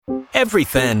Every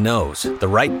fan knows the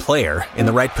right player in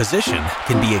the right position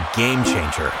can be a game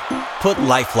changer. Put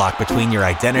LifeLock between your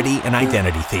identity and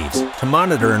identity thieves to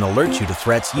monitor and alert you to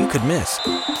threats you could miss.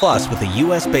 Plus, with a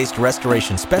U.S.-based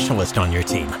restoration specialist on your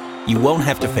team, you won't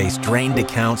have to face drained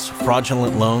accounts,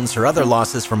 fraudulent loans, or other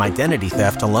losses from identity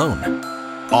theft alone.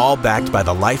 All backed by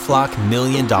the LifeLock $1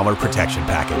 Million Protection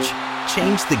Package.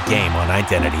 Change the game on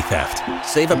identity theft.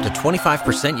 Save up to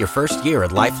 25% your first year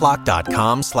at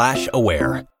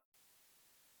LifeLock.com/aware.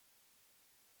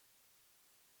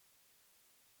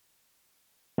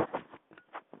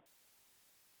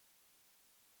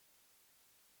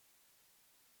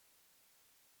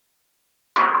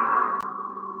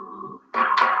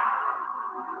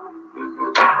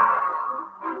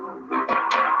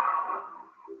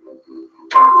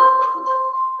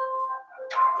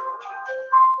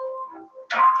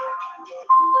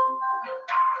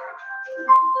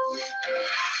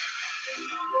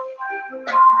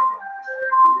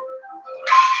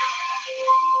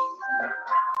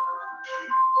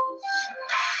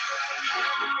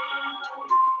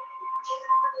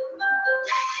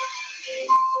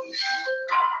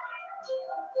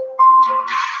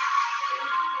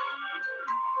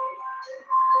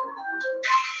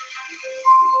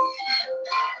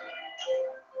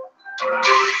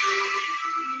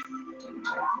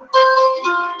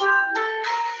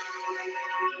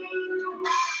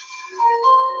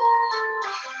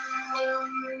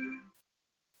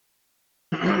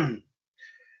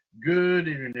 Good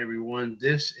evening, everyone.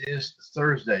 This is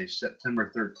Thursday,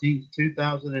 September 13th,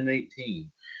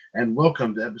 2018, and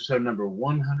welcome to episode number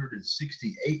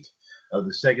 168 of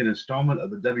the second installment of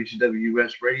the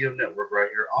WCWUS radio network right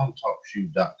here on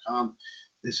TalkShoe.com.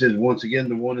 This is once again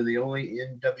the one and the only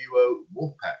NWO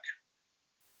Wolfpac.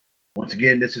 Once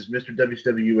again, this is Mr.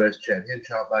 WCWUS Chad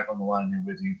Henshaw back on the line here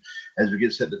with you as we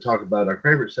get set to talk about our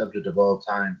favorite subject of all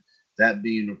time, that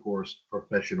being, of course,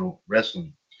 professional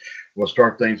wrestling. We'll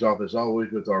start things off, as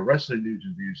always, with our wrestling news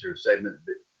and views here segment,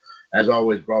 as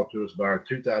always brought to us by our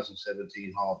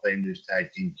 2017 Hall of Fame News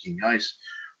Tag Team King Ice,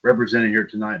 represented here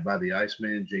tonight by the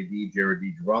Iceman, JD, Jared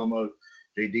D. Girolamo.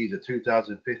 JD is a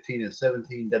 2015 and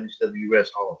 17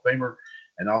 WCWUS Hall of Famer,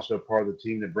 and also part of the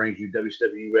team that brings you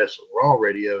WCWUS Raw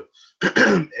Radio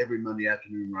every Monday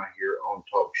afternoon right here on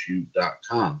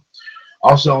TalkShoe.com.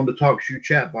 Also on the TalkShoe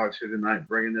chat box here tonight,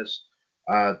 bringing us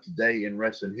today in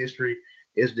wrestling history,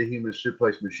 is the Human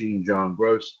Suplex Machine, John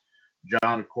Gross.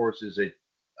 John, of course, is the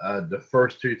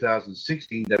first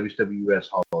 2016 WCWUS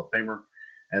Hall of Famer,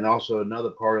 and also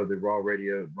another part of the Raw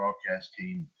Radio broadcast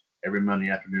team every Monday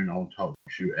afternoon on Talk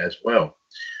Show as well.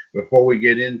 Before we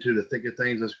get into the thick of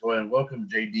things, let's go ahead and welcome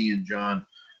JD and John.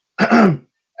 Oh,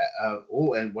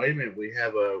 and wait a minute, we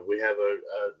have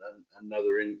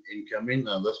another incoming.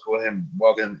 Let's go ahead and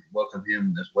welcome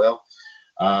him as well.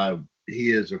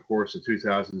 He is, of course, a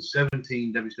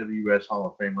 2017 WCWUS Hall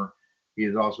of Famer. He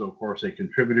is also, of course, a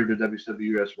contributor to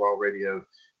WCWUS Raw Radio,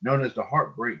 known as the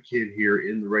Heartbreak Kid here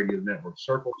in the radio network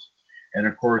circles. And,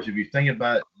 of course, if you think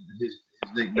about his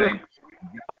nickname,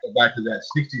 you go back to that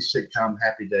 60s sitcom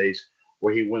Happy Days,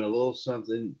 where he went a little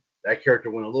something, that character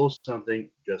went a little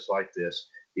something just like this.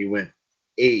 He went,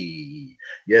 "Hey."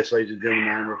 Yes, ladies and gentlemen,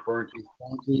 I'm referring to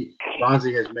Fonzie.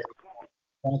 Fonzie has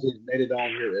made it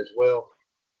on here as well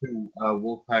to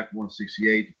Wolfpac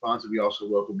 168. Fonzie, we also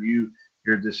welcome you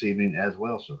here this evening as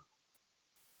well, sir.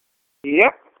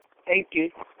 Yep, thank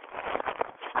you.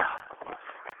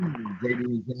 JD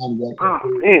and John,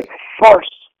 welcome. It's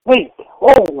first week.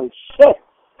 Holy shit.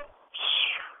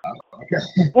 Okay.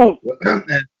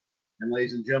 And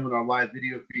ladies and gentlemen, our live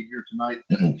video feed here tonight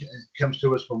comes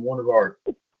to us from one of our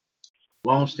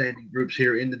long-standing groups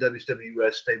here in the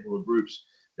WCWUS stable of groups.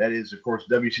 That is, of course,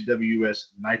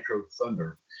 WCWUS Nitro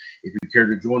Thunder. If you care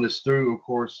to join us through, of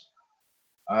course,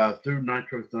 through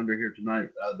Nitro Thunder here tonight,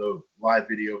 the live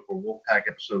video for Wolfpac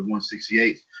episode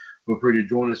 168, feel free to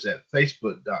join us at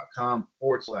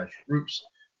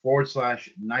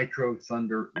facebook.com/groups/Nitro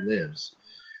Thunder Lives.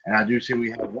 And I do see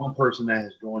we have one person that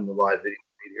has joined the live video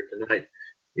feed here tonight.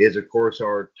 Is, of course,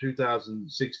 our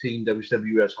 2016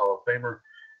 WCWUS Hall of Famer,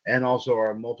 and also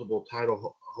our multiple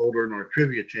title holder in our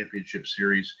Trivia Championship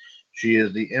Series. She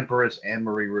is the Empress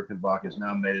Anne-Marie Rickenbach, has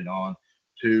now made it on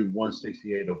to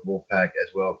 168 of Wolfpac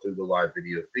as well through the live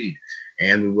video feed.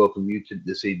 And we welcome you to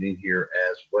this evening here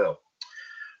as well.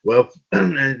 Well,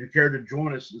 and if you care to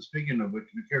join us, speaking of which,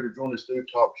 if you care to join us through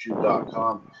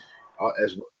TalkShoe.com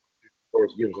as well, of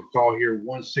course, give us a call here,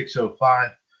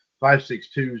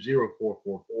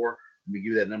 1-605-562-0444. Let me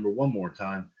give that number one more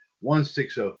time,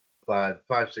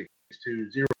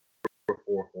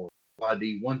 1-605-562-0444.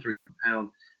 ID 13 pound,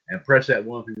 And press that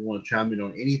one if you want to chime in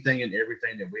on anything and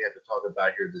everything that we have to talk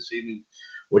about here this evening,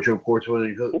 which of course will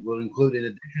include in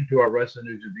addition to our wrestling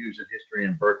news, reviews, and history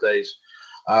and birthdays.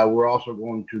 We're also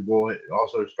going to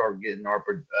also start getting our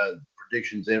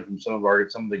predictions in from some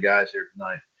of the guys here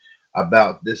tonight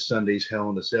about this Sunday's Hell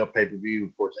in a Cell pay-per-view.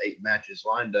 Of course, 8 matches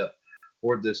lined up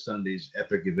for this Sunday's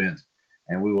epic event,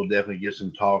 and we will definitely get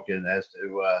some talking as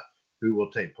to who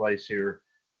will take place here,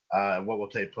 what will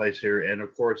take place here, and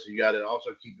of course, you got to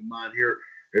also keep in mind here.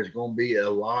 There's going to be a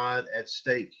lot at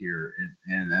stake here,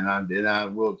 and I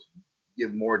will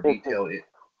give more detail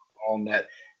on that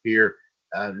here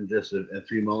in just a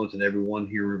few moments, and everyone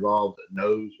here involved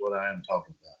knows what I am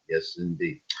talking about. Yes,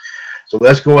 indeed. So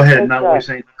let's go ahead and not waste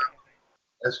any time.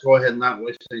 Let's go ahead and not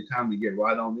waste any time to get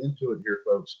right on into it here,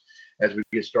 folks, as we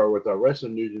get started with our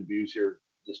wrestling news and views here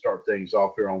to start things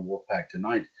off here on Wolfpac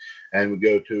tonight. And we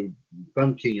go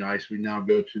from King Ice, we now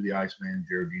go to the Iceman,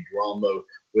 Jared Giralmo,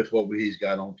 with what he's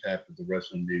got on tap with the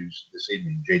wrestling news this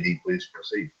evening. JD, please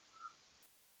proceed.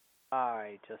 All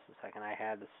right, just a second. I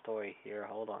had the story here.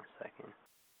 Hold on a second.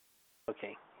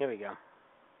 Okay, here we go.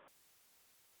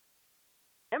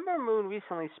 Ember Moon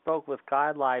recently spoke with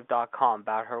GuideLive.com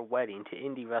about her wedding to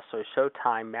indie wrestler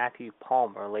Showtime Matthew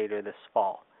Palmer later this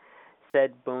fall.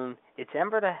 Said Moon, it's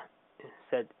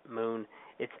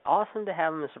awesome to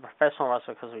have him as a professional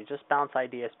wrestler because we just bounce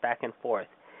ideas back and forth.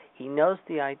 He knows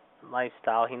the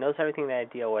lifestyle, he knows everything that I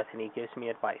deal with, and he gives me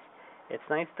advice. It's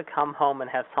nice to come home and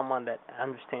have someone that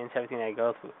understands everything I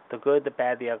go through. The good, the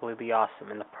bad, the ugly, the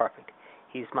awesome, and the perfect.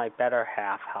 He's my better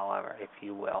half, however, if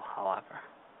you will, however.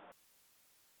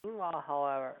 Meanwhile,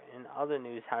 however, in other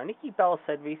news, Nikki Bella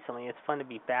said recently it's fun to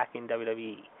be back in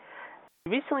WWE.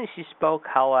 Recently she spoke,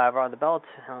 however, on the Bella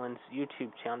Twins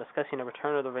YouTube channel discussing the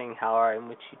return of the ring, however, in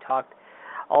which she talked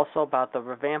also about the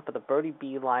revamp of the Birdie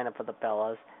B lineup of the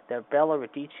Bellas, their Bella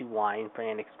Radici wine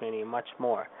brand expanding, and much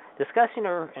more. Discussing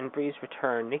her and Bree's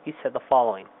return, Nikki said the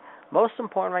following. Most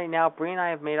important right now, Bree and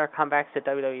I have made our comebacks to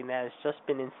WWE, and that has just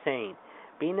been insane.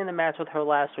 Being in the match with her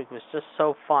last week was just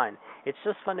so fun. It's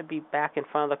just fun to be back in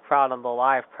front of the crowd and the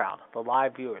live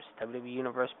viewers, WWE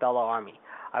Universe Bella Army.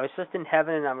 I was just in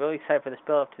heaven, and I'm really excited for this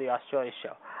build-up to the Australia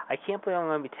show. I can't believe I'm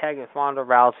going to be tagging with Ronda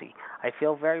Rousey. I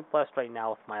feel very blessed right now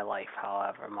with my life,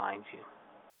 however, mind you.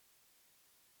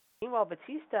 Meanwhile,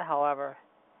 Batista, however,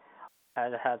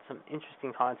 had some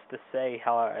interesting comments to say,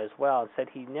 however, as well, and said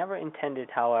he never intended,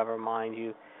 however, mind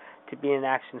you, to be an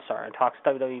action star, and talks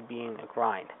WWE being a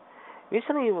grind.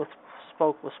 Recently, he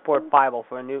spoke with Sport Bible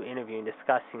for a new interview and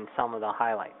discussing some of the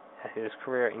highlights of his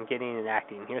career in getting and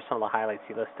acting. Here's some of the highlights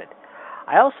he listed.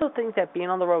 I also think that being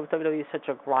on the road with WWE is such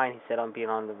a grind, he said, on being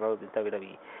on the road with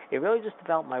WWE. It really just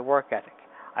developed my work ethic.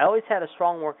 I always had a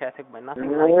strong work ethic, but nothing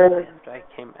like that after I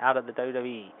came out of the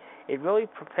WWE. It really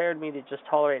prepared me to just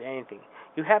tolerate anything.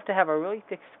 You have to have a really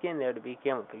thick skin there to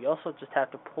begin with, but you also just have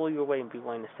to pull your weight and be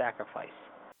willing to sacrifice.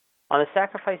 On the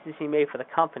sacrifices he made for the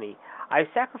company, I've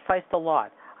sacrificed a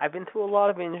lot. I've been through a lot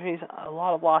of injuries, a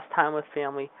lot of lost time with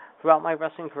family throughout my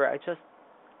wrestling career.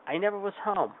 I never was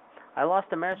home. I lost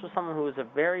a marriage with someone who was a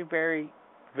very, very,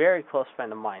 very close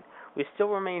friend of mine. We still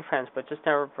remain friends, but just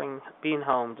never being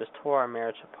home just tore our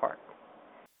marriage apart.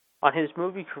 On his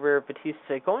movie career, Batista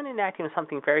said, going into acting was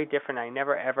something very different. I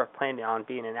never ever planned on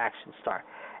being an action star.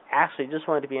 Actually, just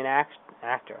wanted to be an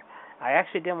actor. I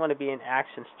actually didn't want to be an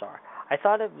action star. I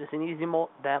thought it was an easy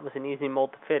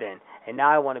mold to fit in, and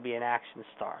now I want to be an action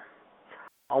star.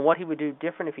 On what he would do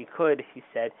different if he could, he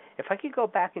said, if I could go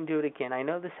back and do it again, I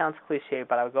know this sounds cliche,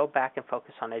 but I would go back and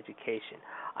focus on education.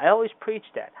 I always preach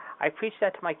that. I preach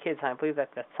that to my kids, and I believe that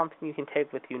that's something you can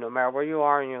take with you no matter where you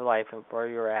are in your life and where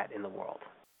you're at in the world.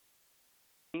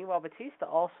 Meanwhile, Batista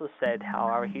also said,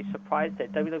 however, he's surprised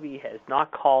that WWE has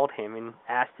not called him and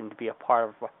asked him to be a part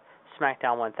of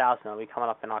SmackDown 1000 that will be coming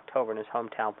up in October in his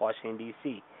hometown of Washington,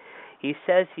 D.C. He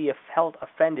says he felt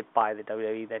offended by the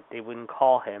WWE that they wouldn't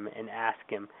call him and ask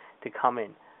him to come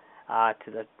in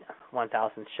to the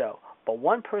 1000 show. But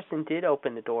one person did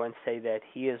open the door and say that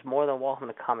he is more than welcome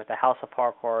to come at the House of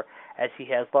Hardcore as he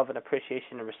has love and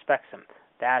appreciation and respects him.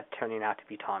 That turning out to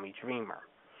be Tommy Dreamer.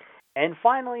 And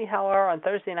finally, however, on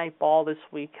Thursday Night Ball this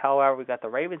week, however, we got the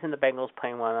Ravens and the Bengals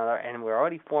playing one another, and we're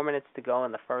already 4 minutes to go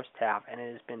in the first half, and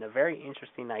it has been a very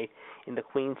interesting night in the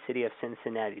Queen City of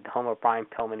Cincinnati, the home of Brian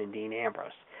Pillman and Dean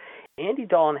Ambrose. Andy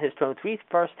Dalton has thrown 3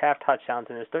 first-half touchdowns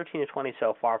and is 13-20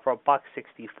 so far for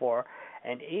 $164,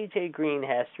 and A.J. Green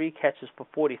has 3 catches for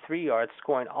 43 yards,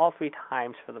 scoring all 3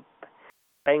 times for the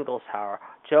Bengals, however.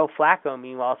 Joe Flacco,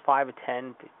 meanwhile, is 5 of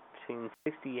 10, between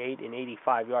 68 and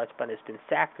 85 yards, but has been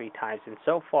sacked 3 times, and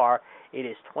so far it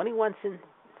is 21-7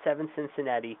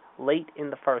 Cincinnati late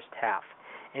in the first half.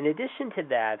 In addition to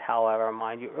that, however,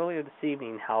 mind you, earlier this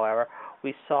evening, however,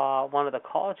 we saw one of the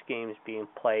college games being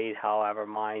played, however,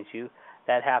 mind you.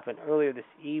 That happened earlier this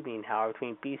evening, however,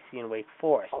 between BC and Wake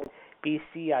Forest.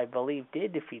 BC, I believe,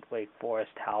 did defeat Wake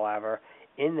Forest, however,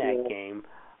 in that game.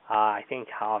 I think,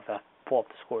 I'll have to pull up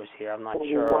the scores here. I'm not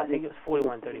sure. I think it was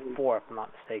 41-34, if I'm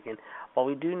not mistaken. But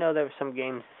we do know there were some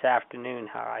games this afternoon,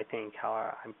 I think.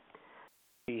 I'm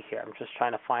here. I'm just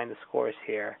trying to find the scores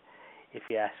here, if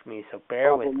you ask me. So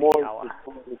bear with me.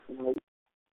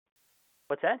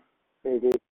 What's that?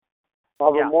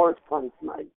 Moore's playing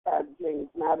tonight at James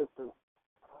Madison.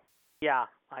 Yeah,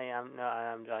 I am. No,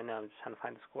 I know. I'm just trying to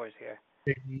find the scores here.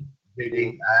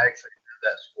 JD, I actually have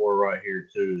that score right here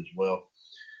too as well.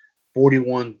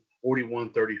 41-34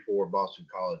 Boston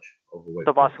College over Wake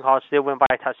So Boston College did win by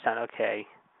a touchdown. Okay.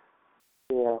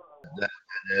 Yeah.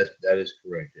 That is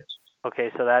correct. Yes.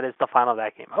 Okay, so that is the final of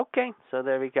that game. Okay, so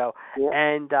there we go. Yeah.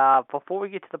 And before we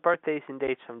get to the birthdays and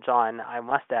dates from John, I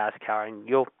must ask, Karen,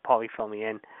 you'll probably fill me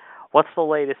in. What's the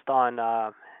latest on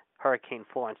Hurricane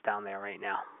Florence down there right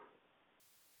now?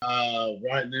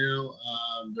 Right now,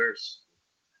 there's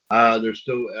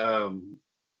still.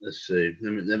 Let's see.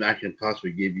 Then I can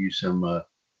possibly give you some.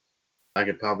 I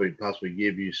could probably possibly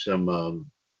give you some.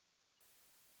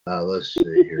 Let's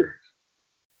see here.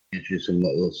 Get you some.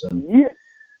 Yeah.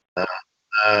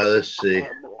 Let's see.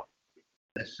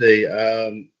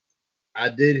 I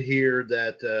did hear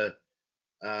that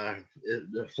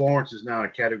the Florence is now a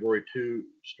Category 2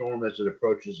 storm as it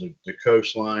approaches the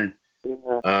coastline.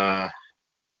 Yeah.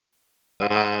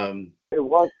 It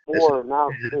was 4 now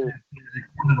too.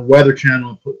 The Weather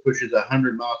Channel pushes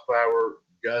 100 miles per hour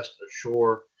gust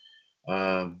ashore,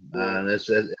 and it's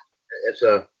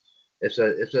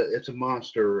a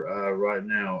monster right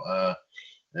now,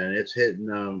 and it's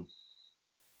hitting.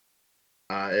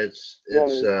 It's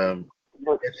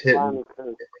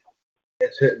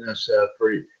hitting us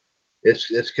pretty.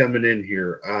 It's coming in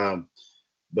here.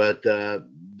 But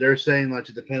they're saying, like,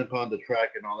 to depend upon the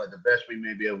track and all that, the best we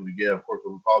may be able to get, of course,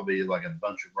 will probably be like a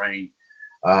bunch of rain.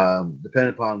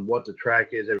 Depending upon what the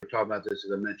track is, they were talking about this,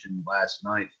 as I mentioned last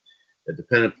night. That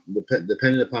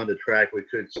depending upon the track, we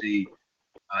could see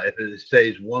if it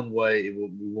stays one way, we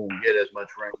won't get as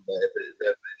much rain. But if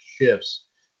it shifts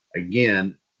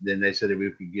again, then they said that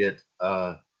we could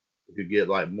get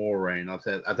like more rain. I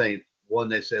think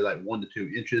they say like 1 to 2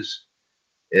 inches.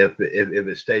 If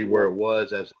it stayed where it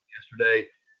was as of yesterday.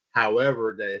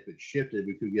 However, that if it shifted,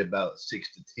 we could get about 6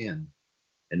 to 10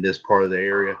 in this part of the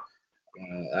area.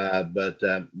 But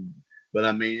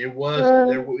I mean, it was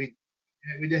there. We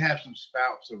did have some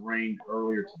spouts of rain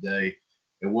earlier today.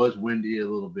 It was windy a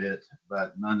little bit,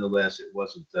 but nonetheless, it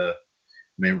wasn't. I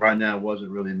mean, right now it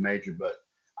wasn't really major. But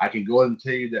I can go ahead and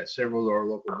tell you that several of our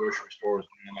local grocery stores,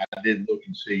 and I did look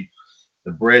and see,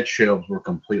 the bread shelves were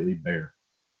completely bare.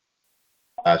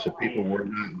 So people were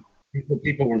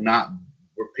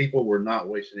not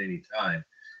wasting any time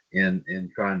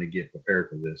in trying to get prepared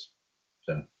for this.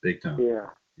 So big time. Yeah.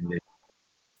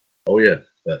 Oh yeah,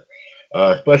 but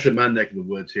especially my neck of the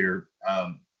woods here.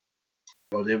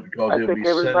 Because it'll be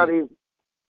everybody.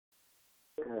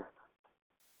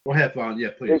 Go ahead, Fawn.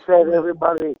 Yeah, please. They said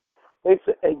everybody. They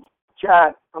said,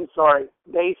 Chad. I'm sorry.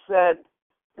 They said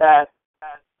that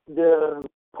the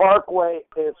Parkway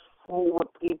is full with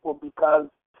people because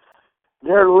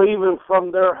they're leaving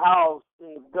from their house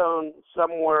and going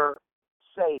somewhere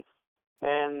safe.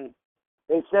 And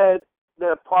they said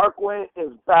the Parkway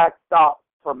is backed up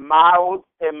for miles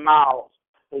and miles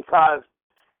because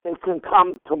it can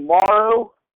come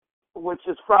tomorrow, which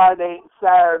is Friday,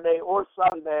 Saturday, or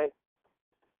Sunday,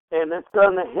 and it's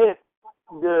going to hit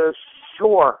the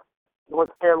shore, North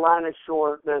Carolina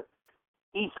shore, the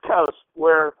East Coast,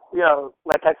 where,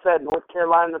 like I said, North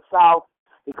Carolina South,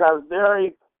 because they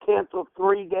already canceled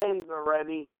 3 games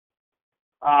already,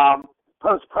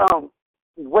 postponed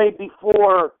way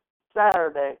before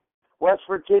Saturday. West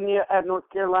Virginia at North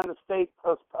Carolina State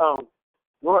postponed.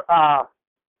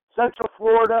 Central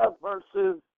Florida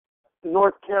versus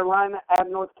North Carolina at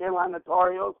North Carolina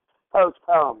Tar Heels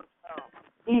postponed.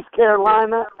 East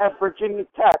Carolina at Virginia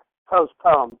Tech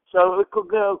postponed. So it could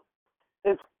go.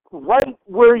 It's right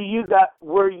where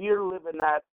you're living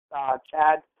at,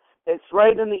 Chad. It's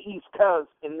right in the East Coast,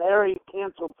 and they already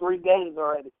canceled 3 games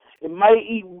already. It might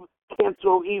even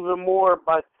cancel even more,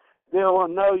 but they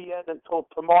won't know yet until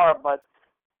tomorrow. But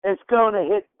it's going to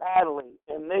hit badly,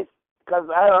 and because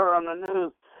I heard on the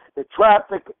news, the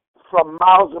traffic from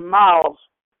miles and miles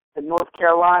in North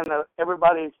Carolina,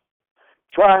 everybody's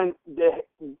trying to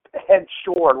head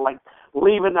shore, like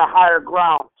leaving the higher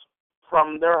grounds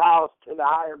from their house to the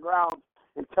higher grounds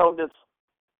until this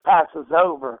passes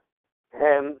over,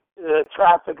 and the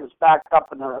traffic is backed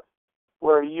up in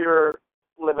where you're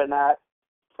living at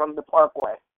from the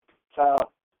Parkway. So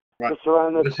Right. just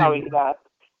wanted to tell you that.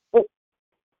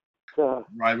 So,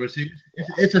 right, but see,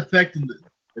 it's affecting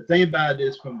the thing about it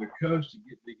is from the coast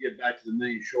to get back to the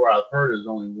main shore. I've heard there's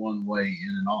only one way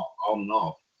in and off, on and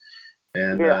off,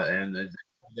 and that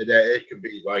it could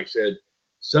be, like I said,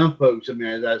 some folks. I mean,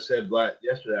 as I said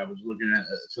yesterday, I was looking at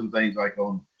some things like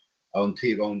on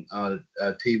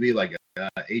TV, like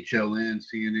HLN,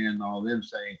 CNN, and all them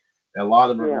saying that a lot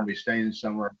of them are going to be staying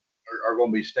somewhere, are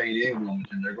going to be staying in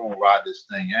Wilmington. They're going to ride this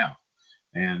thing out,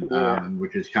 and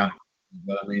which is kind of.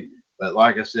 But I mean, but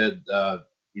like I said,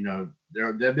 you know,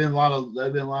 there've been a lot of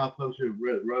folks who've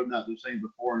rode out those things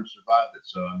before and survived it.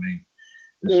 So I mean,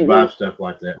 survived stuff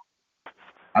like that.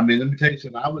 I mean, let me tell you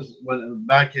something.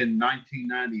 Back in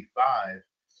 1995.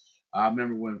 I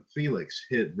remember when Felix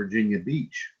hit Virginia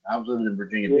Beach. I was living in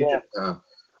Virginia Beach at the time,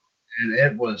 and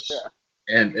it was.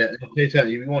 And if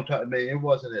you want to talk, I mean, it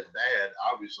wasn't as bad,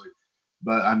 obviously,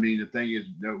 but I mean, the thing is,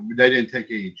 they didn't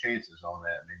take any chances on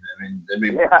that. I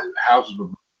mean, houses were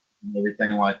and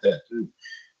everything like that too.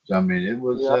 So I mean, it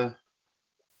was,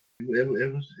 it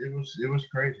was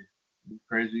crazy. It was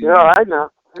crazy. Yeah, I know.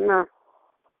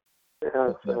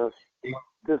 Yeah, so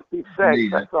just be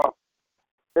safe. That's all.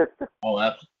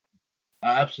 Oh,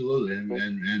 absolutely, and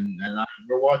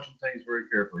we're watching things very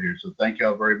carefully here. So thank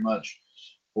y'all very much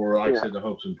for, like I said, the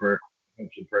hopes and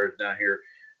prayers down here,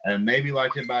 and maybe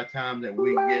like I said, by the time that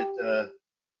we get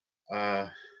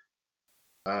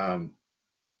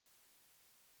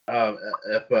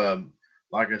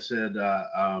like I said,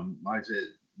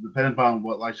 depending upon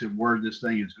what, like I said, where this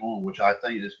thing is going, which I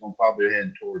think it's going to probably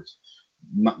head towards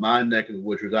my neck of the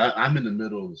woods. I'm in the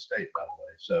middle of the state, by the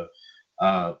way,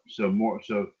 so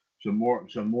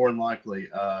more than likely,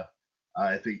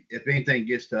 if anything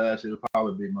gets to us, it'll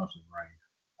probably be mostly rain.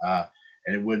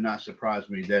 And it would not surprise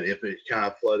me that if it's kind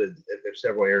of flooded, if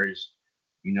several areas,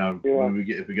 you know,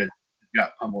 if we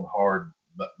got pummeled hard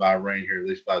by rain here, at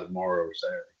least by tomorrow or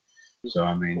Saturday. So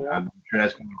I mean, I'm sure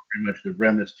that's going to be pretty much the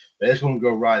remnants. But it's going to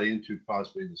go right into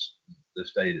possibly the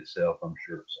state itself, I'm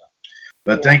sure. So,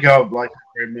 but thank y'all,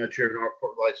 very much here in our,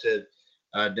 like I said,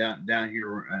 down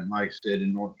here, and like I said,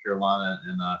 in North Carolina,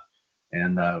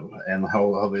 and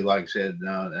hopefully, like I said,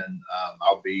 and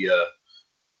I'll be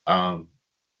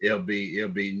it'll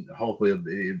be hopefully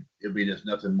it'll be just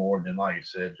nothing more than, like I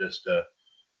said, just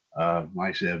like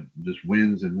I said, just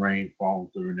winds and rain falling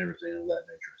through and everything of that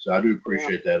nature. So I do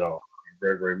appreciate that all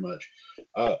very, very much.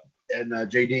 And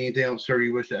JD, anything else, sir,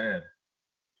 you wish to add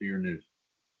to your news?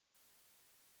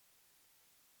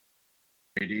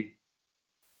 JD.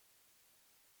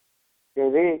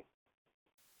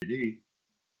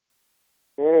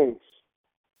 Yes.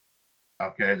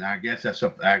 Okay, and I guess that's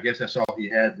all he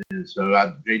had then. So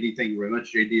JD, thank you very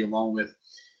much, JD, along with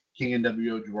King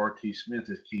NWO Jawar T. Smith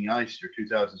as King Ice, your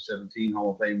 2017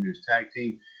 Hall of Fame News Tag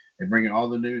Team, and bringing all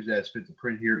the news that's fit to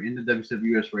print here in the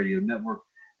WCWUS Radio Network.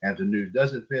 And if the news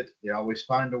doesn't fit, they always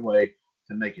find a way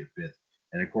to make it fit.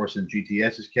 And of course, in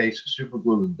GTS's case, super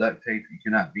glue and duct tape, you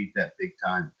cannot beat that big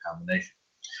time combination.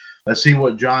 Let's see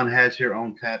what John has here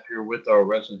on tap here with our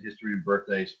wrestling history and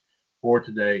birthdays for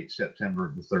today,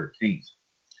 September the 13th.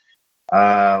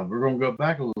 We're going to go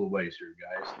back a little ways here,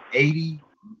 guys. 80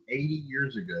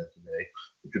 years ago today,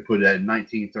 which we put at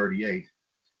 1938,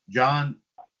 John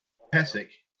Pesek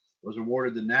was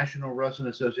awarded the National Wrestling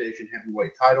Association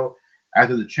heavyweight title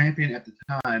after the champion at the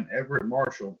time, Everett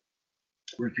Marshall,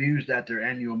 refused at their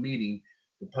annual meeting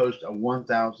to post a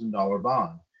 $1,000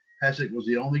 bond. Pesek was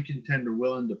the only contender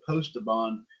willing to post the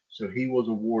bond, so he was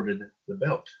awarded the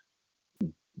belt.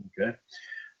 Okay.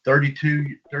 32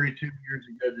 years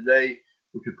ago today,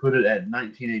 we could put it at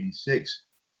 1986,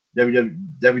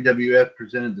 WWF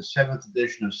presented the 7th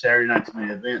edition of Saturday Night's Main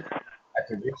Event at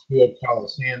the Richfield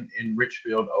Coliseum in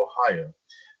Richfield, Ohio.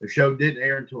 The show didn't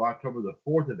air until October the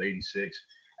 4th of 86.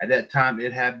 At that time,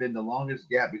 it had been the longest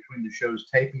gap between the show's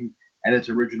taping and its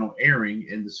original airing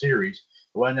in the series.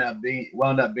 It wound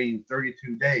up being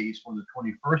 32 days for the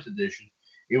 21st edition.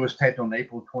 It was taped on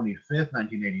April 25th,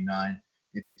 1989,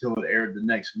 until it aired the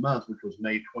next month, which was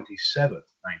May 27th, 1989.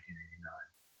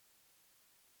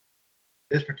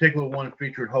 This particular one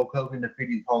featured Hulk Hogan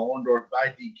defeating Paul Orndorff by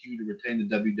DQ to retain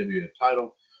the WWF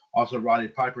title. Also, Roddy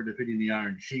Piper defeating the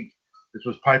Iron Sheik. This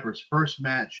was Piper's first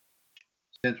match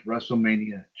since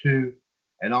WrestleMania 2.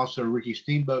 And also, Ricky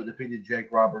Steamboat defeated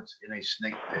Jake Roberts in a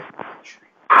snake pit match.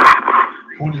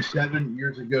 27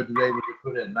 years ago today, we could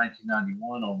put it in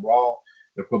 1991 on Raw.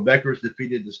 The Quebecers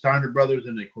defeated the Steiner Brothers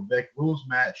in a Quebec rules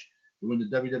match to win the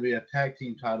WWF Tag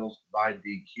Team titles by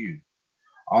DQ.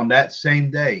 On that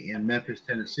same day in Memphis,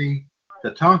 Tennessee,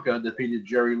 Tatanka defeated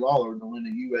Jerry Lawler to win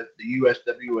the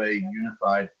USWA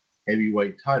Unified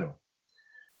Heavyweight title.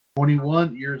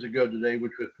 21 years ago today,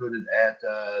 which would put it at,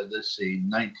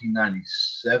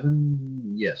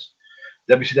 1997. Yes.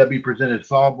 WCW presented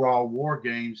Fall Brawl War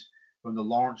Games from the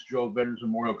Lawrence Joe Veterans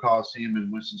Memorial Coliseum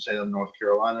in Winston-Salem, North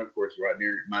Carolina. Of course, right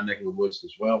near my neck of the woods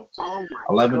as well.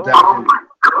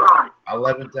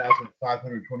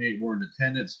 11,528 were in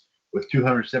attendance, with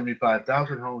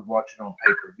 275,000 homes watching on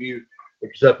pay-per-view,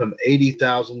 which is up from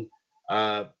 80,000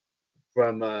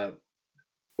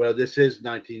 well, this is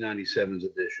 1997's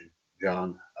edition,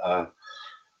 John.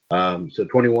 So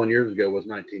 21 years ago was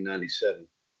 1997.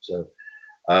 So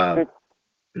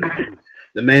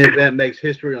the main event makes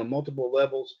history on multiple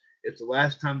levels. It's the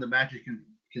last time the match is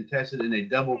contested in a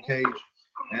double cage,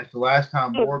 and it's the last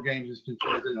time War Games is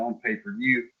contested on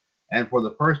pay-per-view. And for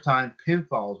the first time,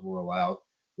 pinfalls were allowed.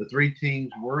 The three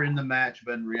teams were in the match,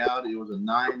 but in reality, it was a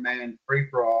 9-man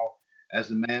free-for-all, as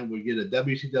the man would get a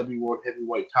WCW World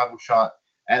Heavyweight title shot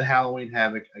at Halloween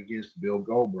Havoc against Bill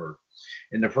Goldberg.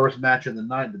 In the first match of the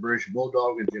night, the British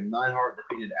Bulldog and Jim Neidhart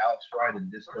defeated Alex Wright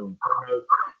and Disco Inferno.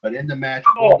 But in the match,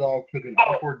 Bulldog took an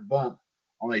awkward bump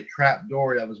on a trap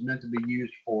door that was meant to be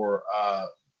used for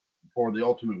the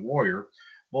Ultimate Warrior.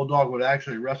 Bulldog would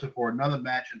actually wrestle for another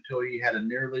match until he had a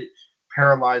nearly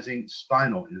paralyzing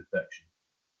spinal infection.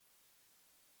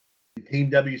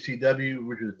 Team WCW,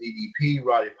 which was DDP,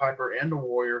 Roddy Piper, and the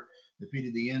Warrior,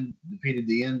 defeated the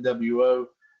NWO,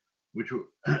 which were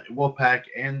Wolfpac,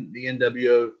 and the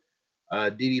NWO.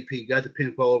 DDP got the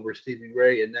pinfall over Stevie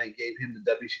Ray, and that gave him the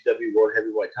WCW World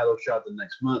Heavyweight title shot the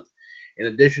next month. In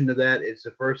addition to that, it's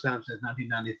the first time since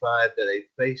 1995 that a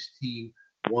face team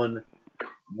won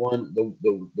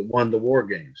the War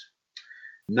Games.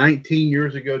 19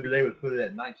 years ago today, we put it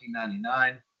at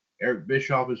 1999. Eric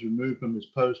Bischoff is removed from his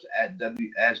post as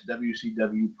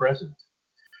WCW president.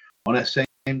 On that same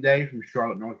day, from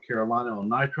Charlotte, North Carolina, on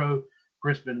Nitro,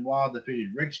 Chris Benoit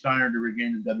defeated Rick Steiner to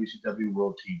regain the WCW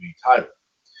World TV title.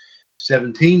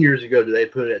 17 years ago today,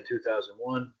 put it at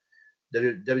 2001,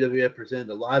 WWF presented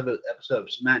a live episode of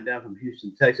SmackDown from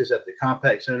Houston, Texas at the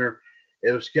Compaq Center.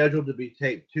 It was scheduled to be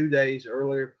taped 2 days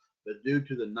earlier, but due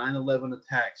to the 9/11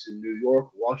 attacks in New York,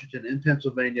 Washington, and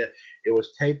Pennsylvania, it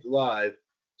was taped live.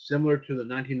 Similar to the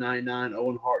 1999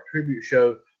 Owen Hart tribute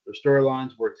show, the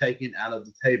storylines were taken out of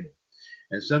the table.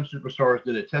 And some superstars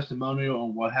did a testimonial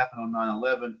on what happened on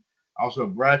 9/11. Also,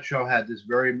 Bradshaw had this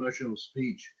very emotional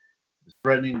speech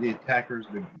threatening the attackers,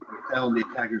 telling the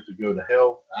attackers to go to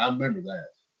hell. I remember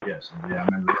that. Yes, yeah, I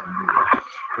remember that.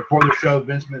 Before the show,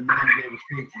 Vince McMahon gave a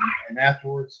speech, and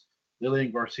afterwards,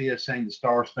 Lillian Garcia sang the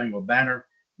Star Spangled Banner.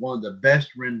 One of the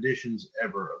best renditions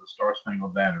ever of the Star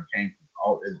Spangled Banner it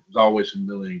was always from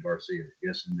Lillian Garcia.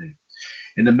 Yes, indeed.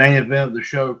 In the main event of the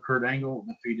show, Kurt Angle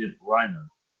defeated Rhino.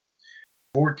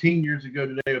 14 years ago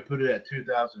today, I put it at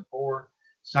 2004.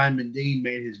 Simon Dean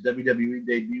made his WWE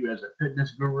debut as a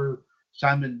fitness guru.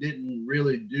 Simon didn't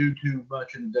really do too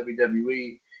much in the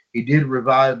WWE. He did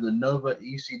revive the Nova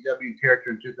ECW character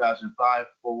in 2005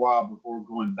 for a while before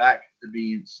going back to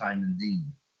being Simon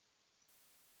Dean.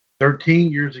 13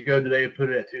 years ago today, I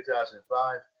put it at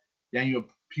 2005. Daniel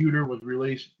Puder was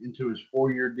released into his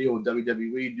 4-year deal with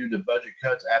WWE due to budget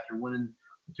cuts after winning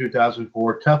the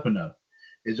 2004 Tough Enough.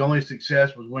 His only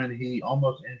success was when he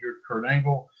almost injured Kurt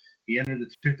Angle. He entered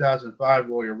the 2005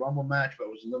 Royal Rumble match, but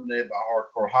was eliminated by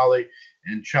Hardcore Holly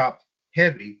and chopped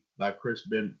heavy by Chris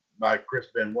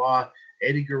Benoit,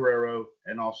 Eddie Guerrero,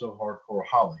 and also Hardcore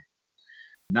Holly.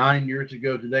 9 years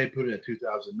ago today, put it at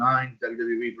 2009,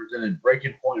 WWE presented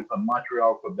Breaking Point from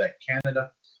Montreal, Quebec,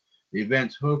 Canada. The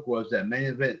event's hook was that main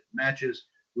event matches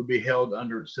would be held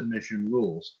under submission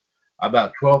rules.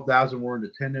 About 12,000 were in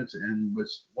attendance, and with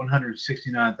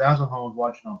 169,000 homes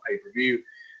watching on pay-per-view.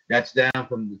 That's down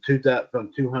from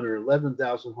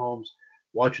 211,000 homes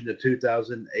watching the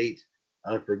 2008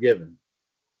 Unforgiven.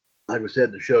 Like I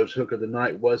said, the show's hook of the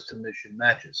night was submission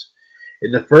matches.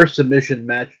 In the first submission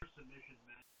match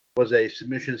was a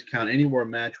submissions count anywhere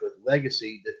match with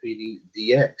Legacy defeating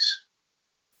DX.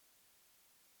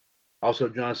 Also,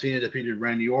 John Cena defeated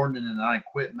Randy Orton in an I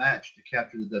Quit match to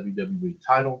capture the WWE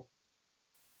title.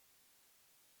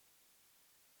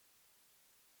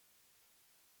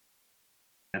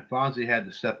 And Fonzie had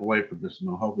to step away from this, and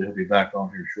hopefully he'll be back on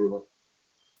here shortly.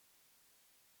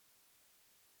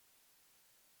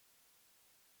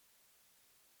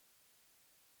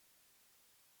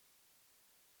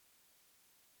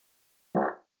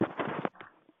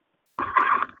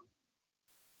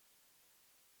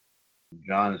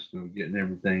 John is still getting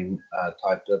everything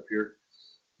typed up here.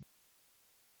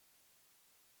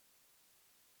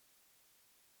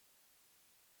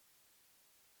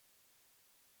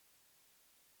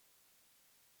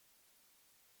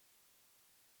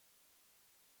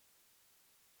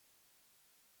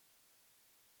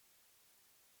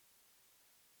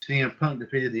 CM Punk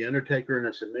defeated The Undertaker in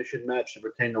a submission match to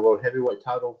retain the World Heavyweight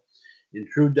title. In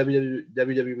true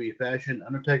WWE fashion,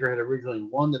 Undertaker had originally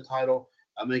won the title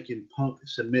by making Punk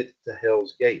submit to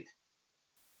Hell's Gate.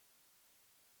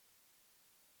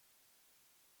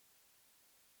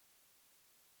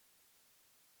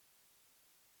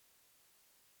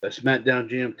 A SmackDown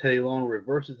GM Teddy Long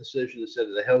reversed the decision and said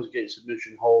that the Hell's Gate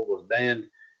submission hold was banned,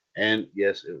 and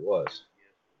yes, it was.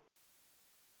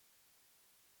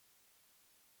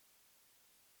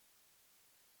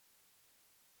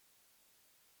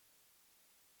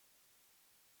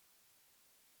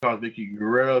 Vicky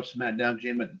Guerrero, SmackDown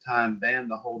GM at the time,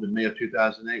 banned the hold in May of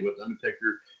 2008 with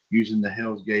Undertaker using the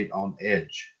Hell's Gate on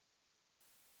Edge.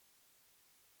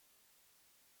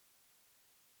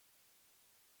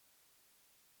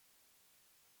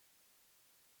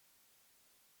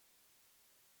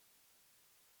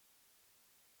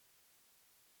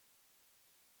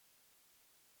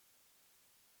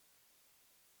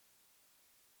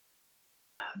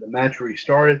 The match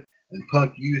restarted, and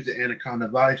Punk used the Anaconda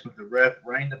Vice, but the ref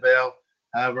rang the bell.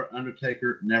 However,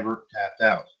 Undertaker never tapped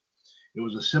out. It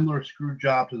was a similar screw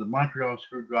job to the Montreal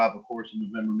screw job, of course,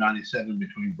 in November '97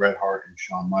 between Bret Hart and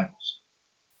Shawn Michaels.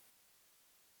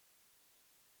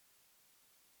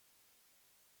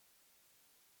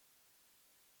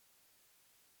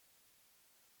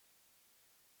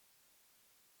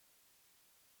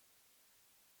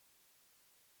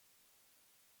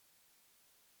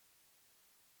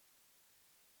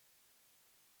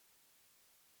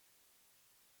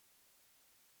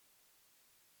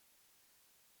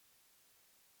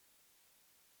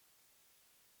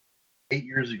 Eight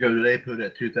years ago today, put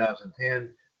at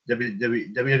 2010,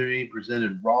 WWE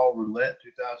presented Raw Roulette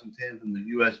 2010 from the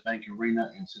U.S. Bank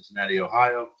Arena in Cincinnati,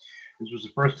 Ohio. This was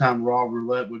the first time Raw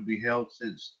Roulette would be held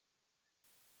since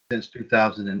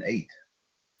 2008.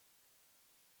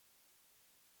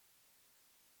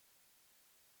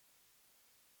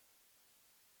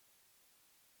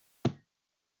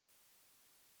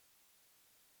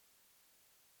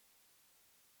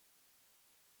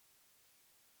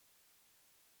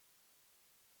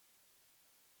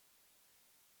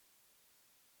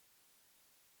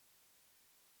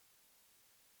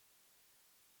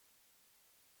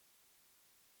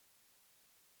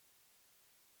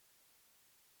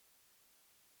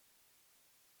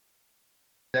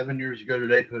 Seven years ago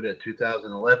today, put at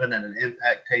 2011, at an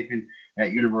Impact taping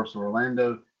at Universal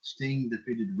Orlando, Sting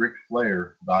defeated Ric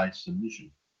Flair by submission.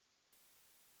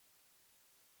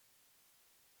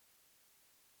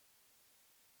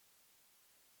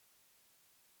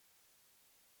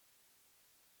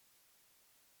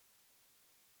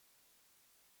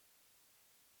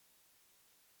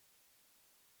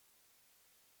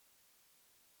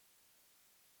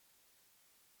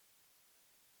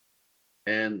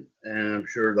 And I'm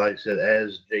sure, like I said,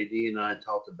 as JD and I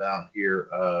talked about here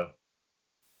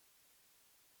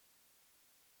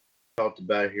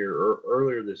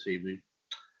earlier this evening.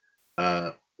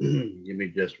 Give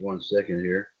me just 1 second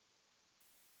here.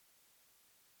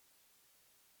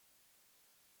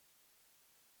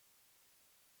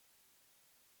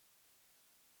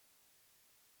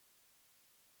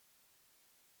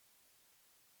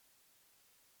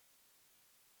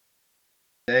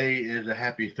 Today is a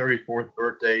happy 34th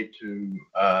birthday to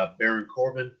Baron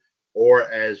Corbin,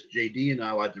 or as JD and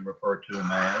I like to refer to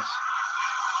him as.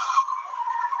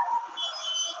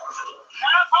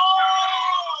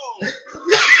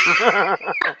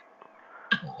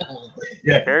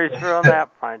 Yeah. Very true on that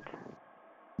point.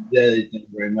 Yeah, thank you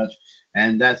very much.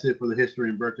 And that's it for the history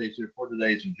and birthdays here for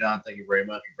today. So, John, thank you very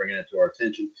much for bringing it to our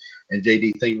attention. And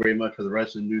JD, thank you very much for the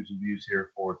rest of the news and views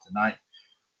here for tonight.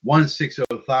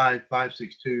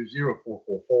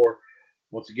 1-605-562-0444.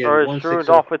 Once again, or as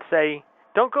Rudolph would say,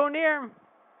 "Don't go near him.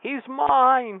 He's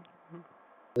mine."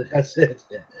 That's it.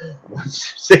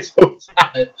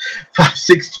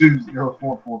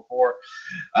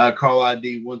 1-605-562-0444. Call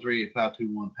ID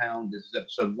 138-521#. This is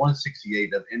episode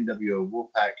 168 of NWO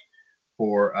Wolfpac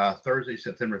for Thursday,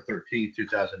 September 13th,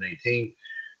 2018.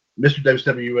 Mr.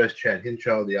 WCWUS, Chad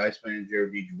Henshaw, the Iceman,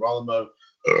 Jared DiGirolamo.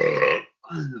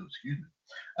 Excuse me.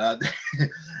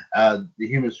 The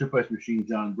Human Suplex Machine,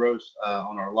 John Gross.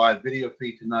 On our live video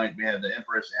feed tonight, we have the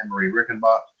Empress Anne-Marie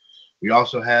Rickenbach. We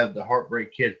also have the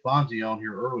Heartbreak Kid Fonzie on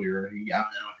here earlier. I don't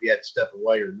know if he had to step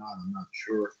away or not. I'm not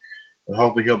sure, but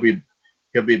hopefully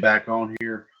he'll be back on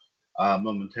here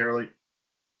momentarily.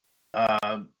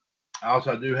 I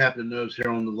do have to notice here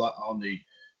on the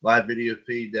live video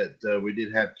feed that we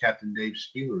did have Captain Dave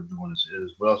Spieler join us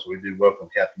as well, so we do welcome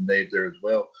Captain Dave there as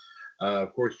well.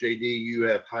 Of course, JD, you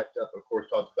have hyped up, of course,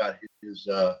 talked about his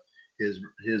new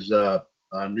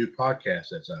podcast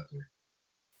that's out there.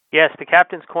 Yes, the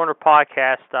Captain's Corner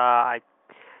podcast. I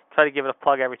try to give it a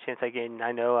plug every chance I get. And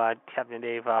I know Captain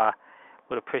Dave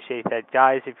would appreciate that.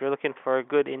 Guys, if you're looking for a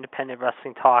good independent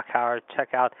wrestling talk, Howard,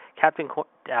 check out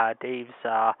Dave's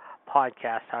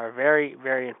podcast. Howard, very,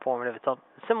 very informative. It's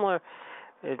similar.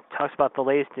 It talks about the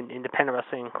latest in independent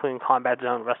wrestling, including Combat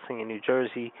Zone Wrestling in New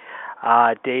Jersey.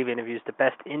 Dave interviews the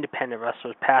best independent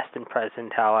wrestlers, past and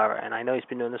present, however, and I know he's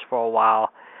been doing this for a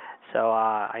while, so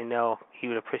I know he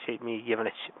would appreciate me giving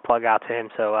a plug out to him.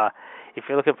 So if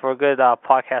you're looking for a good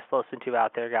podcast to listen to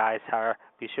out there, guys, however,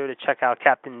 be sure to check out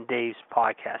Captain Dave's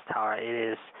podcast, however.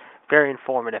 It is very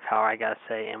informative, however, I got to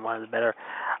say, and one of the better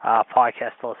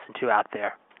podcasts to listen to out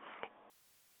there.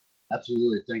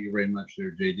 Absolutely. Thank you very much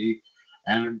there, JD.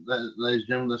 And ladies and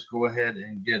gentlemen, let's go ahead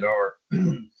and get our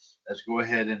let's go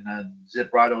ahead and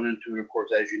zip right on into it. Of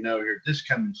course, as you know, here this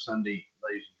coming Sunday,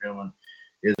 ladies and gentlemen,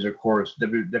 is of course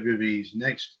WWE's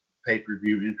next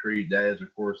pay-per-view entry. That is,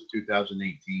 of course, the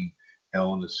 2018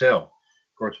 Hell in a Cell.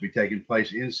 Of course, will be taking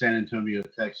place in San Antonio,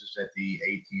 Texas, at the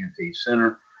AT&T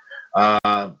Center.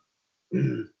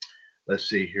 Let's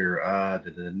see here.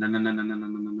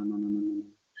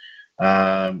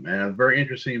 And a very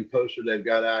interesting poster they've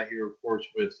got out here, of course,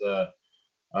 with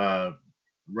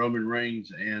Roman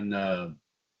Reigns and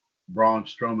Braun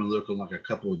Strowman looking like a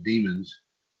couple of demons.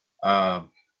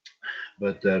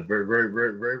 But very, very,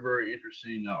 very, very, very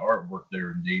interesting artwork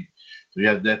there indeed. So you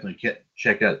have to definitely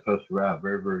check that poster out.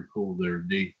 Very, very cool there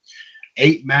indeed.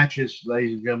 8 matches,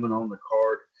 ladies and gentlemen, on the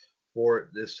card for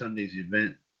this Sunday's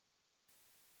event.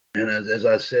 And as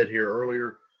I said here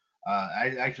earlier,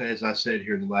 as I said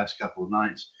here the last couple of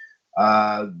nights,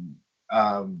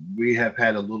 we have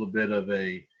had a little bit of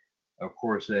a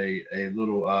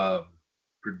little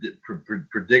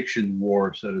prediction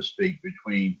war, so to speak,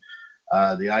 between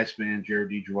the Iceman, Jared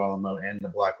DiGirolamo, and the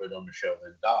Black Widow, Michelle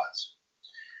Lynn Dodds.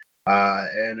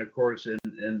 And of course, and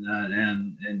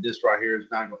this right here is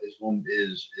not going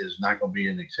to be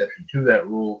an exception to that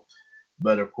rule.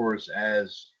 But of course,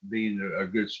 as being a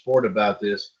good sport about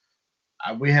this,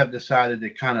 we have decided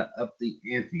to kind of up the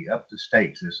ante, up the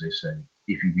stakes, as they say,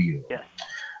 if you will. Yes.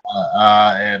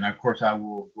 And of course, I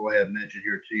will go ahead and mention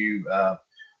here to you,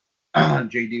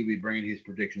 JD will be bringing his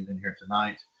predictions in here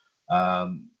tonight.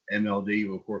 MLD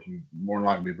will, of course, more than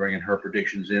likely be bringing her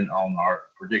predictions in on our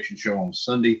prediction show on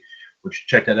Sunday, which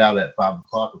check that out at 5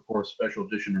 o'clock. Of course, special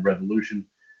edition of Revolution.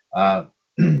 Right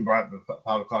at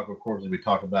 5 o'clock, of course, as we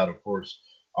talk about, of course,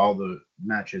 all the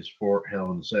matches for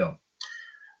Hell in a Cell.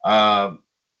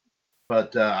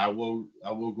 But I will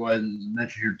go ahead and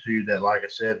mention here to you that, like I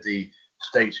said, the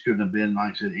stakes couldn't have been,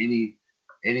 like I said, any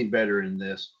better in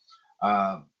this,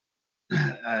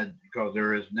 because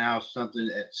there is now something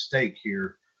at stake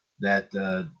here that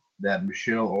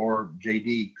Michelle or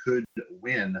JD could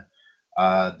win,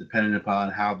 depending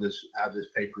upon how this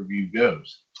pay-per-view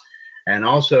goes. And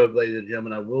also, ladies and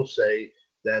gentlemen, I will say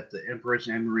that the Empress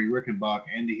Anne-Marie Rickenbach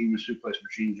and the Human Suplex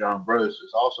Machine John Bros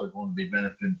is also going to be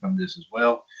benefiting from this as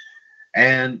well.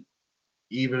 And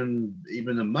even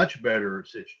a much better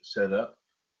setup,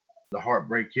 the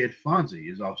Heartbreak Kid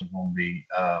Fonzie is also going to be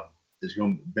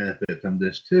benefit from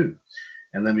this too.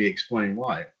 And let me explain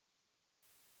why.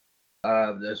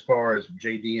 As far as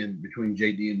between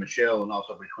JD and Michelle, and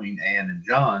also between Ann and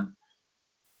John,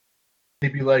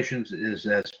 stipulations is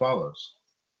as follows.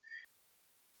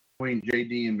 Between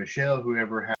JD and Michelle,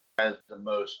 whoever has the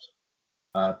most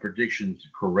predictions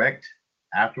correct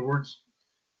afterwards,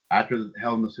 after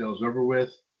Hell in a Cell is over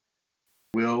with,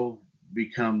 will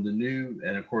become the new,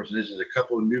 and of course this is a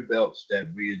couple of new belts that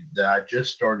I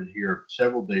just started here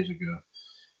several days ago,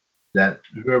 that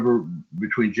whoever,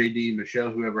 between JD and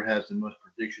Michelle, whoever has the most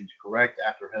predictions correct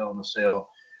after Hell in a Cell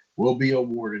will be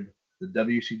awarded the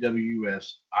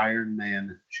WCWUS Iron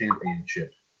Man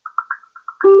Championship.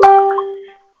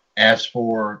 As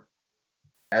for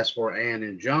Ann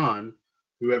and John,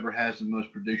 whoever has the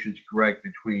most predictions correct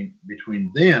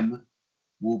between them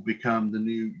will become the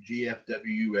new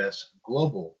GFWUS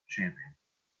Global Champion.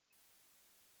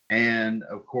 And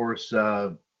of course,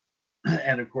 you're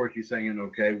thinking,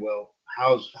 okay, well,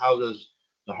 how does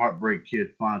the Heartbreak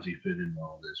Kid Fonzie fit into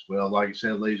all this? Well, like I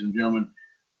said, ladies and gentlemen,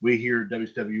 we here at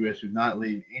WCWUS do not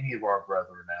leave any of our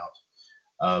brethren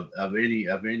out of any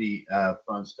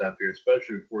fun stuff here,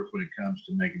 especially, of course, when it comes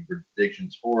to making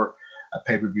predictions for a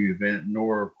pay-per-view event,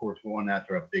 nor, of course, going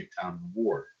after a big-time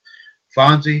reward.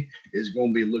 Fonzie is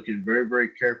going to be looking very, very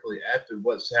carefully at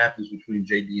what happens between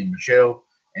JD and Michelle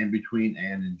and between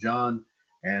Ann and John,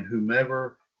 and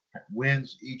whomever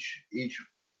wins each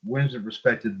wins a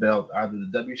respective belt, either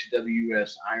the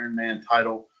WCWUS Iron Man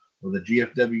title or the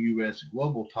GFWUS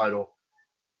Global title,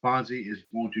 Fonzie is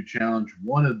going to challenge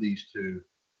one of these two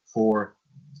for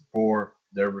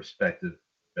their respective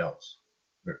belts.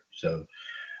 So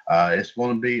it's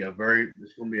going to be a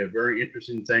very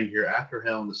interesting thing here after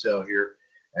Hell in the Cell here,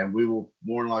 and we will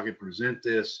more than likely present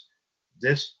this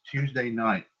Tuesday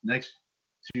night, next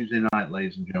Tuesday night,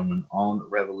 ladies and gentlemen, on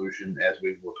Revolution, as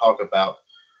we will talk about,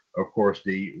 of course,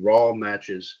 the Raw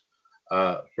matches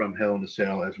from Hell in the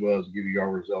Cell, as well as give you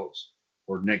our results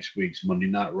for next week's Monday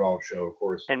Night Raw show, of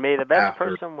course. And may the best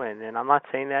person win. And I'm not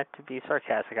saying that to be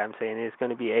sarcastic. I'm saying it's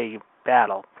going to be a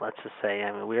battle, let's just say.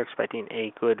 I mean, we're expecting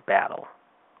a good battle.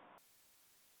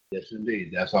 Yes,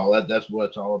 indeed. That's what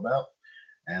it's all about.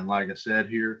 And like I said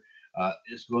here,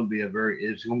 it's going to be a very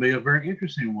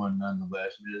interesting one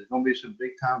nonetheless. There's going to be some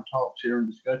big time talks here and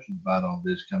discussions about all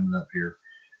this coming up here.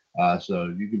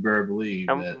 So you can better believe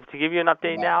that. To give you an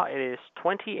update now, it is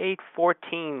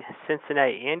 28-14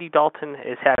 Cincinnati. Andy Dalton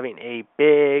is having a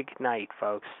big night,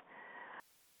 folks.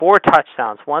 4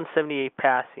 touchdowns, 178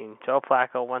 passing. Joe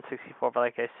Flacco, 164. But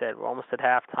like I said, we're almost at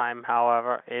halftime.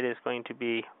 However, it is going to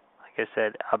be, like I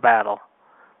said, a battle.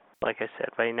 Like I said,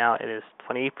 right now it is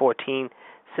 28-14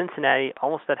 Cincinnati,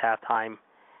 almost at halftime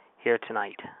here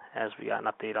tonight, as we got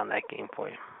an update on that game for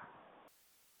you.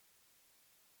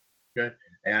 Okay,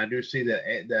 and I do see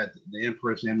that the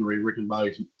Empress Emery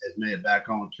Rickenbody has made it back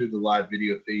on to the live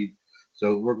video feed,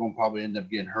 so we're going to probably end up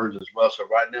getting hers as well. So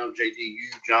right now, JD, you,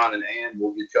 John, and Ann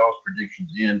will get y'all's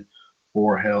predictions in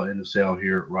for Hell in the Cell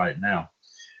here right now,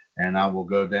 and I will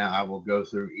go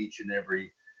through each and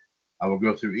every,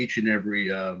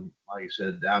 like I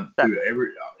said, down through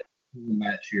every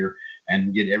match here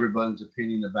and get everybody's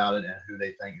opinion about it and who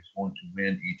they think is going to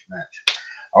win each match.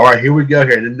 All right, here we go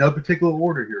here. In no particular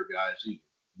order here, guys.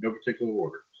 No particular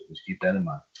order. So just keep that in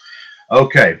mind.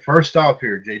 Okay, first off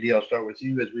here, JD, I'll start with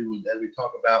you as we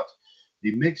talk about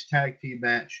the mixed tag team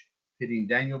match pitting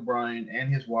Daniel Bryan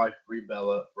and his wife Brie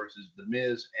Bella versus The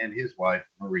Miz and his wife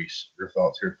Maurice. Your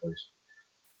thoughts here, please.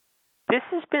 This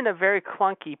has been a very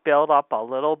clunky build-up, a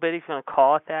little bit, if you want to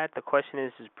call it that. The question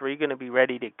is Brie going to be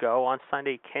ready to go on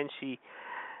Sunday? Can she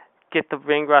get the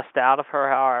ring rust out of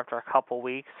her after a couple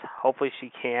weeks? Hopefully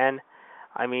she can.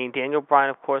 I mean, Daniel Bryan,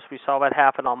 of course, we saw what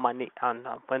happened on Wednesday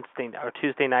or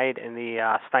Tuesday night in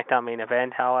the SmackDown main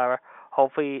event. However,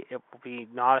 hopefully it will be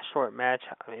not a short match.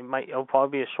 It'll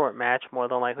probably be a short match more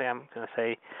than likely. I was going to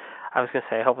say,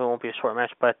 hopefully it won't be a short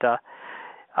match, but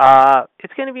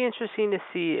it's going to be interesting to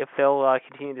see if they'll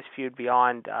continue this feud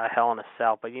beyond Hell in a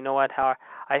Cell. But you know what, Howard?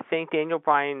 I think Daniel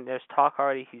Bryan, there's talk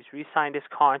already, he's re-signed his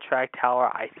contract,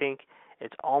 however. I think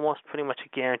it's almost pretty much a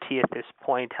guarantee at this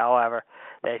point, however,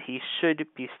 that he should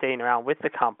be staying around with the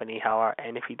company, however.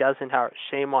 And if he doesn't, however,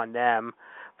 shame on them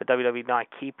for WWE not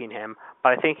keeping him.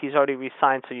 But I think he's already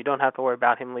re-signed, so you don't have to worry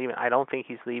about him leaving. I don't think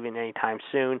he's leaving anytime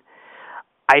soon.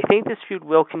 I think this feud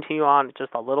will continue on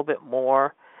just a little bit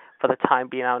more for the time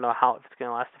being. I don't know if it's going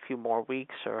to last a few more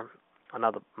weeks or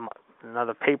another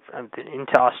paper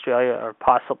into Australia or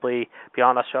possibly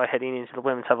beyond Australia heading into the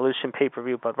Women's Evolution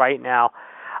pay-per-view. But right now,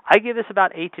 I give this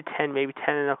about 8 to 10, maybe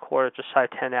 10 and a quarter, just shy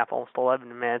of 10 and a half, almost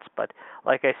 11 minutes. But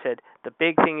like I said, the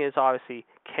big thing is obviously,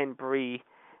 can Brie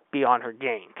be on her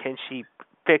game? Can she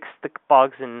fix the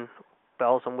bugs and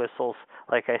bells and whistles?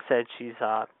 Like I said, she's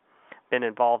been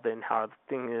involved in. How the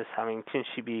thing is, I mean, can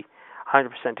she be 100%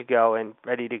 to go and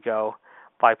ready to go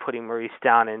by putting Maurice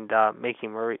down and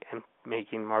making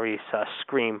Maurice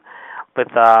scream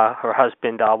with her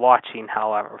husband watching,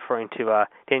 however, referring to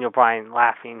Daniel Bryan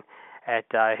laughing at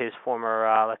his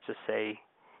former, let's just say,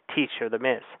 teacher, The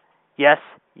Miz. Yes,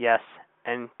 yes,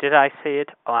 and did I say it?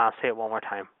 Oh, I'll say it one more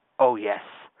time. Oh, yes.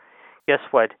 Guess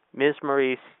what? Ms.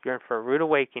 Maurice, you're in for a rude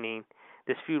awakening.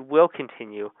 This feud will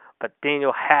continue, but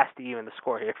Daniel has to even the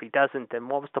score here. If he doesn't, then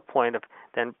what was the point of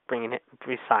then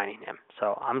re-signing him?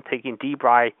 So I'm taking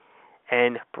D-Bry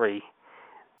and Brie.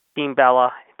 Team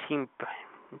Bella, Team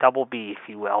Double B, if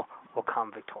you will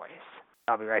come victorious.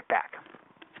 I'll be right back.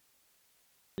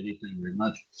 Thank you very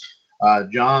much.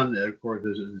 John, of course,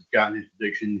 has gotten his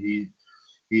prediction.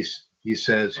 He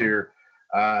says here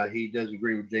he does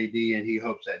agree with JD, and he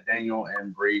hopes that Daniel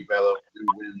and Brie Bella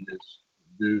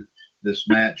do this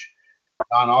match.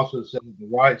 John also said the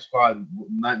Riot Squad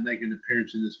might make an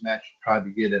appearance in this match, try to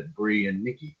get at Brie and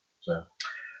Nikki. So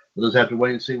we'll just have to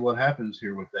wait and see what happens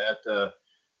here with that.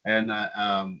 And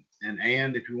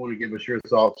if you want to give us your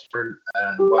thoughts for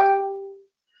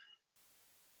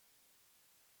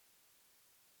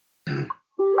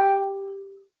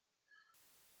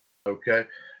okay.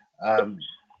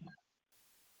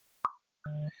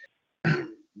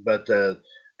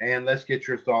 And let's get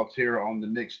your thoughts here on the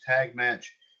mixed tag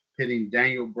match pitting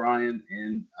Daniel Bryan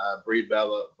and Brie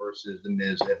Bella versus The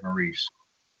Miz and Maurice.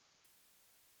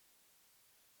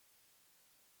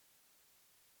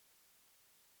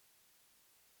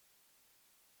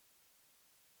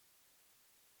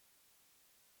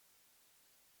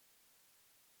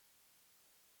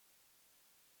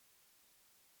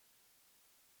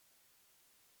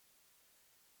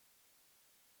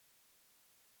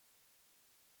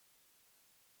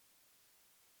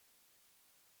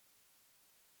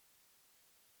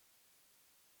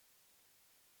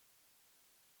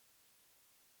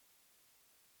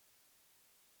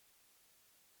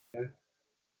 Okay.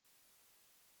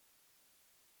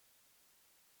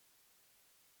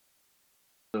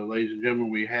 So, ladies and gentlemen,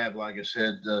 we have, like I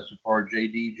said, so far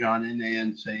JD, John, and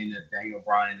Ann saying that Daniel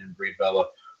Bryan and Brie Bella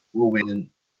will win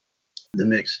the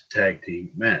mixed tag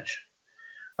team match.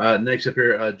 Next up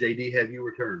here, JD, have you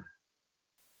returned?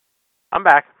 I'm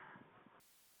back.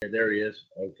 Okay, there he is.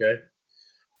 Okay.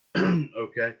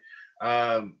 Okay.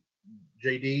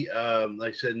 JD,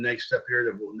 like I said, next up here,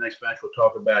 the next match we'll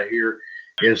talk about here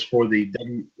is for the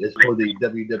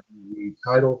WWE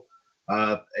title.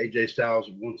 AJ Styles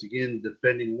once again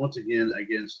defending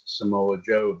against Samoa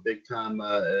Joe. Big time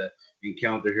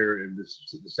encounter here, and this,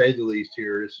 to say the least,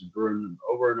 here this is brewing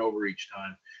over and over each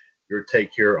time. Your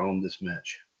take here on this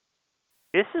match.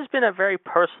 This has been a very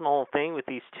personal thing with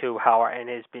these two, Howard, and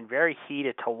it's been very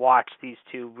heated to watch these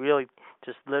two really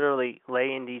just literally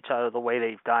lay into each other the way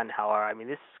they've done, Howard. I mean,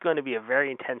 this is going to be a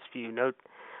very intense feud.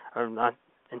 Not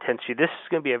intense feud. This is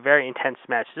going to be a very intense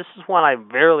match. This is one I'm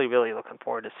really, really looking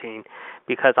forward to seeing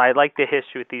because I like the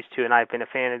history with these two, and I've been a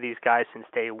fan of these guys since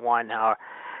day one, Howard,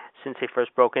 since they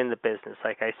first broke into the business.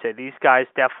 Like I said, these guys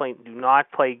definitely do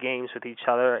not play games with each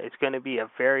other. It's going to be a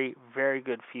very, very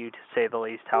good feud, to say the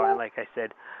least, Howard. And like I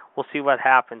said, we'll see what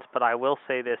happens. But I will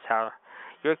say this, Howard.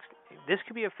 This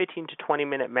could be a 15 to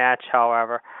 20-minute match,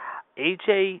 however.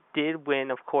 AJ did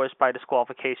win, of course, by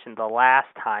disqualification the last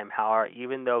time, however,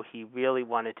 even though he really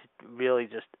wanted to really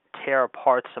just tear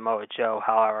apart Samoa Joe,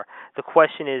 however. The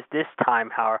question is this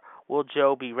time, however, will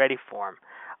Joe be ready for him?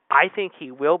 I think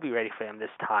he will be ready for him this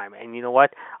time. And you know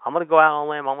what? I'm going to go out on a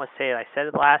limb. I'm going to say it. I said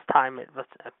it last time at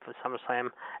SummerSlam,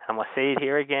 and I'm going to say it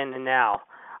here again and now.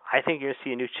 I think you're going to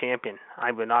see a new champion.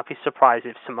 I would not be surprised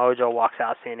if Samoa Joe walks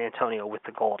out of San Antonio with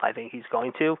the gold. I think he's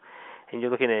going to, and you're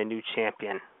looking at a new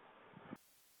champion.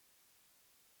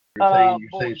 You're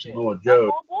saying Samoa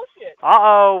Joe.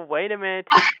 Uh-oh, wait a minute.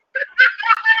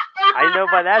 I know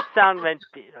by that sound meant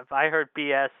if I heard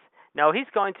BS. No, he's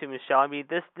going to, Michelle. I mean,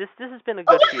 this has been a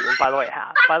good feud. And by the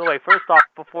way, first off,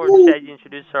 before Chad you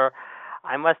introduce her,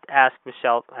 I must ask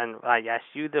Michelle, and I asked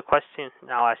you the question,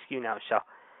 and I'll ask you now, Michelle.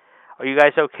 Are you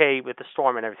guys okay with the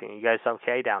storm and everything? Are you guys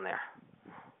okay down there?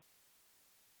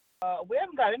 We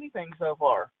haven't got anything so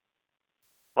far.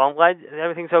 Well, I'm glad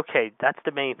everything's okay. That's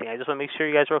the main thing. I just want to make sure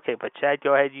you guys are okay. But Chad,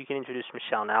 go ahead. You can introduce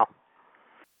Michelle now.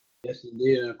 Yes,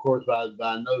 indeed. And of course, by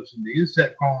noticing the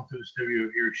insect crawling through the studio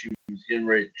here, she was getting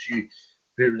ready.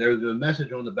 There was a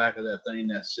message on the back of that thing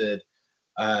that said,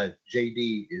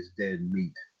 JD is dead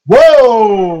meat.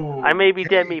 Whoa! I may be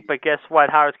dead meat, but guess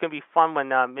what, Howard? It's going to be fun when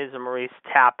Miz and Maurice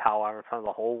tap, however, in front of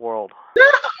the whole world.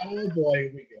 Oh, boy.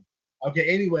 Here we go. Okay,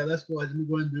 anyway, let's go ahead and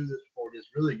go and do this before this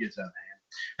really gets out of hand.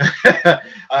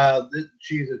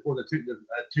 She's for the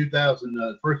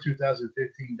first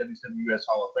 2015 WCWUS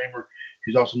Hall of Famer.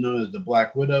 She's also known as the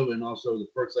Black Widow and also the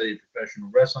First Lady of Professional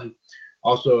Wrestling.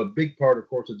 Also a big part, of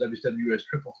course, of WCWUS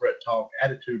Triple Threat Talk,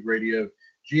 Attitude Radio,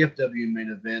 GFW Main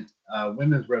Event,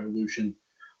 Women's Revolution,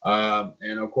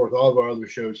 and of course all of our other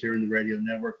shows here in the radio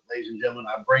network. Ladies and gentlemen,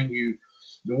 I bring you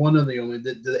the one and the only,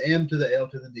 the M to the L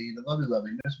to the D, the lovely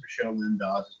Miss Michelle Lynn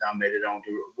Dawes has now made it on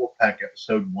to Wolfpac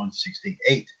episode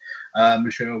 168.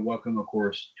 Michelle, welcome, of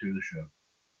course, to the show.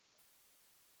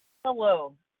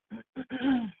 Hello.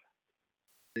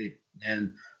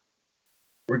 And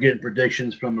we're getting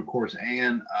predictions from, of course,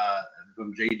 Ann,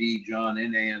 from JD, John,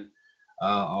 and Ann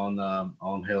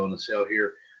on Hell in a Cell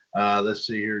here. Let's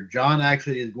see here. John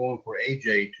actually is going for AJ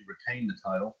to retain the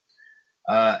title.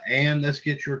 And let's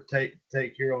get your take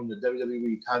here on the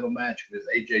WWE title match with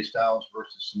AJ Styles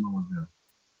versus Samoa Joe.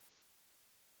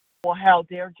 Well, how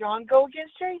dare John go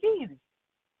against JD?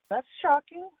 That's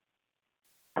shocking.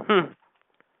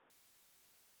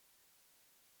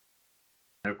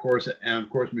 And of course,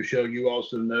 Michelle, you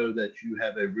also know that you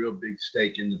have a real big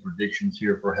stake in the predictions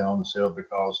here for Hell in a Cell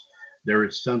because there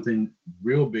is something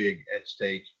real big at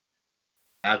stake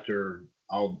after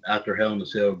Hell in a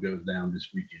Cell goes down this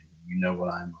weekend. You know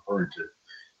what I'm referring to.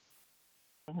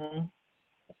 Mm-hmm.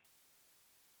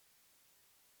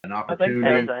 An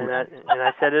opportunity. And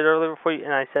I said it earlier before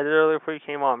you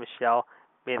came on, Michelle.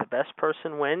 May the best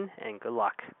person win, and good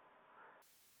luck.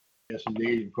 Yes,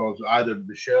 indeed, because either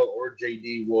Michelle or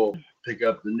JD will pick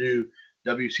up the new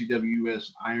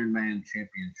WCWUS Iron Man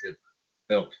Championship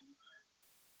belt.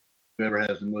 Whoever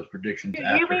has the most predictions You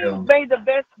after mean Hell. may the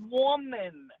best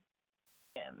woman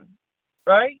win,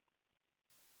 right?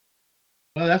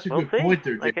 Well, that's a We'll good see. point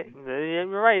there, Like JD. you're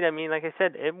right. I mean, like I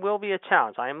said, it will be a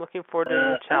challenge. I am looking forward to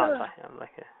the challenge.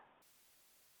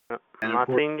 I'm not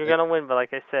saying you're gonna win, but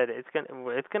like I said, it's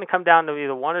gonna come down to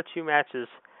either one or two matches.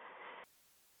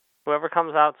 Whoever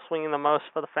comes out swinging the most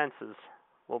for the fences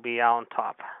will be out on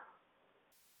top.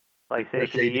 Like I said,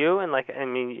 it could be you, and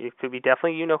it could be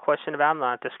definitely you, no question about it. I'm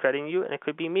not discrediting you, and it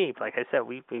could be me. But like I said,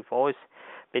 we've always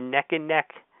been neck and neck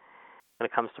when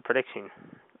it comes to prediction.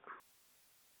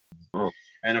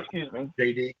 And of course,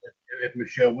 JD, if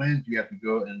Michelle wins, you have to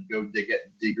go dig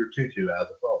her tutu out of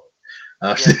the closet.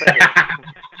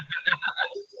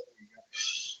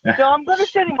 So I'm going to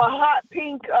send him a hot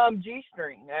pink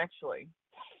G-string, actually.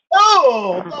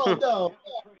 Oh,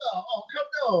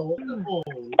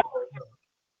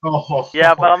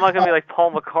 Yeah, but I'm not going to be like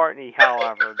Paul McCartney,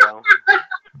 however, though.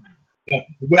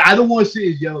 But I don't want to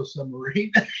see his yellow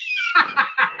submarine.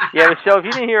 Yeah, Michelle, if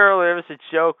you didn't hear earlier, it was a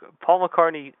joke. Paul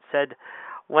McCartney said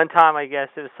one time, I guess,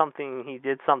 it was something, he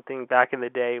did something back in the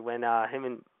day when him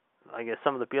and, I guess,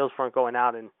 some of the Beatles weren't going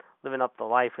out and living up the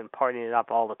life and partying it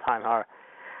up all the time. However,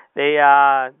 they,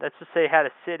 let's just say, had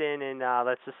a sit-in and,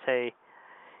 let's just say,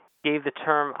 gave the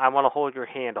term, I want to hold your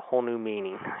hand, a whole new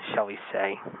meaning, shall we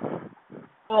say.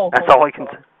 Oh, that's all I can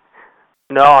say.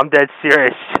 No, I'm dead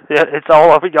serious. It's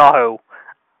all over Yahoo.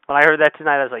 When I heard that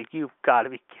tonight, I was like, you've got to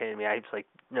be kidding me. I was like,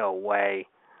 no way.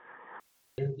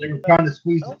 They were trying to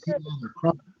squeeze the teeth on their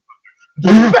crump.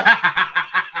 Yeah,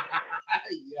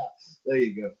 there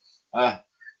you go.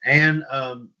 And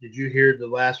did you hear the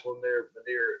last one there?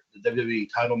 The WWE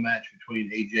title match between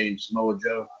AJ and Samoa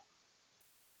Joe.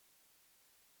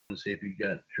 Let's see if you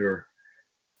got sure.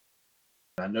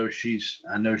 I know she.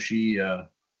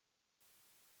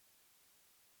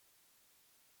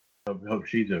 Hope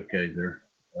she's okay there.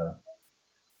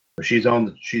 But she's on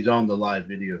the live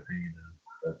video feed.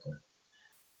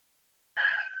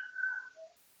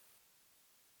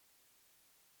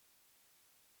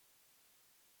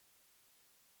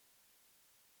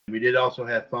 We did also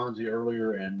have Fonzie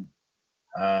earlier, and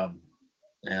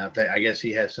I guess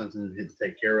he has something to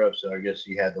take care of, so I guess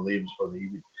he had to leave us for the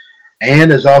evening.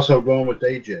 And is also going with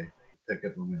AJ to pick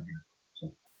up a win here.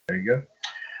 So there you go.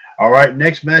 All right,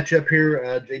 next matchup here,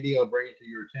 JD, I'll bring it to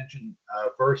your attention.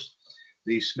 First,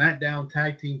 the SmackDown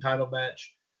Tag Team title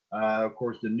match. Of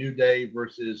course, the New Day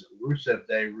versus Rusev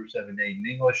Day, Rusev and Day in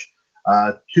English.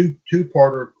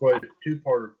 Two-parter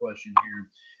question here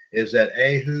is that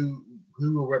A, who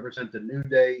will represent the New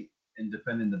Day in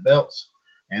defending the belts,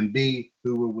 and B,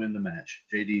 who will win the match?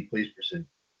 JD, please proceed.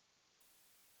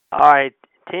 All right.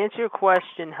 To answer your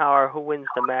question, however, who wins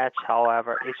the match,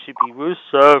 however, it should be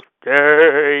Rusev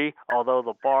Day, although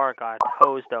the bar got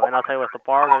hosed, though. And I'll tell you what, the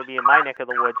bar going to be in my neck of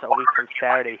the woods a week from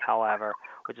Saturday, however,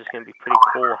 which is going to be pretty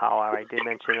cool, however. I did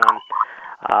mention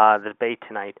on the debate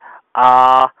tonight.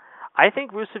 I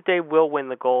think Rusev Day will win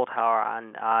the gold, however,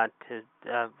 on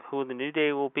who the New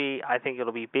Day will be. I think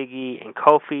it'll be Big E and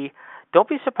Kofi. Don't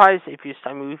be surprised if we've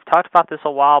talked about this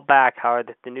a while back, however,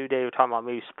 that the New Day were talking about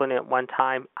maybe splitting it one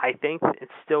time. I think it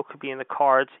still could be in the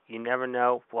cards. You never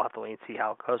know. We'll have to wait and see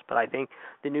how it goes. But I think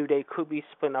the New Day could be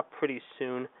splitting up pretty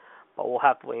soon. But we'll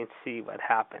have to wait and see what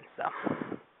happens. So.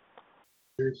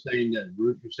 You're saying that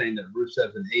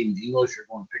Rusev and Aiden English are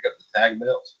going to pick up the tag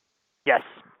belts? Yes,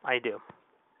 I do.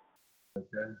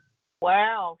 Okay.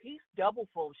 Wow, he's double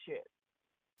full of shit.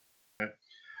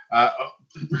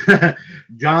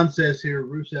 John says here,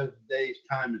 Rusev Day's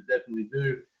time is definitely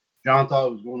due. John thought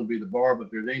it was going to be the bar, but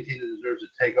if there's anything that deserves to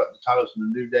take up the titles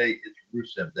from the New Day,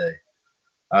 it's Rusev Day.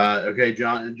 Okay,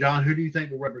 John. And John, who do you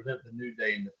think will represent the New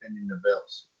Day in defending the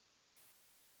belts?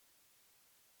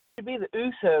 It should be the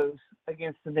Usos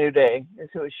against the New Day.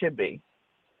 That's who it should be.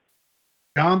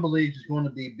 John believes it's going to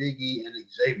be Big E and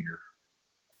Xavier.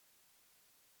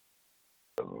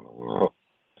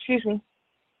 Excuse me.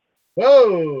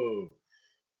 Whoa!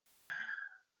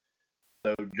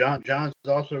 So John's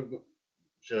also.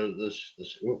 So this.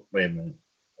 Oh, wait a minute.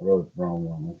 I wrote the wrong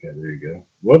one. Okay, there you go.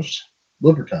 Whoops.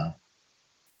 Blooper time.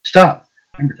 Stop.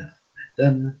 Remember time.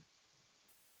 Done.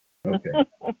 Okay.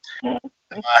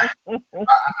 I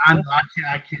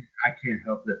can't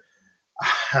help it.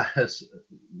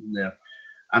 Yeah.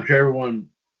 I'm sure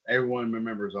everyone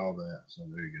remembers all that. So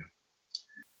there you go.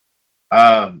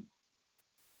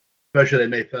 Especially they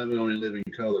made fun of Only Living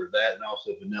Color. That and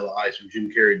also Vanilla Ice. When Jim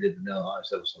Carrey did Vanilla Ice,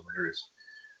 that was hilarious.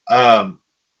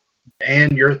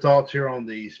 And your thoughts here on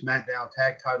the SmackDown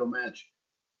Tag Title match.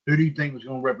 Who do you think was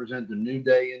going to represent the New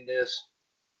Day in this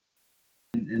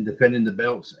in defending the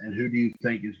belts? And who do you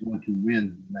think is going to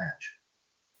win the match?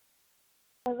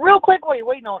 Real quick, while you're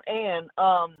waiting on Ann,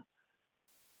 I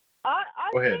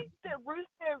Go ahead. think that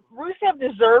Rusev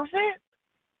deserves it,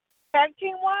 tag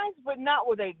team wise, but not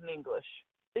with Aiden English.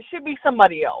 It should be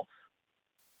somebody else.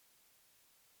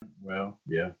 Well,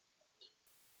 yeah.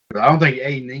 But I don't think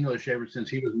Aiden English, ever since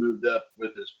he was moved up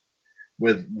when he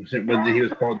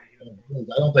was part of the,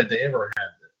 I don't think they ever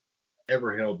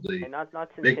held the. And not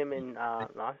since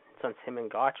him and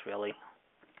Gotch really.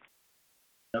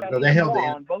 No, they held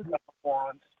both of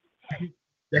them.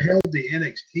 They held the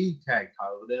NXT tag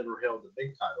title, but never held the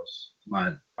big titles.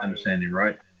 My understanding,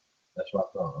 right? That's what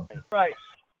I thought. Okay. Right.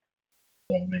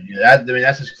 So, I mean,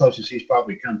 that's as close as he's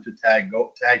probably come to tag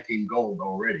team gold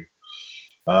already.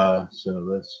 So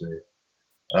let's see.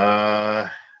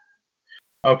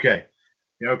 Okay,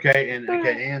 and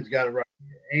Ann's got it right.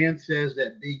 Ann says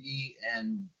that Big E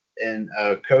and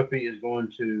Kofi is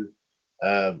going to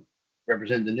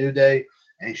represent the New Day,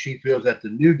 and she feels that the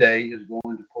New Day is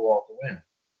going to pull off the win.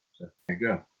 So there you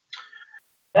go.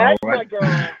 That's my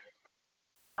girl.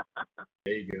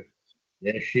 There you go.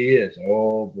 Yes, she is.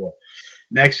 Oh boy.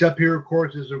 Next up here, of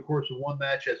course, is the one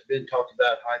match that's been talked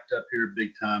about, hyped up here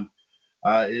big time.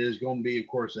 It is going to be, of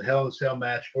course, a Hell in a Cell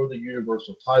match for the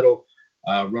Universal title.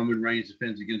 Roman Reigns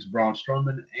defends against Braun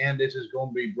Strowman, and this is going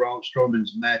to be Braun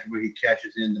Strowman's match where he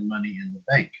cashes in the Money in the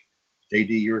Bank.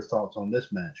 JD, your thoughts on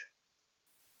this match?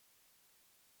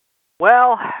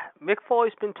 Well, Mick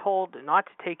Foley's been told not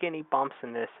to take any bumps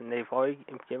in this, and they've already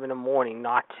given him warning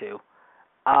not to.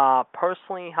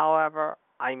 Personally, however,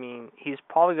 I mean, he's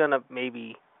probably going to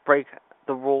maybe break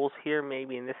the rules here,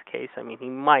 maybe in this case. I mean, he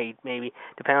might, maybe,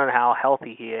 depending on how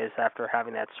healthy he is after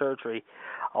having that surgery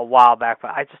a while back.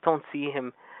 But I just don't see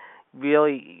him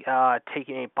really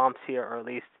taking any bumps here, or at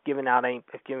least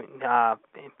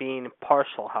being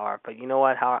partial, however. But you know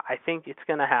what, however, I think it's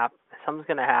going to happen. Something's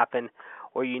going to happen,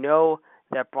 or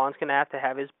that Braun's going to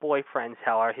have his boyfriends,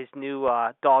 however, his new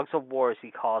Dogs of War, as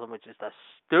he calls them, which is the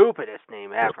stupidest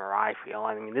name ever, I feel.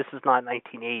 I mean, this is not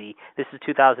 1980. This is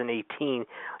 2018.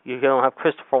 You're going to have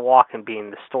Christopher Walken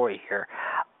being the story here.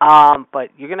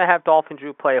 But you're going to have Dolph and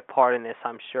Drew play a part in this,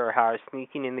 I'm sure, however,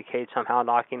 sneaking in the cage, somehow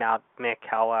knocking out Mick,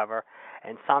 however.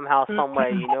 And somehow, some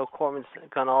way, Corbin's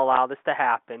going to allow this to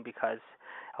happen because,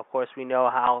 of course, we know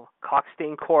how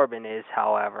cockstained Corbin is,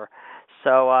 however.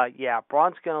 So,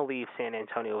 Braun's going to leave San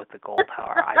Antonio with the gold,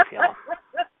 however, I feel.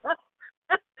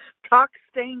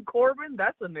 Cockstained Corbin?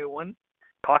 That's a new one.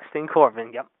 Cockstained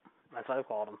Corbin, yep. That's what I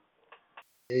called him.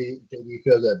 He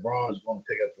feels that Braun is going to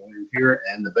pick up the win here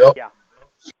and the belt. Yeah.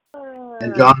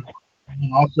 And John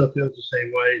also feels the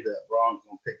same way, that Braun's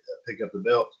going to pick up the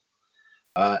belt.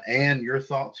 And your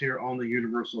thoughts here on the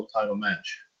Universal title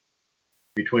match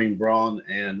between Braun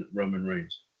and Roman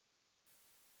Reigns.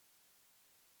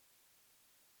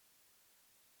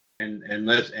 And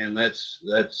Ann's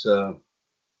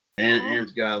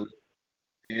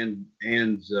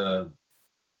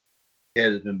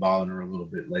head has been bothering her a little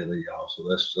bit lately, y'all. So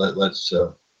let's say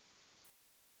a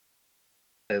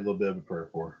little bit of a prayer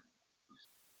for her.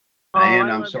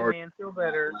 And I'm sorry. Man, feel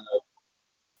better.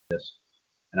 Yes.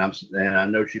 And I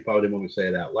know she probably didn't want me to say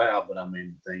it out loud, but I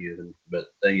mean, the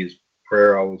thing is,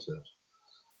 prayer always helps.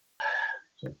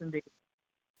 So. Indeed.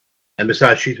 And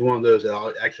besides, she's one of those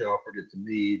that actually offered it to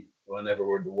me whenever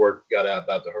the word got out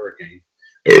about the hurricane.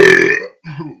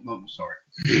 I'm sorry.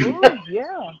 Oh,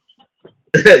 yeah.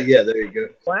 Yeah, there you go.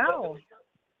 Wow.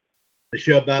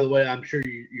 Michelle, by the way, I'm sure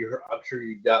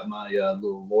you got my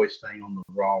little voice thing on the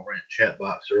Raw Rant chat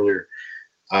box earlier.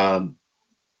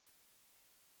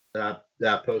 That I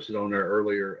posted on there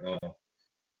earlier.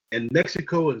 In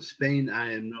Mexico and Spain,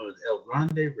 I am known as El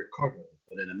Grande Ricardo,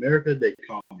 but in America, they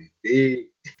call me Big.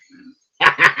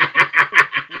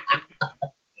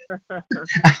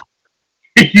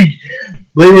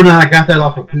 Believe it or not, I got that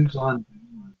off of Whose Line.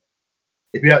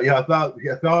 If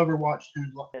y'all ever watched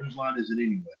Whose Line Is It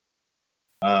Anyway?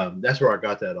 That's where I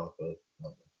got that off of.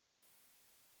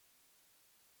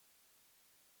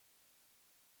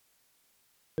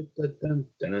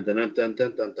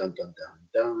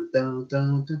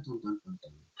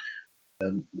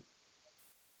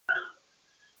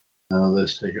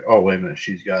 Let's take it. Oh, wait a minute.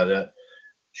 She's got that.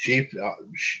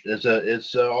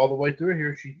 It's all the way through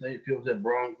here. She feels that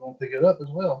Braun's going to pick it up as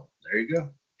well. There you go.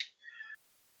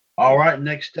 All right,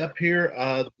 next up here,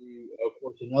 of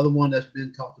course, another one that's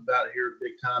been talked about here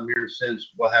big time here since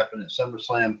what happened at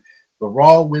SummerSlam, the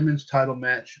Raw Women's Title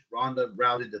match. Ronda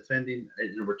Rousey defending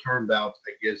in a return bout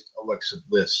against Alexa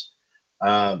Bliss.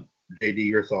 JD,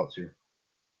 your thoughts here?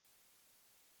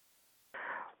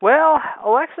 Well,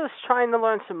 Alexa's trying to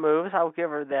learn some moves. I'll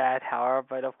give her that, however,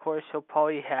 but of course she'll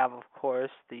probably have, of course,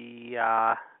 the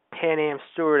Pan Am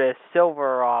Stewardess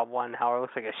silver one, however, it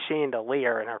looks like a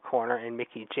chandelier in her corner, and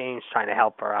Mickey James trying to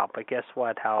help her out. But guess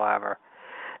what, however?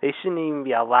 They shouldn't even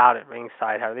be allowed at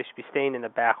ringside, however. They should be staying in the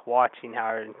back watching,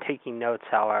 however, and taking notes,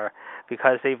 however,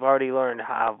 because they've already learned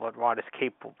what Rod is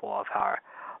capable of, however.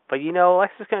 But,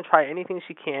 Alexa's going to try anything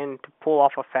she can to pull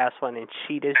off a fast one and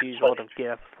cheat as usual to get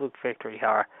a fluke victory,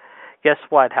 however. Guess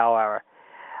what, however?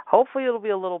 Hopefully it'll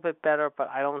be a little bit better, but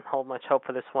I don't hold much hope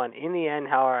for this one. In the end,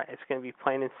 however, it's going to be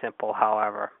plain and simple,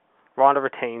 however. Ronda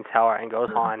retains, however, and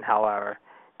goes on, however,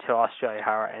 to Australia,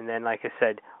 however. And then, like I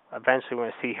said, eventually we're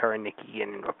going to see her and Nikki get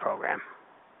into a program.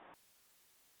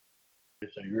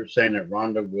 So you're saying that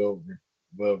Ronda will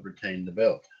retain the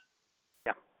belt?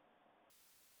 Yeah.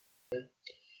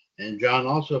 And John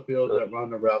also feels that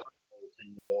Ronda Rousey will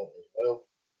retain the belt as well.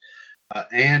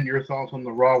 And your thoughts on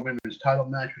the Raw Women's title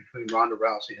match between Ronda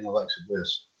Rousey and Alexa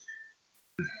Bliss?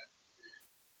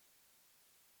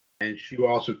 And she will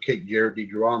also kick Jared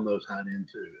DiGiorno's hind end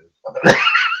too.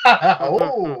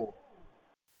 Oh!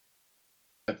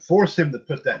 And force him to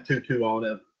put that tutu on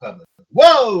in public.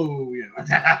 Whoa!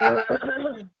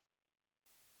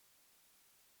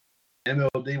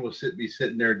 MLD will be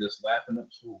sitting there just laughing up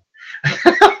school.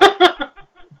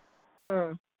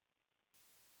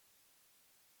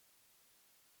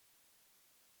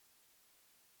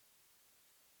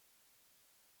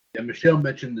 Yeah, Michelle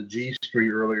mentioned the G string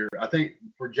earlier. I think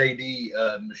for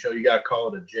JD, Michelle, you got to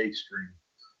call it a J string.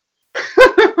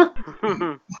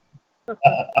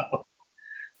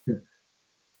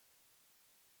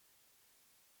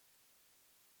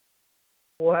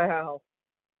 Wow.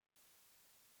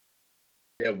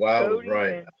 Yeah, wow, was Cody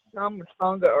right. and Tom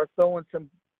Masanga are throwing some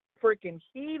freaking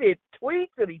heated tweets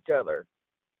at each other.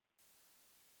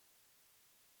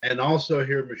 And also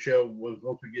here, Michelle, once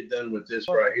we get done with this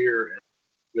right here,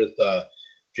 with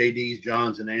JD's,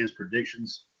 John's, and Ann's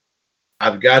predictions,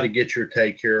 I've got to get your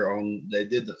take here on. They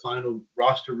did the final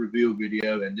roster reveal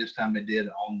video, and this time they did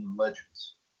on the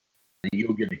Legends. And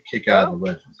you'll get a kick out of the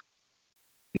Legends.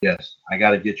 Yes, I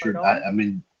got to get your.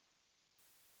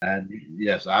 And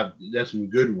yes, there's some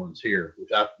good ones here,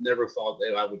 which I've never thought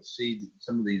that I would see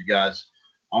some of these guys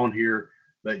on here,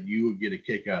 but you would get a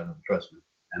kick out of them. Trust me.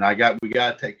 And we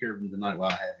got to take care of them tonight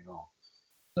while I have you on.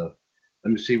 So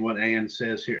let me see what Ann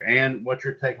says here. Ann, what's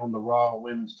your take on the Raw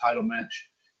Women's title match?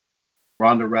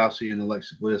 Ronda Rousey and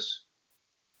Alexa Bliss.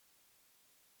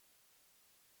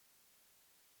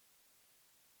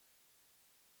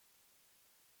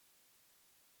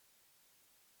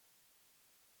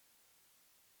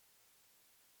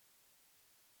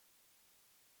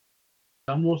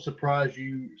 Some will surprise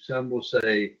you. Some you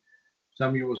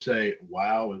will say,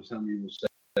 wow, and some you will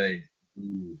say,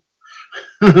 ooh.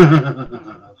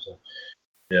 So,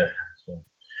 yeah. So,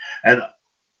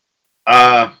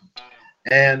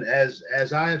 and as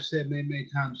I have said many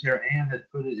times here, Ann has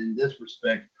put it in this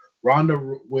respect: Ronda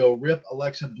will rip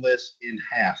Alexa Bliss in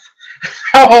half.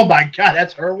 Oh my God,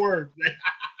 that's her word.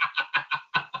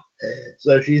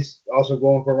 So she's also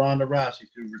going for Ronda Rousey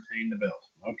to retain the belt.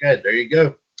 Okay, there you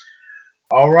go.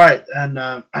 All right, and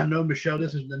I know, Michelle,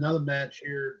 this is another match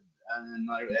here, and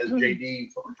as JD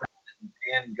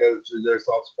and go to their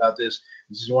thoughts about this,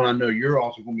 this is one I know you're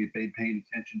also going to be paying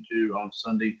attention to on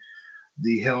Sunday,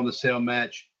 the Hell in a Cell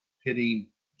match pitting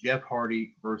Jeff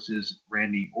Hardy versus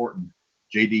Randy Orton.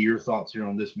 JD, your thoughts here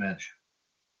on this match?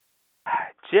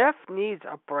 Jeff needs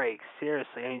a break,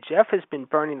 seriously. I mean, Jeff has been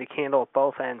burning the candle at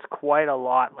both ends quite a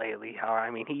lot lately. I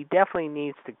mean, he definitely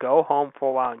needs to go home for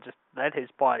a while and just let his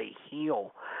body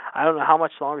heal. I don't know how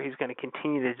much longer he's going to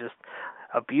continue to just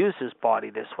abuse his body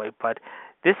this way, but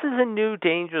this is a new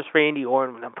dangerous Randy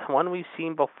Orton, one we've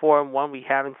seen before and one we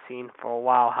haven't seen for a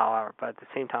while, however. But at the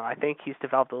same time, I think he's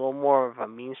developed a little more of a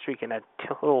mean streak and a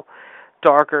little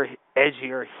darker,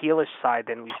 edgier, heelish side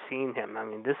than we've seen him. I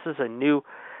mean, this is a new...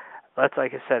 That's,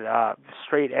 like I said,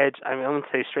 straight edge. I mean, I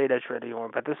wouldn't say straight edge Randy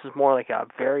Orton, but this is more like a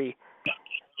very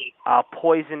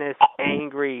poisonous,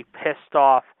 angry, pissed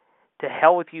off, to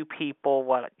hell with you people,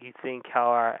 what you think,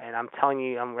 and I'm telling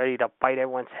you, I'm ready to bite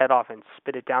everyone's head off and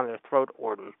spit it down their throat,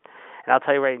 Orton. And I'll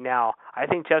tell you right now, I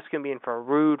think Jeff's going to be in for a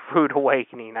rude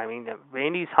awakening. I mean,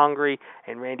 Randy's hungry,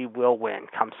 and Randy will win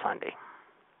come Sunday.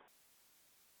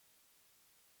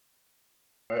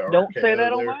 Don't say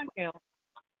that on my account.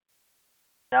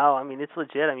 No, I mean, it's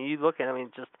legit. I mean, you look at it, I mean,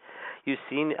 you've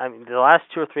seen, I mean, the last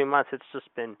 2 or 3 months, it's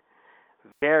just been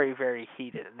very, very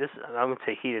heated. I wouldn't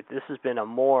say heated. This has been a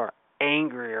more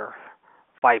angrier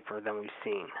Viper than we've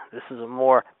seen. This is a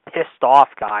more pissed off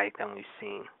guy than we've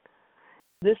seen.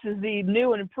 This is the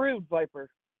new and improved Viper.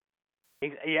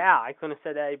 Yeah, I couldn't have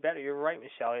said that any better. You're right,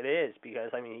 Michelle. It is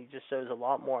because he just shows a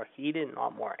lot more heated, and a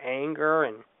lot more anger,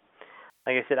 and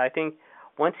like I said, I think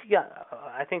once he got,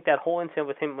 I think that whole incident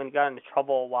with him when he got into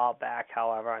trouble a while back.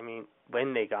 However,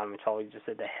 when they got him in trouble, he just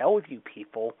said, "The hell with you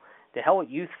people. The hell what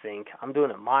you think. I'm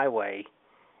doing it my way,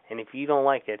 and if you don't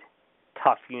like it,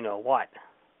 tough, you know what."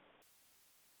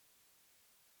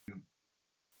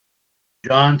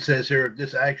 John says here,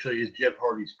 this actually is Jeff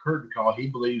Hardy's curtain call. He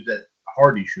believes that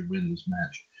Hardy should win this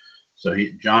match. So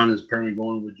John is apparently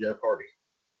going with Jeff Hardy.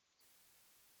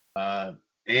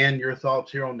 And your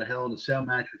thoughts here on the Hell in a Cell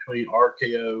match between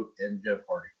RKO and Jeff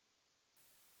Hardy?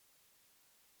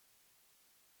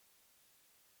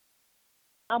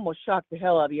 I'm going to shock the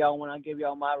hell out of y'all when I give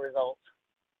y'all my results.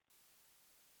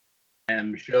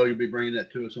 And Michelle, you'll be bringing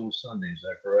that to us on Sunday. Is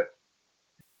that correct?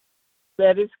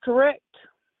 That is correct.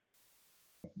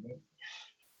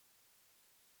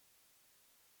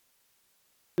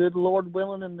 Good Lord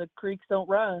willing and the creeks don't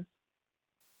rise.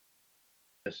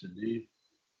 Yes, indeed.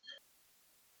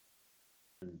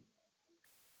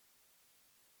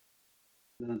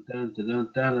 I'm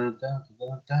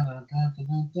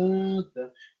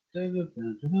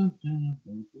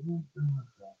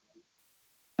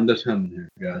just humming here,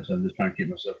 guys. I'm just trying to keep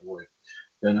myself awake.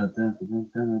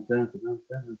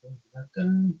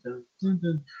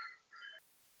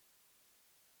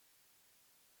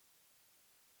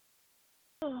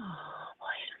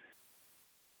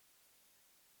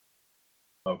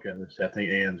 Okay, let's see. I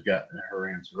think Ann's got her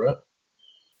answer up.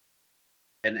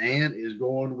 And Ann is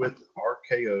going with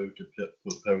RKO to pick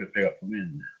up from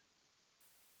in.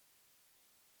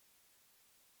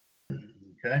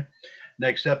 Okay.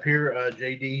 Next up here,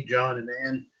 JD, John, and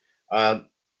Ann.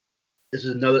 This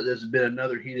has been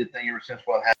another heated thing ever since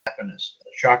what happened.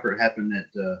 Shocker, it happened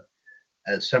at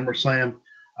SummerSlam.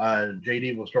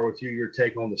 JD, we'll start with you. Your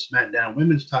take on the SmackDown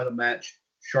Women's Title match.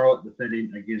 Charlotte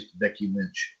defending against Becky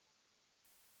Lynch.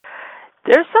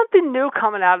 There's something new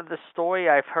coming out of the story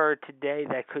I've heard today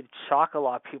that could shock a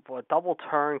lot of people. A double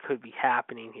turn could be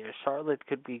happening here. Charlotte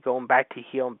could be going back to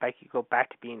heel and Becky go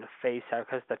back to being the face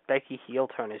because the Becky heel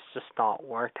turn has just not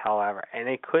worked, however. And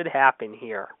it could happen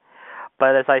here.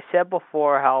 But as I said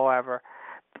before, however,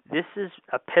 this is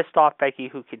a pissed off Becky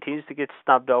who continues to get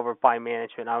snubbed over by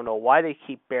management. I don't know why they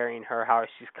keep burying her. However,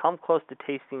 she's come close to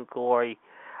tasting glory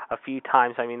a few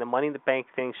times. The Money in the Bank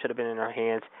thing should have been in her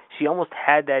hands. She almost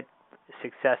had that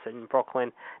success in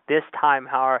Brooklyn. This time,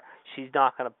 however, she's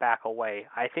not going to back away.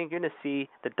 I think you're going to see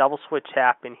the double switch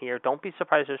happen here. Don't be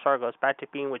surprised if Charlotte goes back to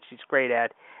being what she's great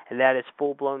at, and that is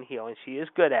full-blown heel, and she is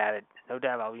good at it. No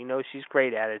doubt about it. You know she's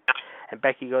great at it. And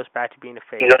Becky goes back to being a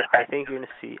face. I think you're going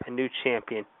to see a new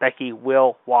champion. Becky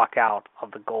will walk out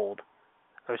of the gold.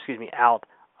 Out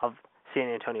of San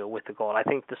Antonio with the gold. I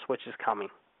think the switch is coming.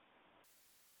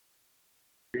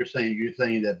 You're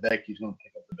saying that Becky's going to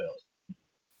pick up the belt.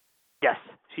 Yes,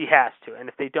 she has to. And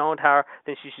if they don't, however,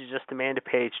 then she should just demand a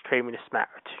Page, trade me to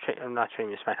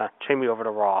SmackDown, trade me over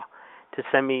to Raw, to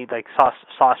send me like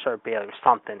Sasha or Bayley or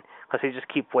something, because they just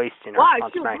keep wasting her on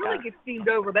SmackDown. Why? She'll really get steamed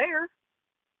over there.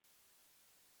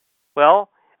 Well,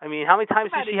 how many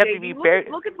times does she have to be buried?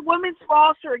 Look at the women's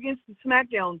roster against the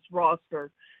SmackDown's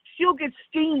roster. She'll get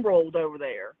steamrolled over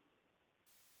there.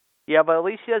 Yeah, but at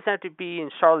least she doesn't have to be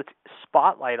in Charlotte's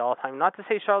spotlight all the time. Not to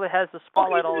say Charlotte has the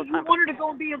spotlight all the time. You want her to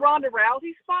go and be in Ronda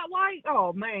Rousey's spotlight?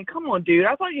 Oh, man, come on, dude.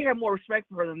 I thought you had more respect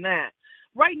for her than that.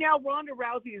 Right now, Ronda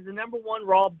Rousey is the number one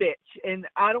Raw bitch, and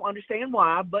I don't understand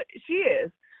why, but she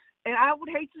is. And I would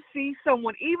hate to see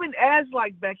someone, even as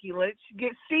like Becky Lynch,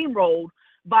 get steamrolled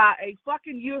by a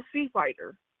fucking UFC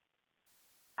fighter.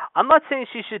 I'm not saying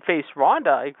she should face Ronda.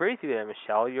 I agree with you there,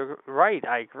 Michelle. You're right.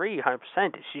 I agree 100%.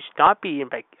 She should not be in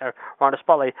Ronda's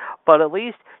spotlight, but at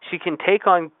least she can take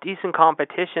on decent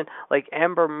competition like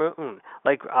Ember Moon,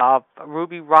 like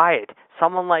Ruby Riott,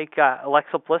 someone like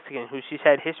Alexa Bliss again, who she's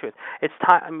had history with. It's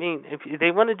time. If they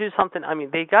want to do something,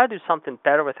 they got to do something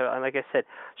better with her. And like I said,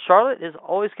 Charlotte is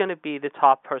always going to be the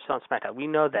top person on SmackDown. We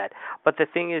know that. But the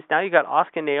thing is, now you got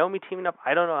Asuka and Naomi teaming up.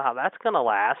 I don't know how that's going to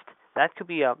last. That could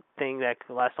be a thing that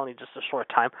could last only just a short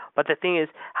time. But the thing is,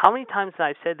 how many times, and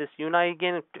I've said this, you and I,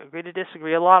 again, agree to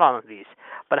disagree a lot on these,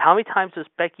 but how many times does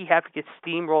Becky have to get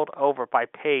steamrolled over by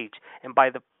Paige and by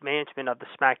the management of the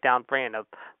SmackDown brand, of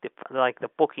the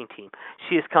booking team?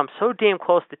 She has come so damn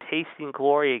close to tasting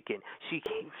glory again. She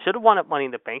should have won at Money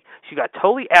in the Bank. She got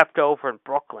totally effed over in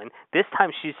Brooklyn. This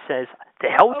time she says, the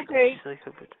hell with you. She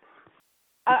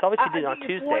saw what she did on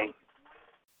Tuesday.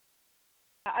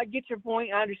 I get your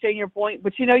point. I understand your point,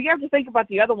 but you have to think about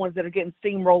the other ones that are getting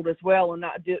steamrolled as well, and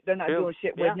they're not doing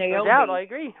shit with Naomi. No doubt, I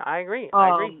agree.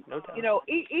 No doubt.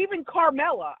 Even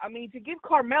Carmella. I mean, to give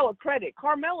Carmella credit,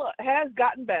 Carmella has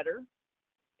gotten better.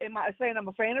 Am I saying I'm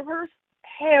a fan of hers?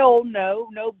 Hell no,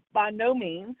 by no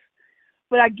means.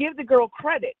 But I give the girl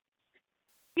credit.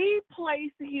 She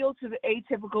plays the heel to the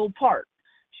atypical part.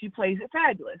 She plays it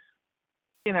fabulous.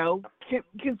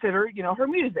 Consider her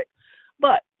music,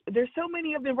 but there's so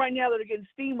many of them right now that are getting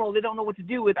steamrolled. They don't know what to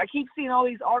do with. I keep seeing all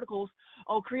these articles.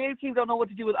 Oh, creative teams don't know what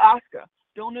to do with Asuka.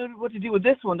 Don't know what to do with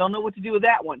this one. Don't know what to do with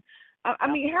that one.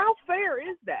 I mean, how fair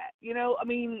is that? I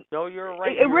mean, no, you're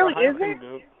right. It really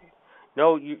isn't.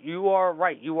 No, you are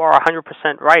right. You are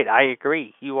 100% right. I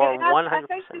agree. You are 100%. I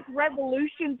think this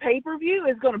Revolution pay-per-view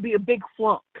is going to be a big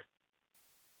flunk.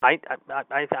 I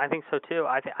think so too.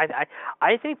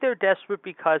 I think they're desperate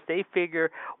because they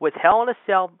figure with Hell in a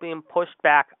Cell being pushed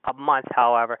back a month.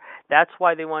 However, that's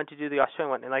why they wanted to do the Australian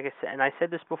one. And like I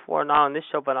said this before, not on this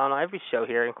show, but on every show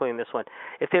here, including this one.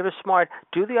 If they were smart,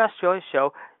 do the Australia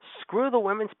show. Screw the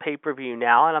women's pay-per-view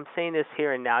now. And I'm saying this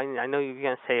here and now. I know you're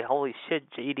going to say, "Holy shit,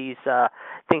 JD's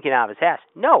thinking out of his ass."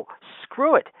 No,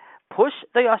 screw it. Push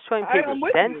the Australian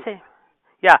pay-per-view. Then say,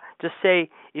 just say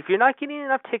if you're not getting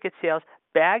enough ticket sales,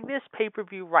 bag this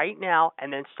pay-per-view right now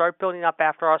and then start building up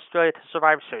after Australia to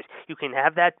Survivor Series. You can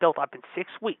have that built up in 6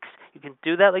 weeks. You can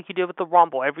do that like you did with the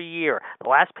Rumble every year. The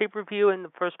last pay-per-view and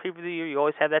the first pay-per-view of the year, you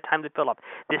always have that time to build up.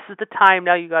 This is the time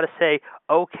now you got to say,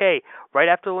 okay, right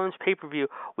after the women's pay-per-view,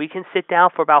 we can sit down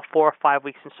for about 4 or 5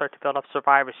 weeks and start to build up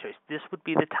Survivor Series. This would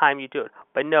be the time you do it.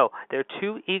 But no, they're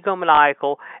too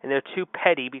egomaniacal and they're too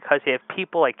petty because they have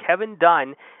people like Kevin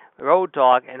Dunn, Road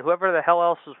Dogg, and whoever the hell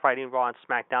else is writing Raw and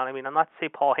SmackDown. I mean, I'm not to say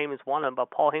Paul Heyman's one of them, but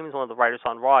Paul Heyman's one of the writers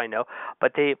on Raw, I know.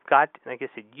 But they've got, like I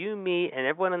said, you, me, and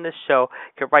everyone on this show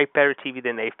can write better TV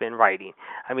than they've been writing.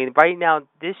 I mean, right now,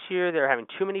 this year, they're having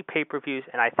too many pay-per-views,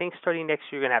 and I think starting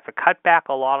next year, you're going to have to cut back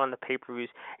a lot on the pay-per-views,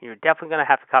 and you're definitely going to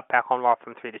have to cut back on Raw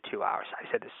from 3 to 2 hours. I've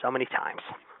said this so many times.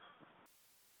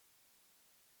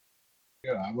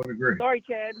 Yeah, I would agree. Sorry,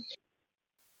 Ted.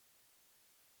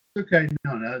 Okay,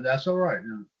 no, that's all right.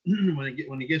 When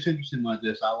it gets interesting like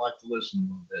this, I like to listen a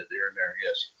little bit here and there.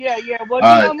 Yes. Yeah. Well,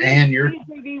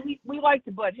 we like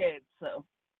to butt heads, so.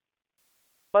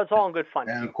 But it's all in good fun.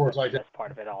 And of course, like that's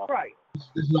part of it all. Right.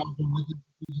 This is all going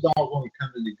to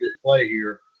come into good play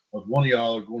here. But one of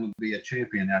y'all are going to be a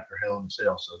champion after Hell in a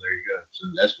Cell, so there you go. So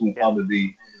that's going to probably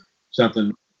be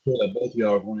something that both of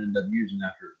y'all are going to end up using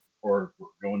after or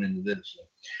going into this.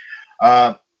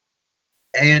 So.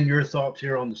 And your thoughts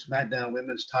here on the SmackDown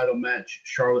Women's Title match,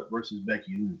 Charlotte versus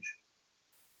Becky Lynch.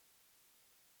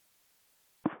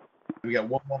 We got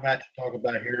one more match to talk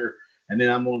about here, and then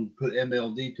I'm going to put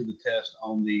MLD to the test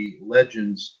on the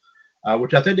Legends,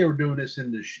 which I think they were doing this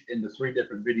in the 3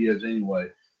 different videos anyway.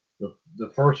 The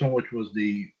first one, which was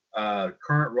the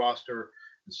current roster,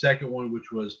 the second one,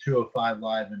 which was 205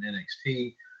 Live and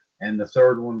NXT, and the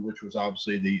third one, which was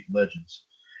obviously the Legends.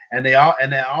 And they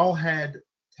all had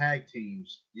tag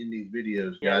teams in these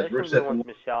videos, guys. There's some good ones,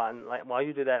 Michelle. And while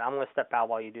you do that, I'm going to step out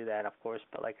while you do that, of course.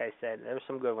 But like I said, there's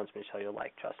some good ones, Michelle. You'll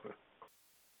like, trust me.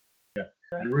 Yeah,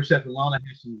 and Rusev and Lana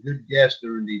had some good guests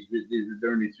during these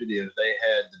videos. They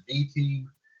had the B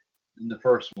team in the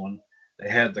first one, they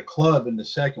had the club in the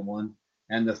second one,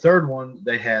 and the third one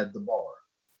they had the bar.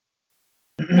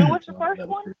 Who was the first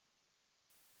one?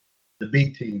 The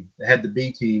B team. They had the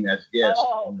B team as guests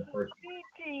on the first one.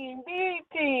 B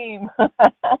team.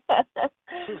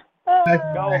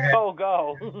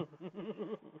 Go.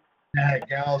 They had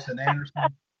Gallus and Anderson.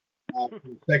 For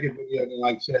the second video,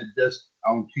 like I said, just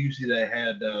on Tuesday they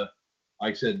had,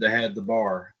 they had the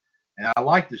bar. And I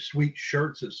like the sweet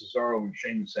shirts that Cesaro and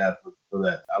Sheamus have for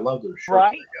that. I love those shirts.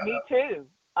 Right, me too.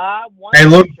 I want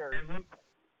shirts.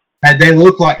 They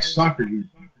look like soccer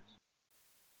uniforms.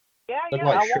 Yeah, I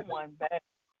want one.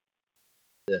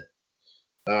 Yeah.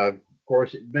 Of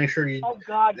course, make sure you. Oh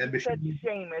God, you said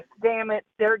Sheamus. Damn it!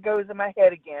 There it goes in my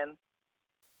head again.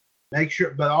 Make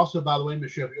sure, but also, by the way,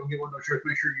 Michelle, if you don't get one of those shirts,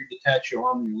 make sure you detach your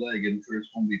arm and your leg, and it's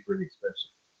going to be pretty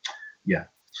expensive. Yeah.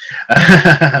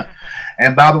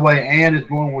 And by the way, Ann is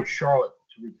going with Charlotte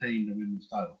to retain the women's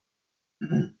title.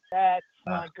 That's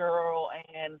my girl,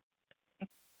 Ann.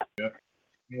 Yeah.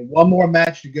 And one more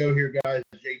match to go here, guys.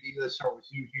 JD, let's start with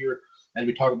you here, and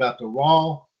we talk about the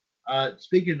Raw.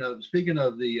 Speaking of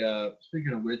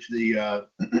which, the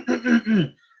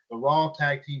the Raw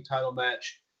Tag Team Title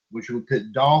match, which would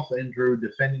put Dolph and Drew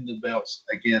defending the belts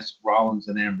against Rollins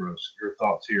and Ambrose. Your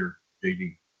thoughts here,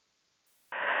 JD?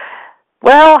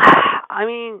 Well, I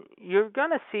mean, you're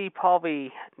gonna see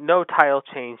probably no title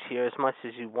change here as much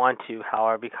as you want to,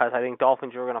 however, because I think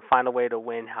Dolphins are gonna find a way to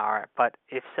win, however. But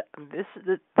if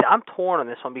I'm torn on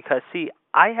this one because see,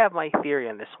 I have my theory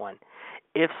on this one.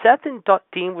 If Seth and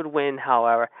Dean would win,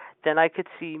 however, then I could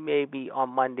see maybe on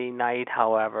Monday night,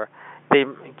 however, they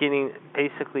getting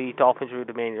basically Dolphins would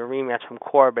demand a rematch from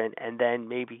Corbin, and then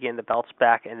maybe getting the belts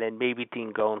back, and then maybe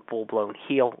Dean going full blown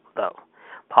heel though,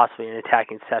 possibly in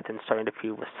attacking Seth and starting to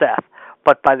feud with Seth.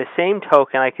 But by the same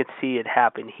token, I could see it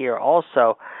happen here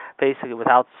also, basically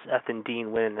without Seth and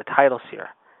Dean winning the titles here.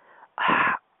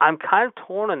 I'm kind of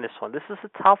torn on this one. This is a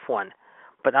tough one,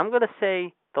 but I'm going to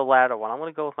say the latter one. I'm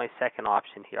going to go with my second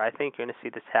option here. I think you're going to see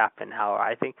this happen, however.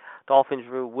 I think Dolphins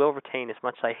will retain, as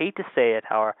much as I hate to say it,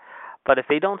 however. But if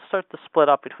they don't start to split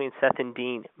up between Seth and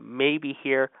Dean, maybe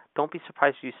here, don't be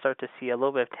surprised if you start to see a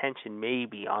little bit of tension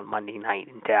maybe on Monday night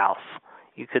in Dallas.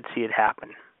 You could see it happen.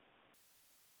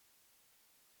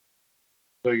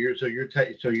 So you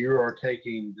are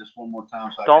taking this one more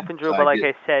time. So Dolphin Drew, but like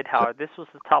I said, Howard, this was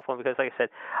the tough one because, like I said,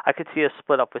 I could see a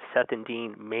split up with Seth and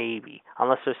Dean, maybe.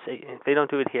 Unless if they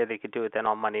don't do it here, they could do it then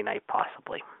on Monday night,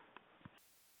 possibly.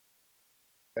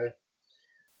 Okay.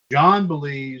 John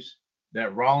believes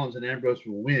that Rollins and Ambrose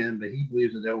will win, but he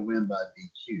believes that they'll win by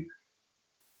DQ.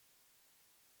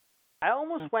 I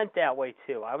almost went that way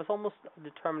too. I was almost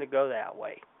determined to go that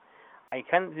way.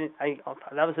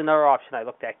 That was another option I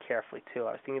looked at carefully too.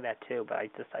 I was thinking that too, but I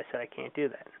said I can't do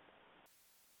that.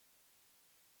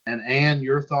 And Ann,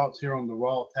 your thoughts here on the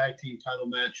Raw Tag Team title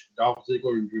match: Dolph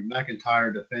Ziggler and Drew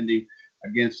McIntyre defending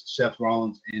against Seth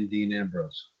Rollins and Dean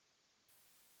Ambrose.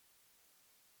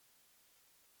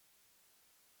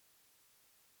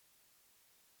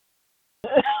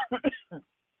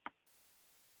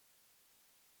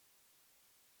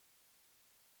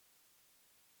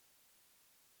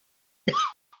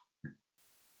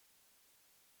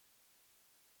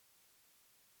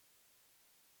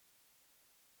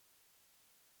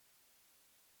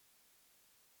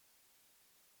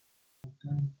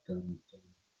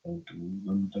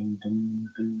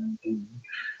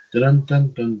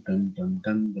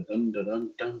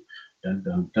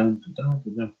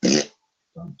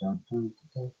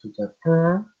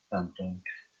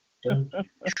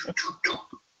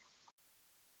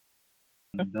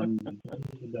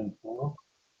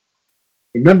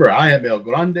 Remember, I am El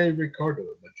Grande Ricardo,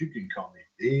 but you can call me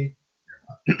Big.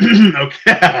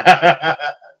 Okay.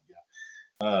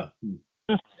 I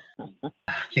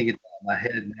can't get that out of my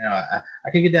head now. I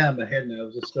can't get that out of my head now. It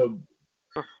was just so.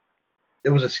 It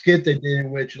was a skit they did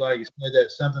in which, like, said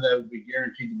that something that would be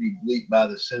guaranteed to be bleeped by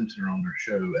the censor on their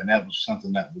show, and that was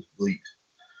something that was bleeped.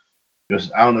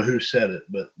 Just I don't know who said it,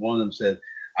 but one of them said,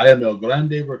 "I am El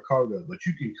Grande Ricardo, but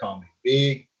you can call me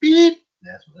Big Beep."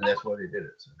 That's what they did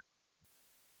it. So.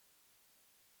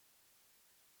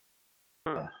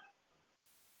 Of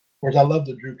course, I love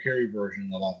the Drew Carey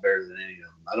version a lot better than any of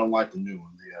them. I don't like the new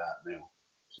one they got now.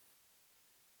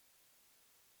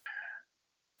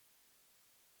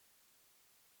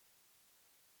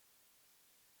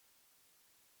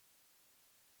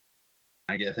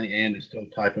 I think Ann is still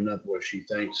typing up what she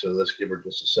thinks, so let's give her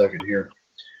just a second here.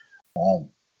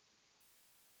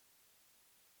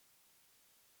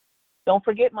 Don't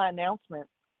forget my announcement.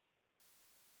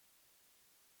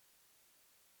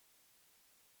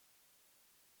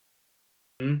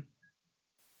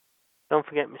 Don't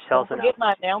forget Michelle's announcement. Don't forget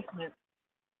my announcement.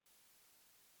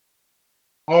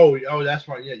 Oh, that's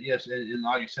right. Yeah, yes, and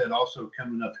like you said, also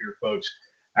coming up here, folks.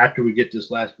 After we get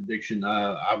this last prediction,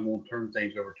 I won't turn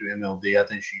things over to MLD. I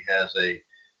think she has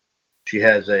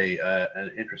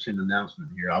an interesting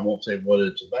announcement here. I won't say what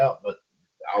it's about, but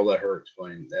I'll let her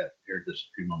explain that here in just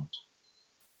a few moments.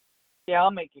 Yeah,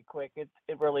 I'll make it quick. It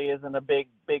really isn't a big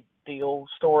deal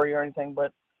story or anything,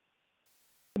 but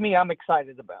to me, I'm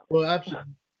excited about it. Well,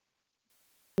 absolutely.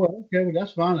 Well, okay, well,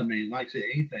 that's fine. I mean, like I said,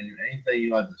 anything you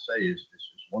like to say is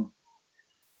wonderful.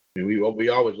 I mean, we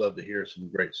always love to hear some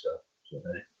great stuff. So,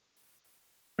 hey,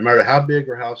 no matter how big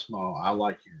or how small, I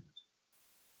like hearing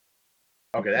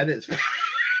it. Okay, that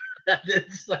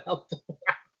didn't sound.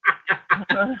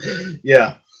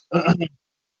 Yeah.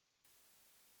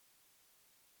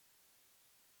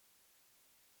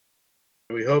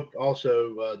 We hope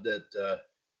also that the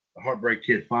Heartbreak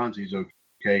Kid Fonzie's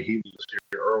okay. He was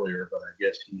here earlier, but I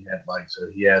guess he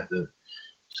had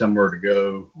somewhere to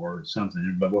go or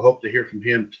something. But we'll hope to hear from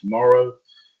him tomorrow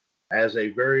as a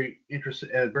very interesting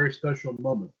and a very special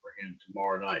moment for him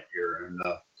tomorrow night here, and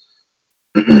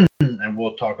and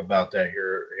we'll talk about that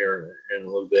here in a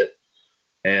little bit.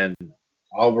 And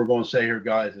all we're going to say here,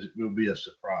 guys, is it will be a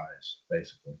surprise.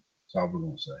 Basically, that's all we're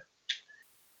going to say.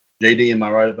 JD, am I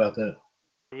right about that?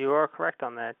 You are correct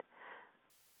on that.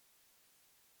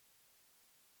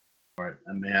 All right.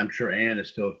 I mean, I'm sure Ann is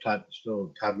still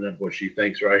typing up what she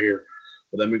thinks right here.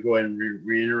 But let me go ahead and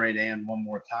reiterate Ann one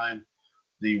more time.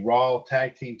 The Raw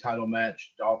Tag Team title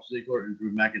match, Dolph Ziggler and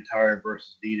Drew McIntyre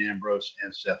versus Dean Ambrose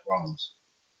and Seth Rollins.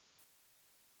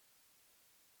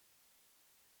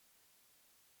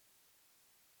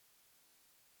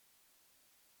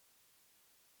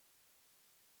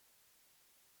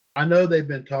 I know they've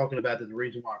been talking about that the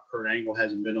reason why Kurt Angle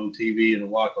hasn't been on TV in a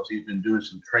while because he's been doing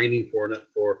some training for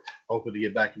hoping to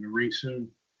get back in the ring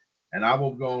soon. And I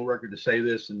will go on record to say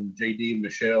this, and JD,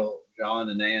 Michelle, John,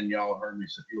 and Ann, y'all heard me,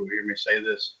 so you will hear me say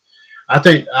this. I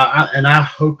think, and I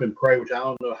hope and pray, which I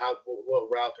don't know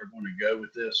what route they're going to go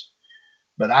with this,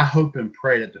 but I hope and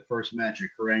pray that the first match that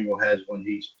Kurt Angle has when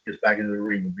he gets back into the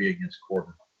ring will be against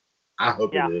Corbin. I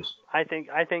hope it is. I think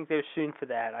they're soon for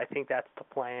that. I think that's the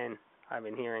plan I've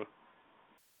been hearing.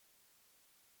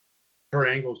 Kurt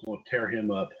Angle's going to tear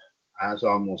him up. That's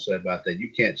all I'm going to say about that. You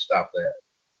can't stop that.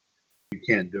 You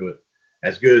can't do it.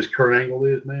 As good as Kurt Angle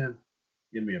is, man,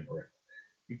 give me a break.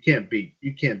 You can't beat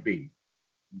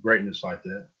greatness like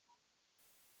that.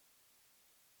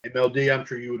 MLD, I'm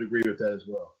sure you would agree with that as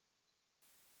well.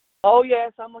 Oh,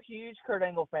 yes, I'm a huge Kurt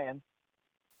Angle fan.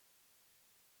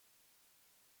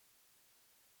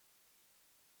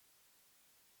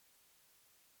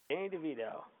 Danny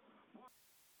DeVito.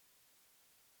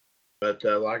 But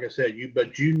like I said, you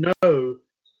know,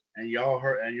 and y'all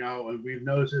heard, and we've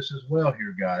noticed this as well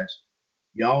here, guys.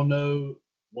 Y'all know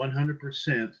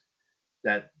 100%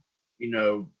 that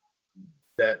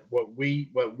that what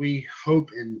we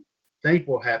hope and think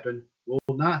will happen will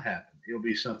not happen. It'll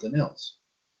be something else.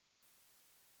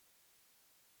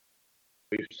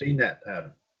 We've seen that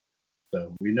pattern,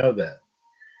 so we know that.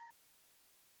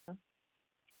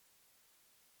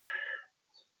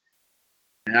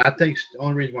 And I think the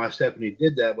only reason why Stephanie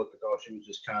did that was because she was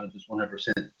just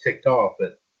 100% ticked off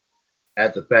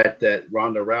at the fact that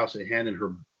Ronda Rousey handed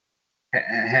her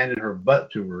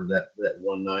butt to her that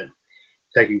one night,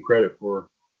 taking credit for.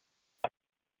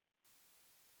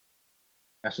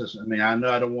 That's just. I mean, I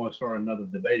know I don't want to start another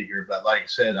debate here, but like I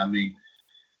said, I mean,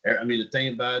 the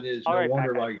thing about it is, no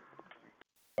wonder, like,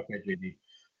 okay, JD,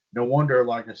 no wonder,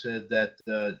 like I said, that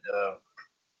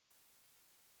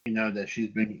that she's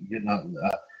been getting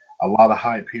a lot of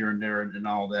hype here and there and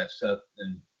all that stuff,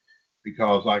 and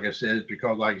because like I said,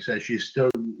 she's still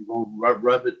going to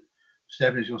rub it.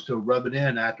 Stephanie's going to still rub it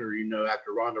in after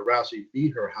Ronda Rousey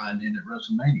beat her hind end at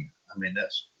WrestleMania.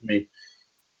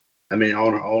 I mean,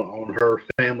 on her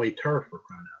family turf, for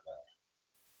crying out loud.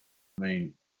 I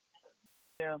mean,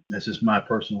 yeah, that's just my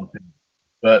personal opinion.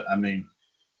 But I mean,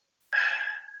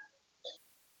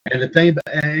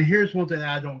 and here's one thing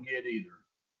I don't get either.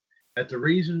 That the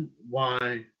reason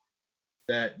why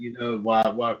that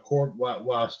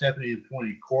why Stephanie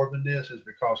appointed Corbin this is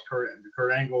because Kurt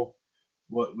Angle,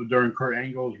 during Kurt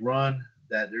Angle's run,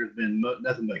 that there's been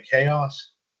nothing but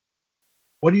chaos.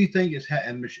 What do you think is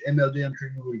and MLD? I'm sure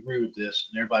you would agree with this,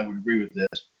 and everybody would agree with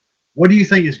this. What do you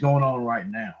think is going on right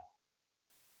now?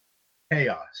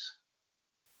 Chaos.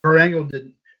 Kurt Angle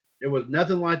didn't. There was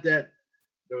nothing like that.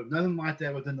 There was nothing like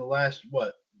that within the last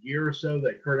year or so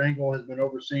that Kurt Angle has been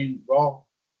overseeing Raw.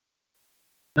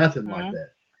 Nothing like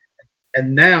that.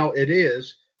 And now it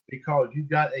is because you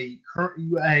have a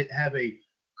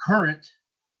current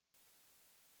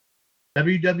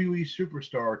WWE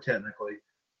superstar technically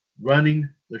running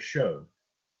the show.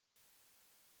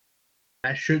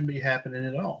 That shouldn't be happening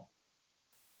at all.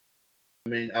 I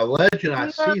mean, a legend,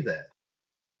 I see that.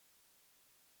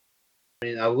 I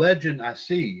mean, a legend I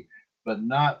see, but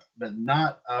not a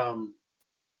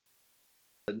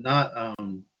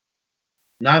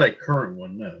current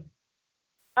one, no.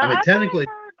 I mean, technically,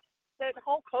 that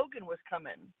Hulk Hogan was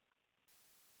coming.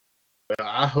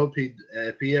 I hope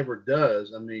if he ever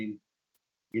does, I mean,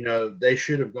 they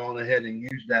should have gone ahead and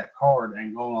used that card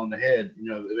and gone on ahead.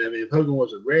 If Hogan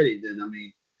wasn't ready, then I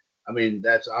mean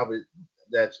that's obvious.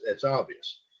 That's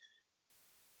obvious.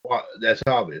 Well, that's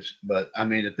obvious. But I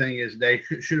mean, the thing is, they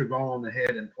should have gone on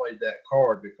ahead and played that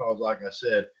card because, like I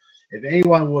said, if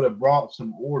anyone would have brought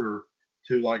some order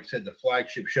to, like I said, the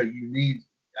flagship show, you need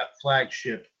a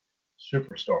flagship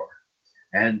superstar,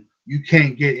 and you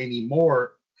can't get any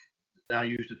more. Now,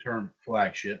 use the term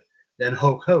flagship than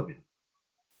Hulk Hogan.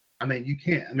 I mean, you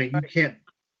can't. I mean, you can't.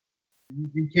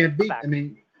 You can't beat. I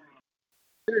mean,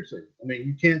 seriously. I mean,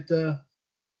 you can't.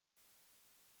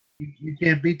 You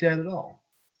can't beat that at all.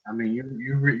 I mean,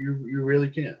 you really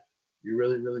can't. You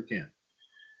really can't.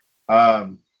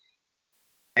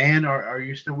 Ann, are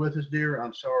you still with us, dear?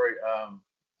 I'm sorry.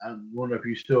 I wonder if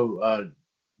you still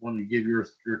want to give your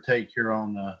take here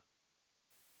on.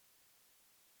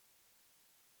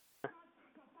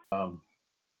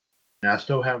 And I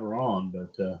still have her on,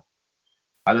 but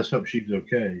I just hope she's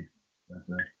okay. But,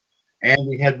 and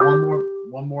we had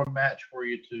one more match for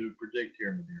you to predict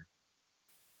here, my dear.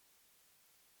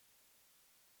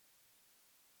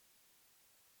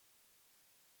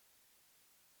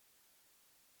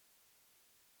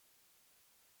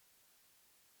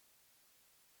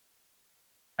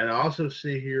 And I also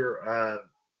see here,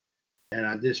 and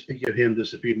I did speak of him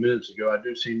just a few minutes ago. I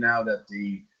do see now that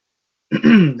the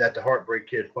that the Heartbreak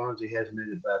Kid Fonzie has made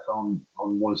it back on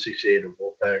 168 of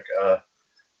Wolfpac.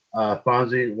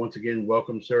 Fonzie, once again,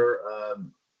 welcome, sir.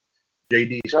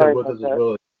 JD still with us as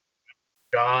well.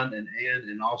 John and Ann,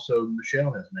 and also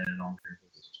Michelle has made it on here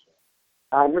with us as well.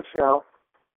 Hi, Michelle.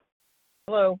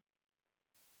 Hello.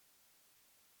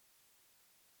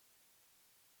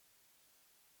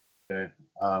 Okay.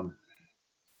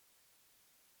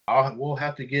 We'll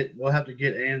have to get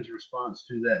Ann's response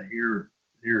to that here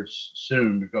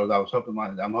soon, because I'm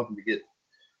hoping to get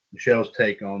Michelle's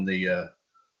take on the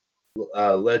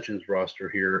Legends roster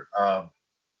here. Oh,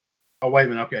 wait a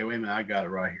minute. Okay, wait a minute. I got it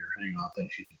right here. Hang on. I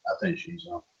think she's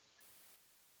on.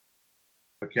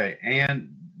 Okay,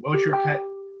 Ann, what's your take?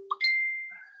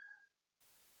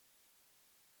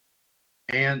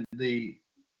 And the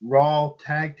Raw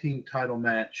Tag Team title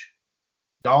match,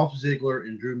 Dolph Ziggler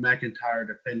and Drew McIntyre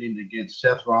defending against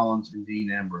Seth Rollins and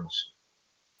Dean Ambrose.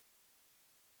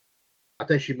 I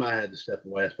think she might have had to step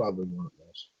away. That's probably what it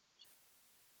was.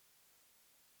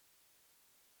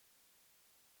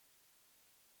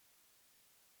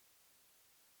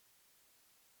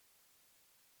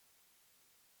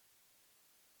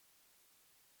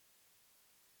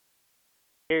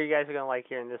 Here, you guys are going to like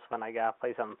hearing this one. I got to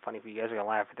play something funny for you guys. Are going to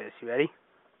laugh at this. You ready?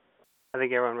 I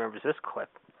think everyone remembers this clip.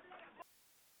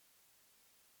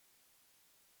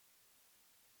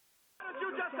 Why don't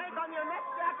you just take on your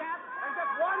next jackass and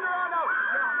just wander on out?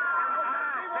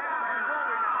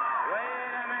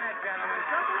 Wait a minute, gentlemen.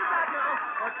 Simple as that now.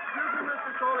 Excuse me,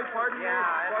 Mr. Coley. Pardon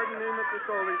me, Mr.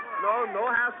 Coley. No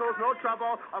hassles, no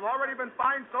trouble. I've already been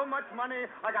fined so much money.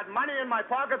 I got money in my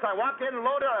pockets. I walk in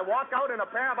loaded. I walk out in a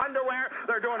pair of underwear.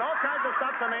 They're doing all kinds of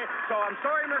stuff to me. So I'm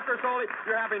sorry, Mr. Coley.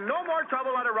 You're having no more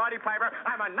trouble out of Roddy Piper.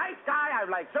 I'm a nice guy.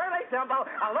 I'm like Shirley Temple.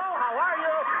 Hello, how are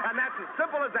you? And that's as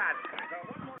simple as that.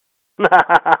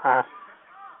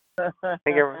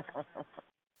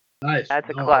 Nice. That's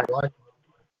a classic. Like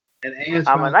and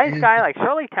I'm a nice guy like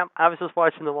Shirley Temple. I was just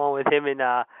watching the one with him and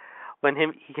when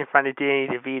he confronted Danny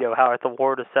DeVito, how at the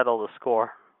war to settle the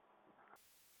score.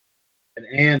 And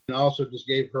Ann also just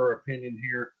gave her opinion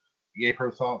here, gave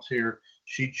her thoughts here.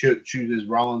 She chooses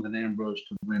Rollins and Ambrose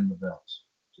to win the belts.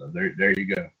 So there you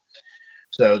go.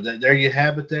 So there you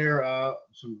have it. There,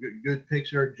 some good picks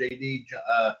there.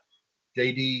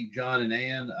 JD, John, and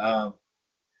Ann.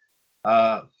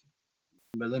 But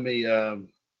let me.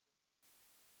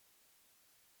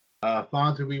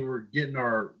 Fonzie, they were getting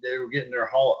their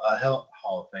Hall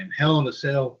of Fame, Hell in a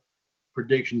Cell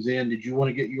predictions in. Did you want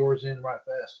to get yours in right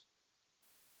fast?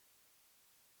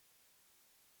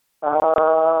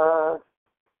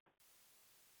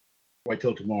 Wait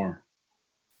till tomorrow.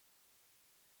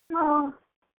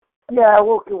 Yeah,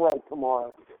 we can wait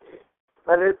tomorrow.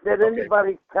 But did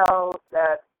anybody tell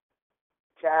that,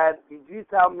 Chad, did you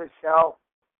tell Michelle,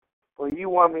 or you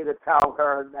want me to tell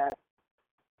her that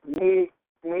me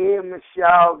and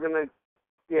Michelle gonna,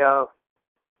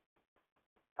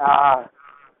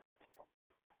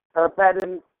 her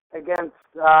betting against,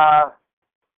 I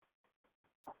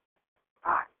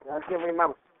can't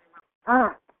remember.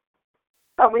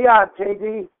 Help me out,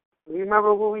 JD. You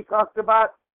remember what we talked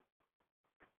about?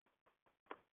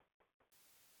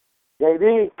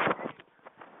 JD?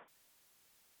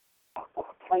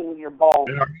 Playing with your ball.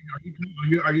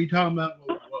 Are you talking about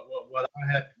what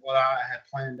I had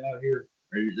planned out here?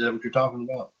 Is that what you're talking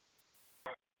about?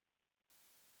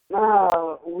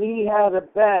 No, we had a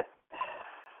bet.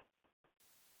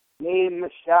 Me and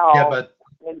Michelle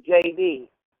and JD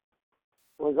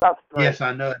was us three. Yes,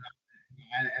 I know,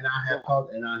 and I have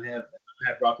talked, and I have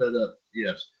brought that up.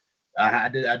 Yes, I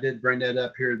did bring that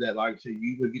up here. That, like I said,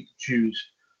 you would get to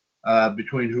choose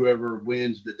between whoever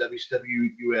wins the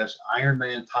WCWUS Iron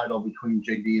Man title between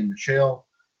JD and Michelle,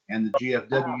 and the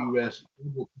GFWUS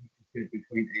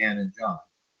between Ann and John.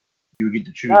 You would get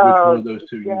to choose which one of those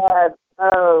two.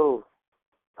 Oh,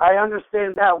 I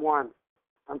understand that one.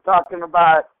 I'm talking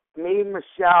about me,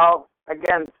 Michelle,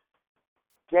 against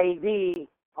JD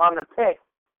on the pick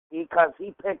because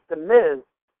he picked the Miz,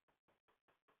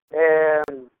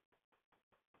 and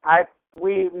I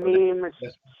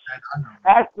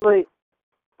Actually,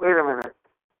 wait a minute.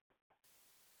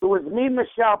 It was me,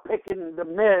 Michelle, picking The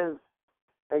Miz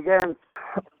against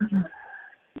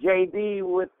JD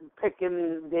with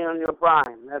picking Daniel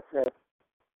Bryan. That's it.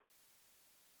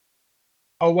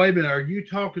 Oh, wait a minute. Are you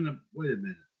talking to... Wait a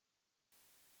minute.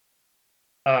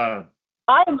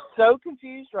 I am so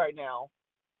confused right now.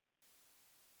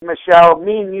 Michelle,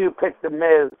 me and you picked The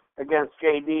Miz against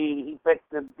JD. He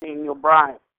picked the Daniel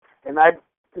Bryan. And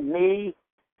he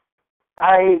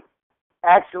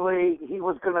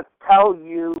was going to tell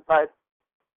you, but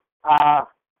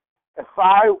if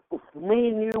me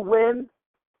and you win,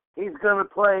 he's going to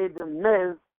play The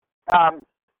Miz.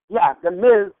 The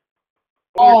Miz.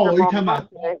 Oh, you're talking about...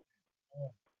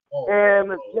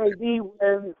 And if JD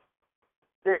wins,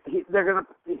 he's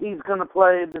going to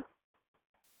play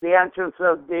the entrance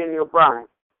of Daniel Bryan.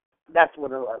 That's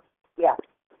what it was. Yeah.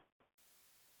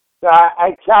 So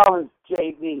I challenged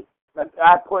JD, but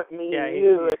I put me and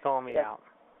you. He's calling me out.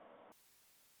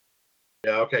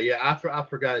 Yeah, okay. Yeah, I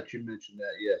forgot that you mentioned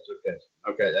that. Yes, okay.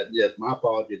 Okay, yes, my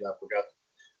apologies. I forgot.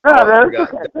 No,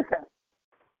 that's okay.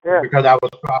 Yeah. Because I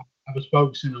was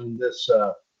focusing on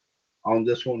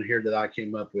this one here that I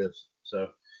came up with.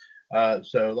 So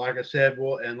like I said,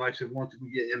 once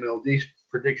we get MLD's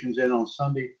predictions in on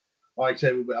Sunday, like I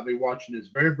said, I'll be watching this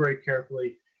very, very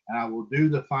carefully, and I will do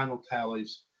the final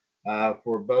tallies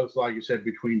for both, like you said,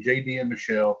 between JD and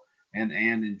Michelle and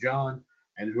Ann and John,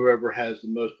 and whoever has the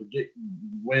most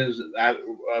wins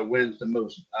the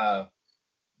most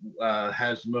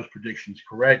has the most predictions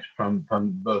correct from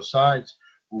both sides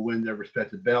will win their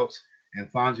respective belts,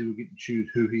 and Fonzie will get to choose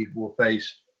who he will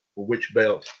face for which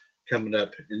belt coming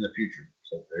up in the future.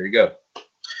 So there you go.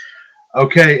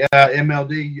 Okay,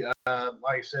 MLD.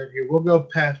 Like I said here, we'll go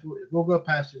past the 11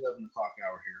 o'clock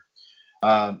hour here.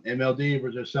 MLD,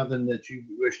 was there something that you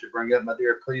wish to bring up, my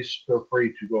dear? Please feel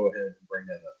free to go ahead and bring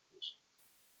that up, please.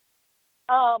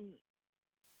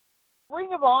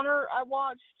 Ring of Honor, I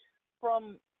watched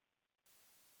from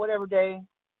whatever day.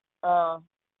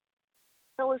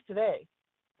 It was today,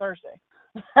 Thursday.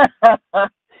 I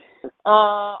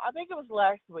think it was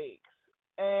last week.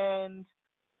 And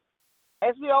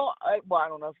as we all, I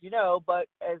don't know if you know, but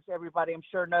as everybody I'm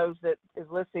sure knows that is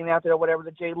listening out there or whatever,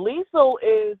 that Jay Lethal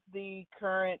is the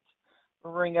current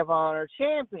Ring of Honor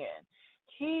champion.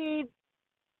 He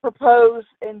proposed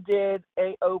and did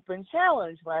an open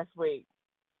challenge last week.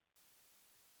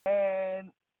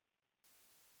 And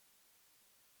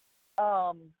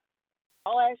I'll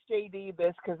ask JD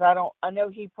this because I know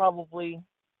he probably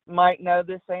might know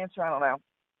this answer. I don't know.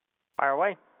 Fire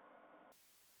away.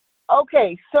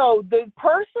 Okay, so the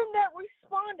person that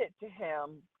responded to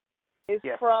him is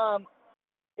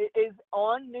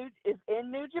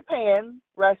in New Japan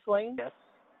Wrestling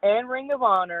and Ring of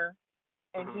Honor,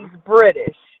 and he's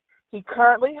British. He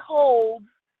currently holds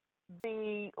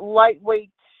the lightweight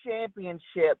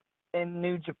championship in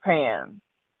New Japan.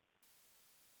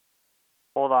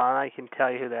 Hold on, I can tell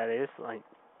you who that is.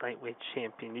 Lightweight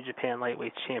champion, New Japan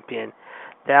lightweight champion.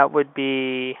 That would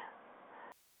be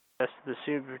the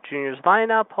Super Juniors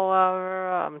lineup.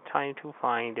 However, I'm trying to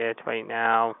find it right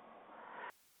now.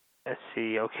 Let's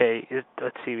see. Okay,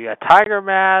 let's see. We got Tiger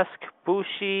Mask,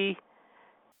 Bushi,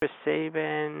 Chris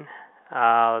Sabin.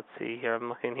 Let's see here. I'm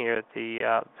looking here at the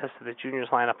rest of the Juniors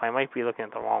lineup. I might be looking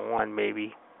at the wrong one,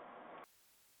 maybe.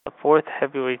 The fourth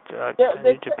heavyweight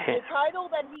New Japan.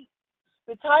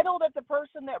 The title that the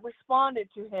person that responded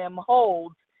to him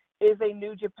holds is a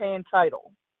New Japan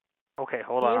title. Okay,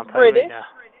 hold on. He's I'll tell you British. right now.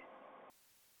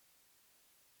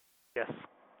 Yes.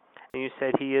 And you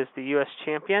said he is the U.S.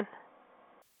 champion?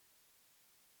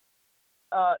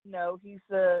 No, he's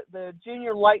the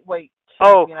junior lightweight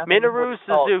champion. Oh, Minoru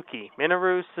Suzuki.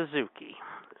 Minoru Suzuki.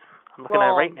 I'm looking at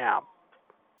it right now.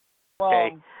 Wrong.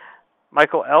 Okay.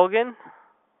 Michael Elgin?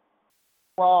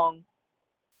 Wrong.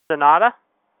 Sonata?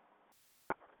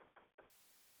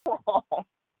 Wrong.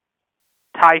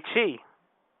 Tai Chi?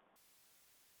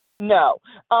 No.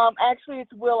 Actually,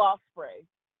 it's Will Ospreay.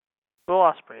 Will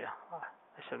Ospreay. I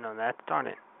should have known that. Darn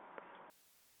it.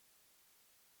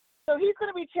 So he's going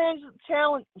to be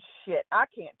challenged. Shit, I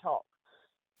can't talk.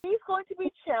 He's going to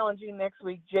be challenging next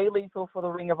week Jay Lethal for the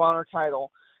Ring of Honor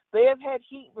title. They have had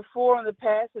heat before in the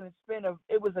past, and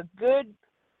it was a good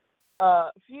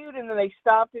feud, and then they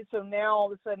stopped it. So now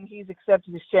all of a sudden he's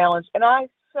accepted his challenge, and I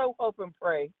so hope and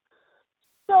pray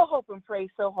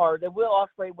so hard that Will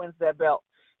Ospreay wins that belt.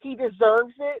 He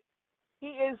deserves it. He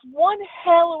is one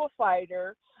hell of a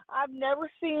fighter. I've never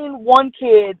seen one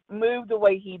kid move the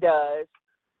way he does.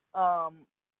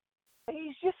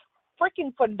 He's just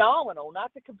freaking phenomenal.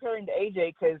 Not to compare him to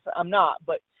AJ because I'm not,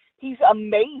 but he's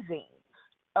amazing.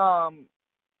 I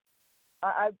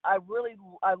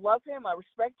love him. I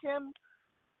respect him.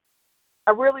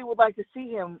 I really would like to see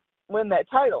him win that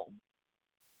title.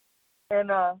 And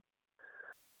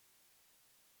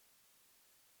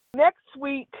next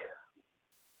week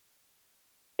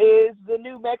is the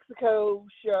New Mexico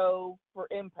show for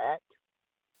Impact.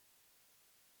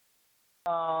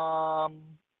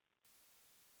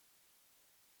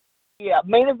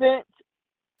 Main event.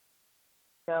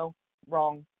 No,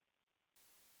 wrong.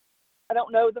 I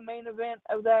don't know the main event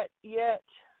of that yet.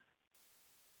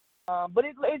 But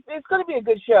it's going to be a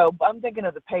good show. I'm thinking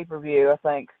of the pay-per-view, I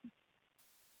think.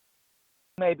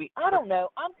 Maybe. I don't know.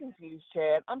 I'm confused,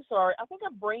 Chad. I'm sorry. I think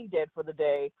I'm brain dead for the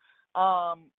day.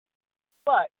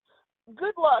 But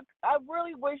good luck. I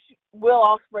really wish Will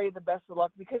Ospreay the best of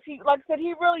luck because he, like I said,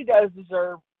 he really does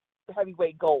deserve the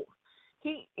heavyweight gold.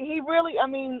 He really, I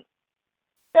mean,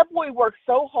 that boy works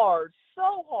so hard.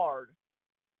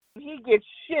 He gets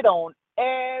shit on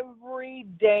every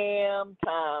damn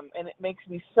time, and it makes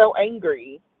me so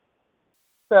angry.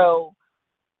 So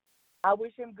I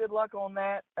wish him good luck on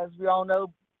that. As we all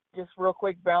know, just real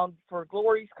quick, Bound for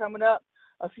Glory's coming up.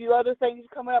 A few other things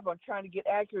coming up I'm trying to get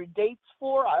accurate dates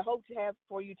for. I hope to have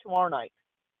for you tomorrow night.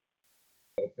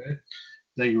 Okay.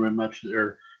 Thank you very much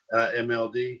there,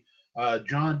 MLD.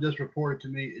 John just reported to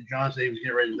me. John said he was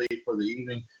getting ready to leave for the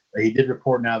evening. But he did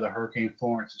report now that Hurricane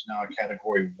Florence is now a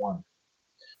Category 1.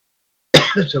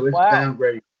 So it's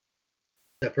downgraded.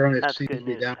 That's good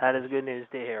news. That is good news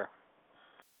to hear.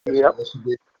 Yep.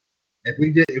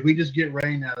 If we just get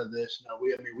rain out of this,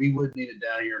 we would need it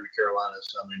down here in the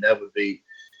Carolinas. I mean, that would be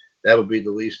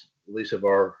the least of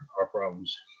our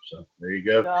problems. So there you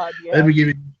go. God, yeah. Let me give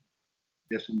you.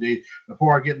 Yes, indeed.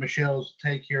 Before I get Michelle's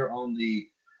take here on the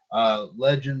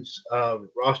Legends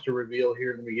roster reveal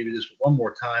here, let me give you this one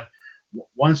more time.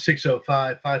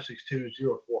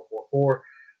 1-605-562-0444.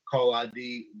 Call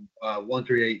ID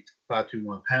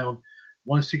 138-521#.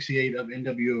 168 of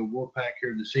NWO Wolfpac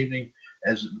here this evening.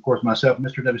 As, of course, myself,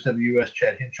 Mr. WCWUS,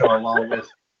 Chad Henshaw, along with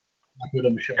my good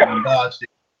Michelle Dodds,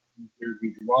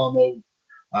 Girolamo,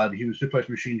 the Human Suplex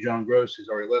Machine, John Gross, who's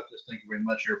already left us. Thank you very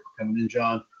much here for coming in,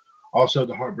 John. Also,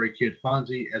 the Heartbreak Kid,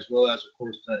 Fonzie, as well as, of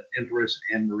course, the Empress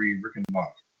and Marie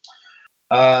Rickenbach.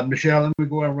 Michelle, let me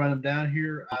go and run them down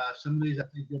here. Some of these I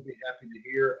think you'll be happy to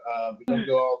hear. We don't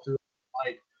go all through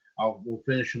tonight. We'll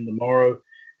finish them tomorrow.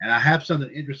 And I have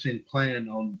something interesting planned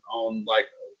on like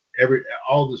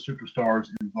all the superstars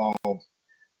involved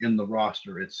in the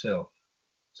roster itself.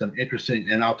 Some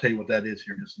interesting, and I'll tell you what that is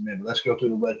here in just a minute. Let's go through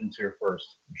the legends here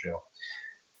first, Michelle.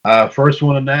 First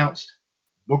one announced,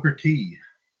 Booker T.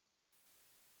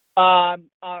 I'm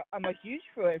a huge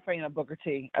fan of Booker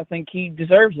T. I think he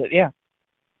deserves it. Yeah.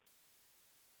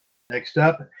 Next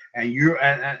up, and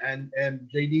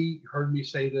JD heard me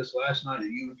say this last night,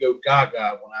 that you would go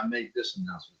gaga when I make this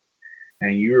announcement,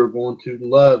 and you're going to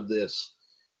love this.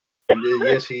 And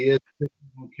yes, he is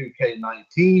on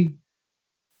 2K19,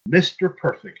 Mr.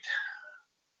 Perfect.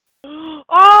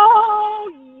 Oh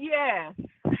yes,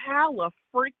 hallelujah,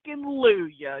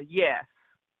 yes.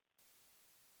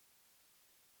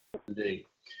 Indeed.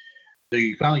 So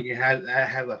you finally can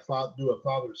have a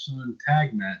father-son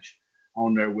tag match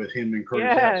on there with him and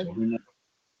Curtis Axel. Be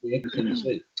interesting to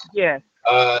see. Yes.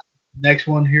 Next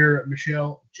one here,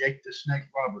 Michelle, Jake the Snake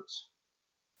Roberts.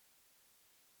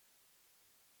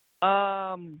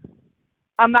 I'm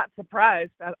not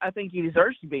surprised. I think he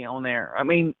deserves to be on there. I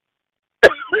mean,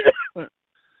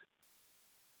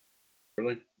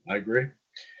 really, I agree.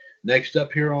 Next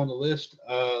up here on the list,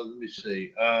 let me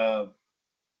see.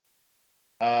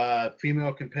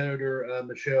 Female competitor,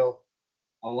 Michelle,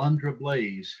 Alundra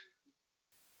Blaze.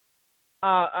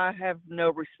 I have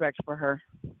no respect for her.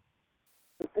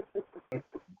 There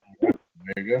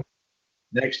you go.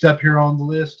 Next up here on the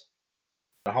list,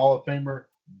 the Hall of Famer,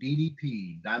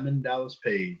 DDP, Diamond Dallas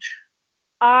Page.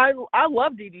 I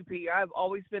love DDP. I've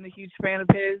always been a huge fan of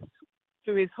his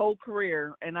through his whole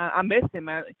career, and I miss him.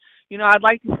 I'd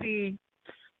like to see.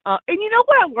 And you know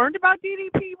what I learned about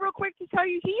DDP real quick to tell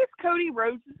you? He is Cody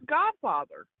Rhodes'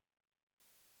 godfather.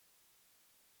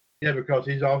 Yeah, because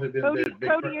he's always been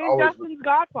Cody and Dustin's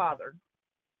godfather.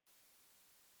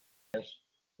 Yes,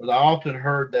 but I often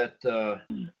heard that.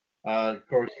 Of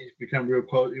course, he's become real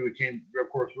close. He became, real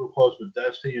close with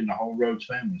Dusty and the whole Rhodes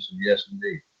family. So yes,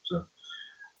 indeed. So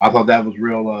I thought that was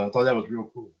real.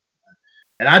 Cool.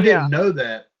 And I didn't know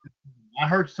that. I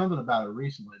heard something about it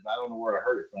recently, but I don't know where I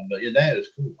heard it from. But yeah, that is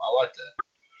cool. I like that.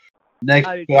 Next,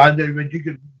 but you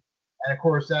could, and of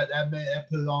course that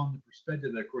put it on the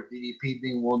perspective. Of course, DDP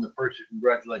being one of the first to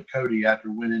congratulate Cody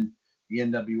after winning the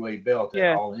NWA belt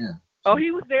at All In. Oh,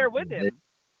 he was there with him.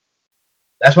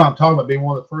 That's what I'm talking about, being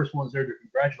one of the first ones there to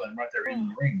congratulate him right there in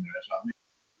the ring. That's what I mean.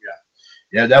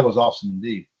 Yeah, that was awesome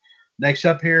indeed. Next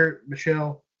up here,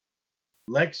 Michelle,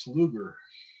 Lex Luger.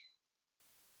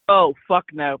 Oh, fuck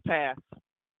no, pass.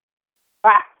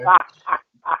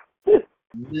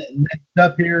 Next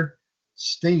up here,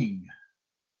 Sting.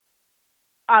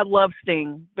 I love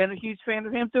Sting. Been a huge fan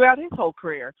of him throughout his whole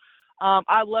career.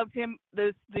 I loved him.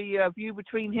 The view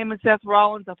between him and Seth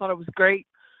Rollins, I thought it was great,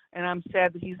 and I'm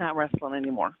sad that he's not wrestling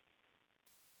anymore.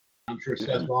 I'm sure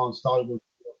Seth Rollins thought it was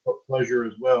a pleasure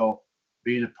as well,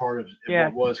 being a part of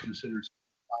what was considered a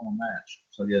final match.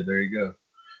 So yeah, there you go.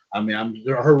 I mean, I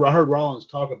heard Rollins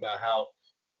talk about how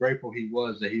grateful he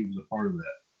was that he was a part of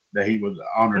that he was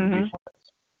honored to be part of.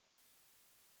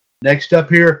 Next up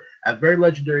here, a very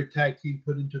legendary tag team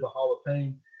put into the Hall of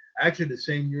Fame. Actually, the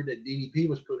same year that DDP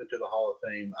was put into the Hall of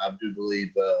Fame, I do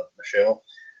believe, Michelle.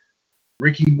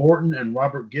 Ricky Morton and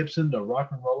Robert Gibson, the Rock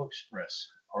and Roll Express,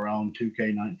 are on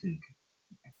 2K19.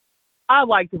 I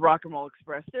like the Rock and Roll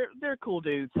Express. They're cool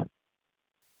dudes.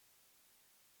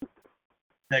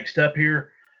 Next up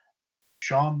here,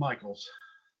 Shawn Michaels.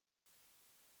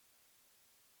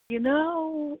 You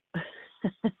know,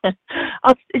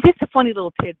 it's just a funny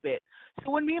little tidbit.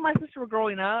 So when me and my sister were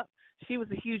growing up, she was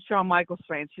a huge Shawn Michaels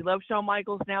fan. She loved Shawn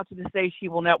Michaels. Now to this day, she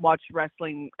will not watch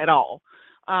wrestling at all.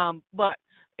 But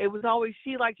it was always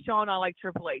she liked Shawn, I like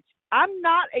Triple H. I'm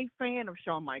not a fan of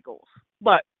Shawn Michaels,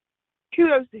 but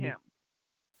kudos to him.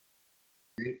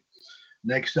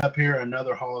 Next up here,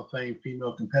 another Hall of Fame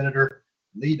female competitor,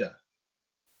 Lita.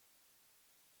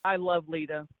 I love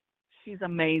Lita. She's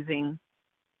amazing.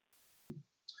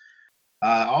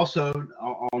 Also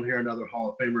on here, another Hall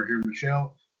of Famer here,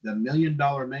 Michelle, the $1 Million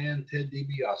Man, Ted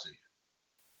DiBiase.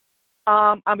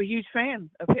 I'm a huge fan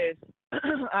of his.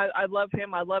 I love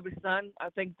him. I love his son. I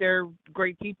think they're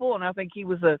great people, and I think he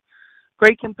was a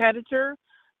great competitor.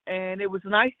 And it was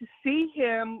nice to see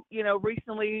him,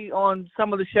 recently on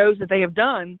some of the shows that they have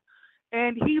done.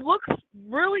 And he looks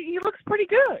pretty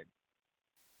good.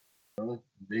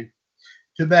 Really?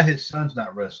 Too bad his son's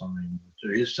not wrestling anymore,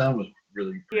 too. His son was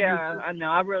really pretty good. I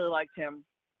know. I really liked him.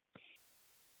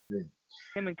 Good.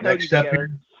 Him and Cody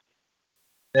together.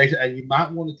 And you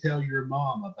might want to tell your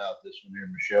mom about this one here,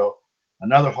 Michelle.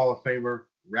 Another Hall of Famer,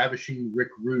 Ravishing Rick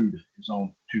Rude, is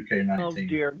on 2K19. Oh,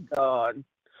 dear God.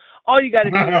 All you got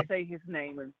to do is say his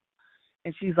name,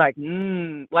 and she's like,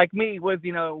 like me with,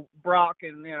 Brock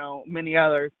and, many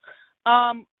others.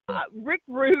 Rick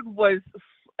Rude was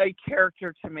a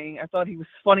character to me. I thought he was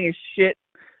funny as shit.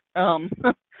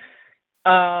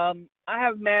 I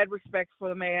have mad respect for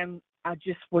the man. I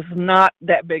just was not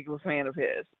that big of a fan of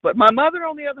his. But my mother,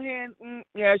 on the other hand,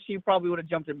 she probably would have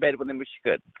jumped in bed with him if she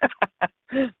could.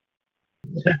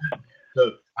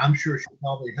 So I'm sure she'll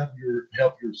probably help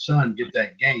your son get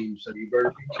that game. So you better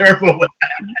be careful with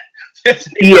that.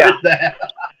 Yeah.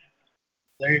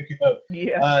 There you go.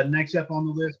 Yeah. Next up on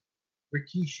the list,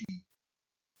 Rikishi.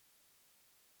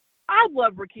 I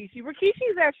love Rikishi.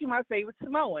 Rikishi is actually my favorite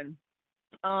Samoan.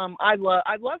 I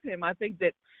love him. I think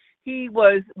that he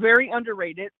was very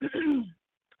underrated.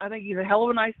 I think he's a hell of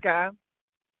a nice guy. I've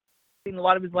seen a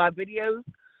lot of his live videos.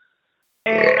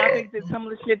 And I think that some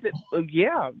of the shit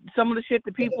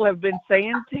that people have been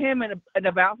saying to him and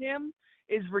about him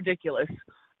is ridiculous.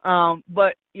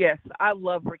 But yes, I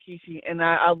love Rikishi, and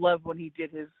I love when he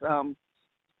did his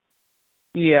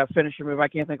finisher move. I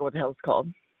can't think of what the hell it's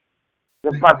called.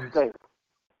 The butt stick.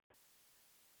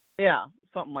 Yeah,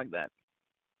 something like that.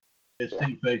 It's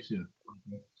Steve Face.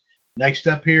 Next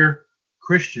up here,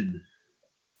 Christian.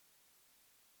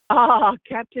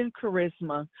 Captain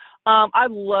Charisma. I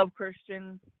love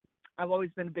Christian. I've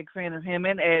always been a big fan of him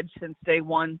and Edge since day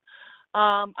one.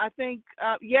 I think,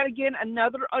 yet again,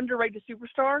 another underrated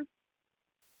superstar.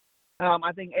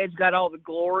 I think Edge got all the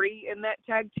glory in that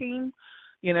tag team.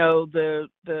 The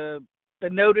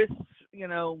notice, I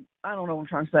don't know what I'm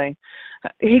trying to say.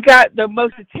 He got the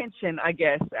most attention, I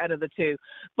guess, out of the two.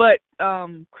 But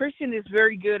Christian is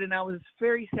very good, and I was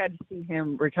very sad to see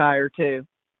him retire, too.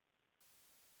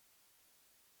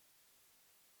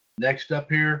 Next up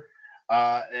here,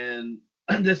 and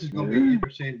this is going to be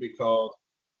interesting because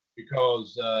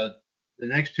the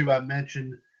next two I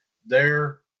mentioned,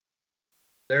 they're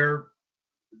two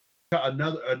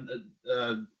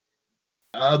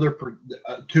other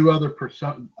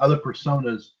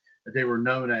personas that they were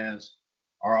known as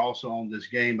are also on this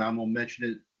game. I'm going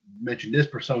to mention this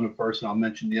persona first, and I'll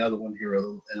mention the other one here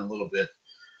in a little bit.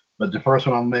 But the first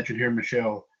one I'll mention here,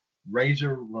 Michelle,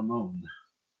 Razor Ramon.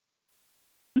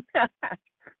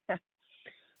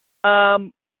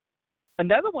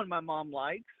 Another one my mom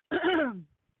likes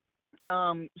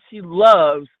She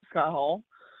loves Scott Hall.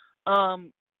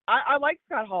 I like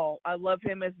Scott Hall. I love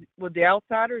him as with the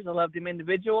Outsiders. I loved him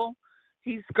individual.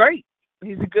 He's great.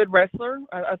 He's a good wrestler.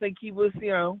 I think he was,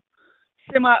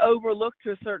 semi-overlooked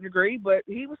to a certain degree, but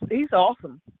he's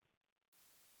awesome.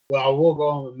 Well, I will go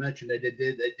on and mention they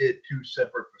did two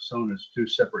separate personas, two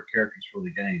separate characters for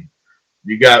the game.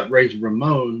 You got Razor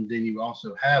Ramon, then you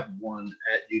also have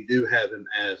you do have him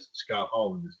as Scott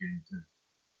Hall in this game too.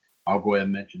 I'll go ahead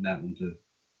and mention that one too.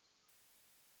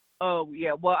 Oh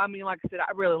yeah, well I mean, like I said,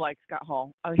 I really like Scott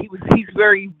Hall. He's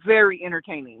very, very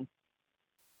entertaining.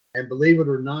 And believe it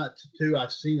or not, too,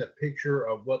 I've seen a picture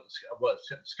of what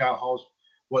Scott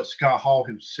Hall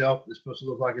himself is supposed to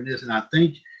look like in this, and I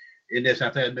think I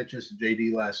mentioned this to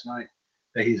JD last night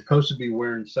that he's supposed to be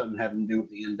wearing something having to do with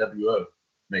the NWO,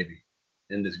 maybe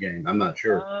in this game. I'm not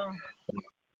sure.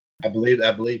 I believe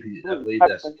that's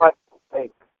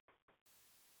fake.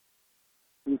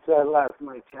 You said last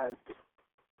night, Chad.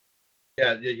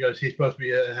 Yeah, because he's supposed to be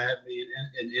having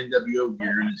an NWO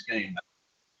gear in this game.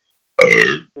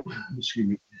 Excuse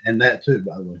me, and that too,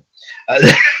 by the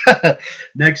way.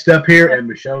 Next up here, and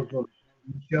Michelle's going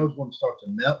to start to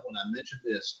melt when I mention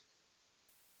this.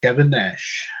 Kevin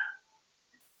Nash.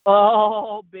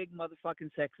 Oh, big motherfucking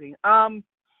sexy.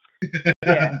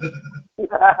 Yeah.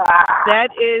 that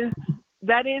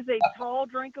is a tall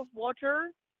drink of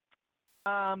water.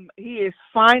 He is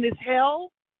fine as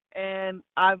hell, and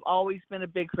I've always been a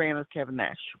big fan of Kevin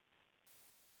Nash.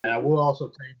 And I will also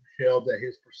tell you, Michelle, that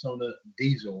his persona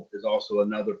Diesel is also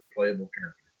another playable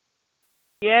character.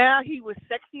 Yeah, he was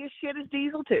sexy as shit as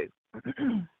Diesel too.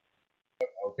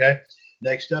 Okay.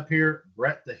 Next up here,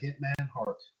 Bret the Hitman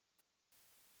Hart.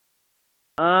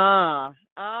 I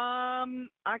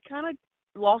kind of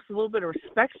lost a little bit of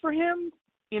respect for him,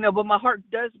 but my heart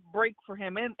does break for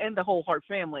him and the whole Hart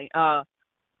family. I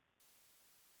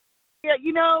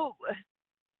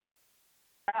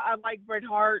like Bret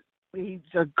Hart. He's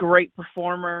a great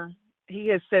performer. He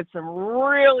has said some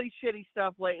really shitty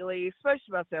stuff lately,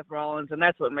 especially about Seth Rollins, and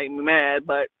that's what made me mad.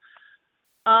 But,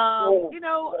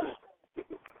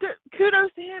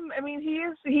 kudos to him. I mean, he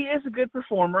is a good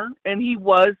performer, and he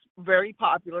was very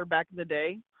popular back in the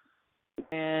day.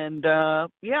 And,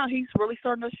 he's really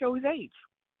starting to show his age.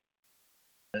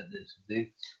 That is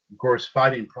indeed. Of course,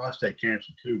 fighting prostate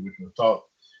cancer, too, which was thought,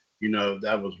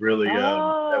 that was really...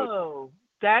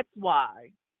 that's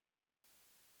why.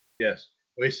 Yes.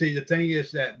 Well, see, the thing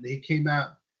is that he came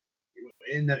out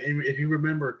if you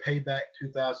remember Payback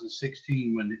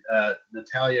 2016 when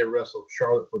Natalya wrestled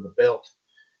Charlotte for the belt,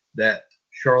 that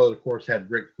Charlotte, of course,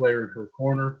 had Ric Flair in her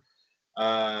corner.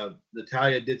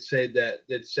 Natalya did say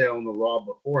on the Raw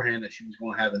beforehand that she was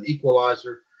going to have an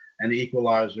equalizer, and the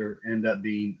equalizer ended up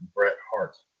being Bret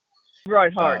Hart.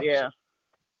 Bret Hart, yeah.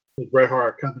 So Bret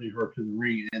Hart accompanied her to the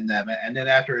ring in that match, and then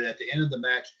at the end of the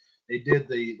match, they did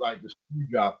the screw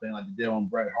job thing like they did on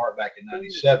Bret Hart back in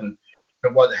 '97.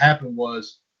 But what happened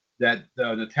was that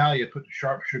Natalya put the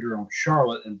sharpshooter on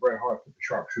Charlotte, and Bret Hart put the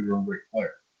sharpshooter on Ric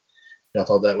Flair. I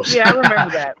thought that was... Yeah, I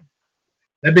remember that.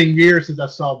 That's been years since I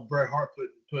saw Bret Hart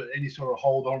put any sort of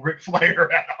hold on Ric Flair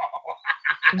at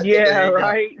all. Yeah,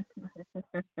 right.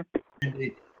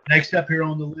 Indeed. Next up here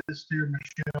on the list here,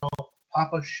 Michelle,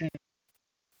 Papa Shango.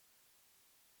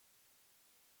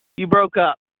 You broke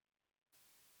up.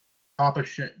 Papa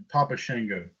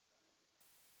Shango.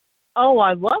 Oh,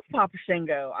 I love Papa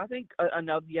Shango. I think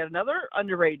yet another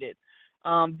underrated.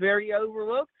 Very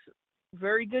overlooked,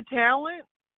 very good talent.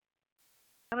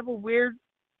 Kind of a weird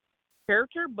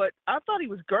character, but I thought he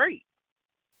was great.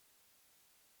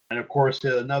 And of course,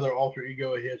 another alter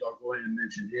ego of his, I'll go ahead and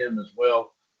mention him as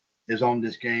well, is on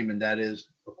this game, and that is,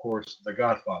 of course, the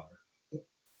Godfather.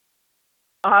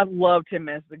 I loved him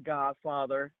as the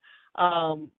Godfather.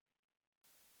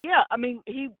 Yeah, I mean,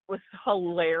 he was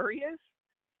hilarious.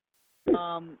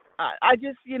 I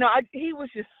just, he was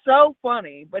just so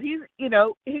funny. But he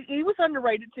was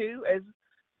underrated too as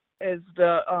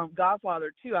the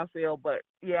Godfather too, I feel. But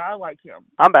yeah, I like him.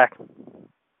 I'm back.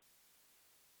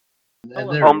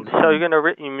 So you're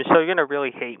gonna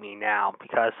really hate me now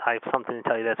because I have something to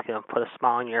tell you that's gonna put a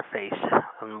smile on your face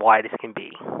on why this can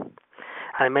be.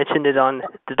 I mentioned it on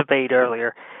the debate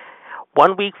earlier.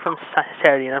 1 week from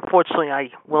Saturday, and unfortunately I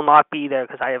will not be there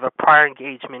because I have a prior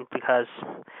engagement because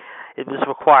it was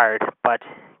required. But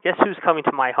guess who's coming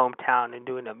to my hometown and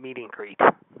doing a meet and greet?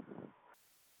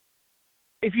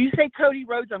 If you say Cody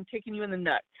Rhodes, I'm kicking you in the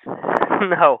nuts.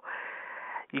 No.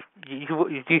 You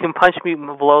can punch me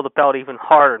below the belt even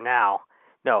harder now.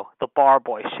 No, the Bar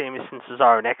Boys, Sheamus and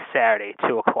Cesaro, next Saturday,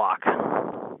 2 o'clock.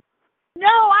 No,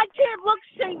 I can't look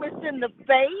Sheamus in the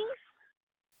face.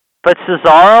 But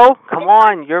Cesaro, come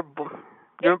on, you're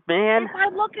man. If I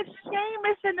look at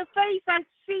Sheamus in the face, I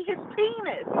see his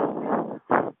penis.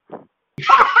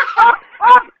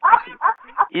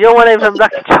 You don't want to even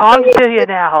Lucky Charms, do you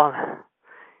now?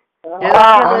 You're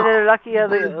not lucky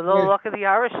of the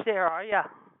Irish there, are you?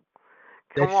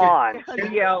 Come on.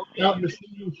 Michelle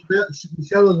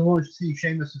doesn't want to see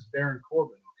Sheamus as Baron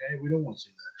Corbin. Okay, we don't want to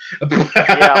see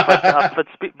that.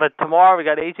 but tomorrow we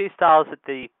got AJ Styles at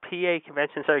the PA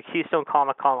Convention Center, Keystone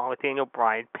Comic Con, along with Daniel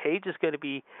Bryan. Paige is going to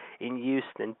be in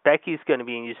Houston. Becky's going to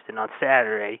be in Houston on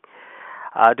Saturday,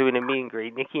 doing a meet and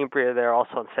greet. Nikki and Brie are there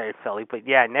also on Saturday, Philly. But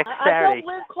yeah, next Saturday. I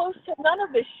don't live close to none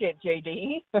of this shit,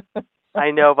 JD. I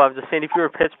know, but I'm just saying, if you were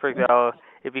Pittsburgh, though,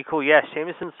 it'd be cool. Yeah,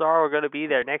 Sheamus and Cesaro are going to be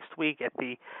there next week at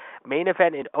the main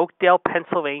event in Oakdale,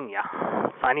 Pennsylvania,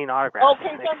 signing autographs.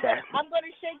 Okay, so I'm going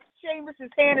to shake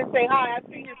Sheamus' hand and say, hi, I've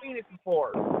seen your penis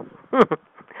before.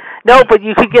 No, but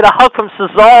you could get a hug from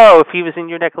Cesaro if he was in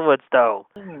your neck of the woods, though.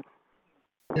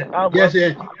 Mm-hmm. Yes,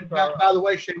 yeah. By the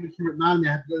way, Sheamus, you remind me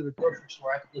I have to go to the grocery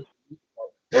store. I have to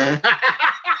go to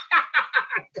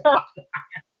the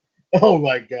Oh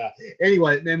my God!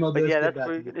 Anyway, but yeah, that's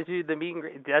where the meet and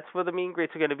greet. That's where the meet and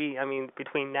greets are going to be. I mean,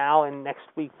 between now and next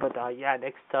week. But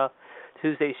next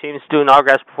Tuesday, Sheamus is doing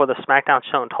autographs before the SmackDown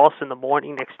show in Tulsa in the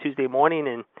morning. Next Tuesday morning,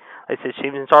 and like I said,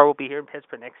 Sheamus and Cesaro will be here in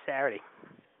Pittsburgh next Saturday.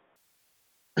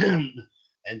 And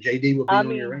JD will be on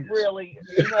your Uranus. Really,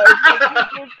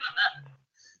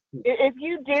 if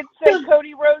you did say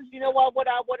Cody Rhodes, you know what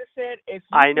I would have said? If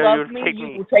you love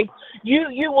me,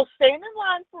 you will stand in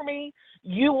line for me.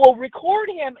 You will record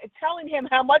him telling him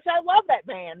how much I love that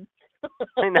man.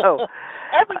 I know.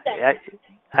 Everything.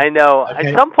 I know. Okay.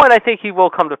 At some point, I think he will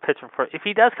come to Pittsburgh for. If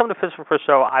he does come to Pittsburgh for a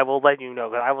show, I will let you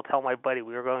know. But I will tell my buddy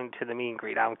we are going to the meet and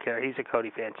greet. I don't care. He's a Cody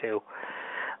fan too.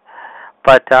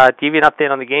 But to give you an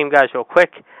update on the game, guys, real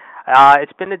quick.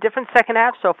 It's been a different second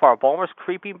half so far. Baltimore's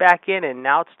creeping back in, and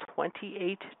now it's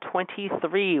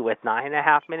 28-23 with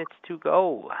 9.5 minutes to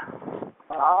go.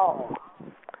 Wow.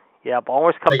 Yeah,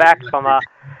 Baltimore's come back from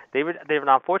they were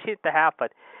on 14 at the half,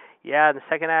 but yeah, in the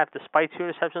second half, despite 2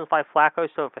 interceptions by Flacco,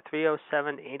 so for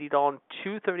 307, Andy Dalton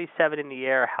 237 in the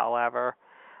air, however.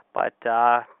 But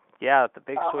the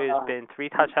big story has been 3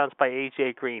 touchdowns by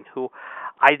AJ Green, who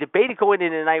I debated going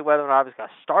into tonight whether or not I was going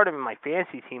to start him in my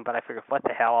fantasy team, but I figured, what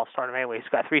the hell, I'll start him anyway. He's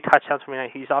got 3 touchdowns for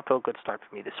me. He's off to a good start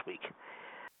for me this week.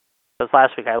 Because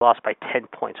last week I lost by 10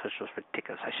 points, which was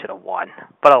ridiculous. I should have won.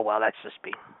 But oh well, that's just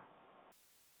me.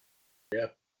 Yeah.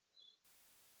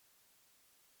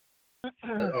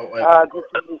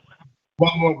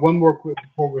 One more quick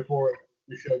before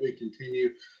the show we continue,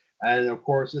 and of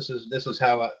course this is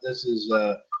how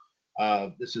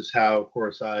of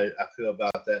course I feel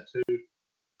about that too.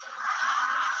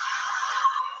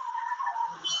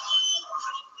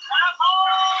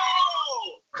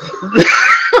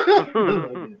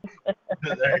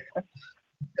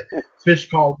 Fish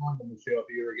Called Wanda, Michelle. If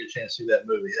you ever get a chance to see that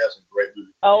movie, that's a great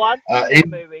movie. Oh, I've seen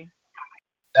that movie.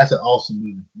 That's an awesome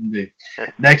movie. Indeed.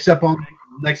 Next up on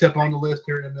the list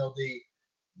here in MLD,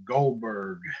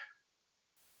 Goldberg.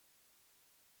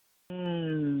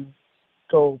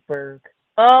 Goldberg.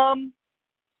 I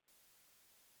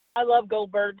love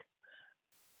Goldberg.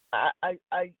 I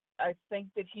think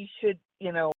that he should,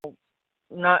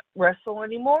 not wrestle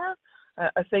anymore.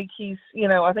 I think he's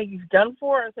done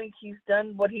for. I think he's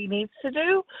done what he needs to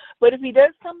do. But if he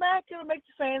does come back, it'll make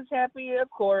the fans happy, of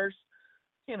course.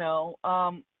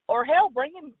 Or hell,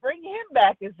 bring him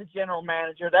back as the general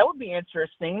manager. That would be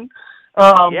interesting.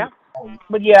 Yeah.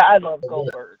 But yeah, I love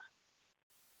Goldberg.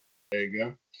 There you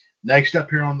go. Next up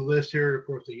here on the list here, of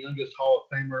course, the youngest Hall of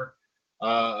Famer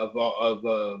of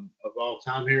all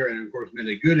time here, and of course made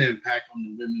a good impact on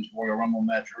the Women's Royal Rumble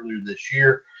match earlier this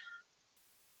year,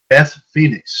 Beth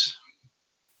Phoenix.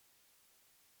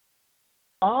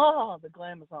 Oh, the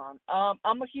Glamazon.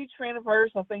 I'm a huge fan of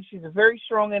hers. I think she's a very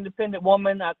strong, independent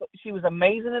woman. She was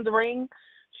amazing in the ring.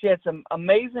 She had some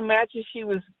amazing matches. She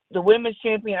was the women's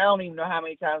champion. I don't even know how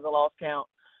many times I lost count.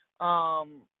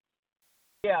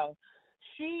 Yeah,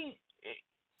 she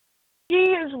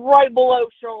is right below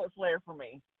Charlotte Flair for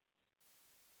me.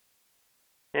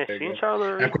 Yeah, she and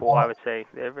Charlotte are equal. I would say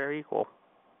they're very equal.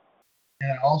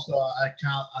 And also, I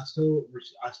still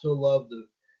love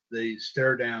the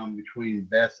stare down between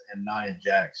Beth and Nia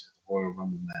Jax at the Royal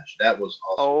Rumble match. That was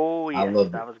awesome. Oh yeah,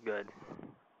 that was good.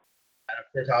 And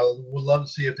of course, I would love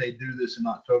to see if they do this in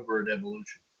October at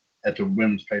Evolution at the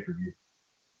women's pay-per-view.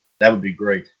 That would be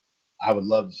great. I would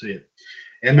love to see it.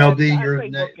 MLD, you're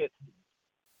next.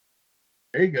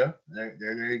 There you go. There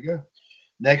you go.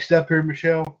 Next up here,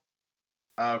 Michelle,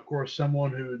 Of course,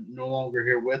 someone who no longer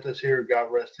here with us here,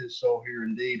 God rest his soul here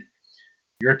indeed.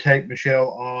 Your take, Michelle,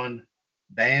 on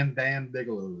Bam Bam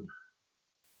Bigelow.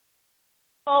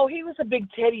 Oh, he was a big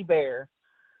teddy bear.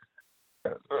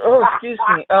 Oh, excuse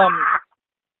me.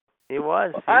 He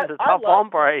was a tough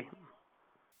hombre.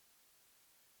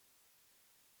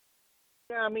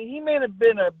 Yeah, I mean, he may have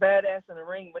been a badass in the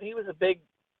ring, but he was a big,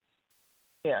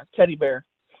 teddy bear.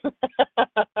 He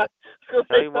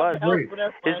was.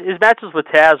 His matches with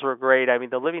Taz were great. I mean,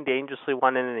 the Living Dangerously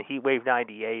one and the Heat Wave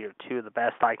 '98 are two of the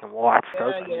best I can watch.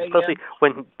 Especially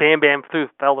when Bam Bam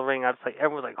fell the ring. I was like,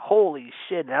 everyone was like, "Holy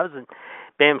shit!" That was in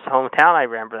Bam's hometown. I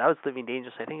remember that was Living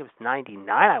Dangerously. I think it was '99.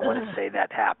 I want to say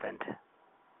that happened.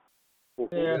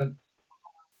 Yeah.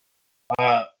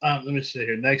 Let me see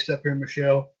here. Next up here,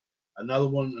 Michelle. Another,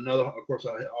 of course,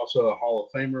 also a Hall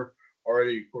of Famer.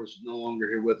 Already, of course, no longer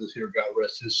here with us here. God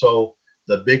rest his soul.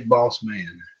 The Big Boss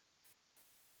Man.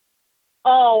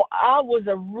 Oh, I was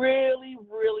a really,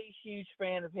 really huge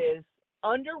fan of his.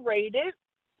 Underrated.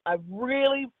 I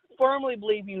really firmly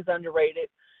believe he was underrated.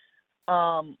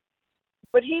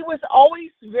 But he was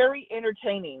always very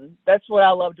entertaining. That's what I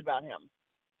loved about him.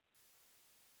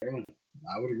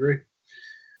 I would agree.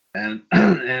 And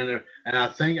I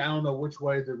think, I don't know which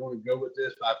way they're going to go with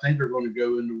this, but I think they're going to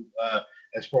go into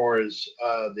as far as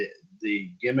the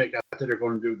gimmick. I think they're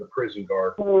going to do the prison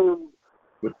guard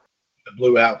with the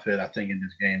blue outfit. I think in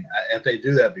this game, if they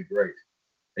do, that'd be great.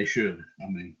 They should. I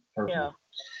mean, personally.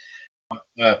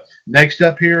 Yeah. Next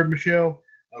up here, Michelle.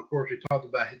 Of course, we talked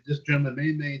about this gentleman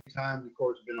many times. Of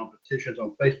course, been on petitions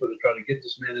on Facebook to try to get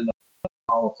this man in the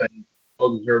Hall of Fame.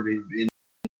 Well deserved in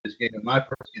this game. And my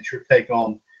person, get your take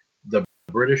on the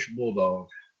British Bulldog.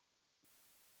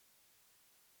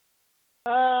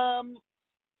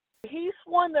 He's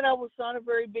one that I was not a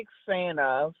very big fan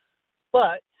of,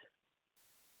 but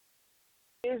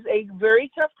is a very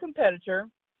tough competitor.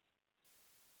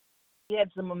 He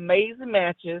had some amazing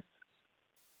matches.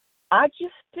 I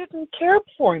just didn't care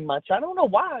for him much. I don't know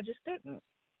why. I just didn't.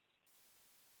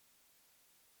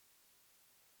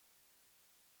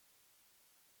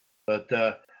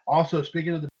 But also,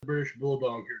 speaking of the British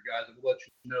Bulldog here, guys, I will let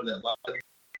you know that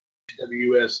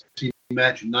WCWUS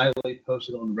match nightly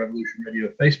posted on the Revolution Radio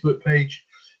Facebook page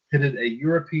pitted a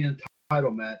European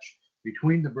title match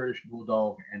between the British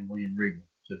Bulldog and William Regal.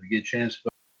 So if you get a chance to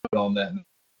vote on that.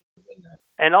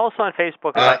 And also on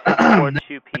Facebook, I'd like to support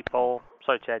two people.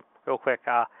 Sorry, Chad, real quick.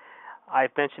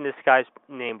 I've mentioned this guy's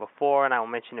name before, and I will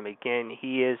mention him again.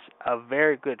 He is a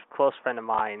very good close friend of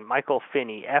mine, Michael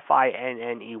Finney,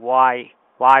 Finney,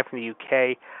 live from the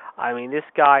UK. I mean, this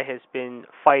guy has been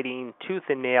fighting tooth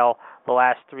and nail the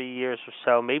last 3 years or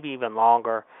so, maybe even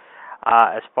longer,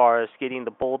 as far as getting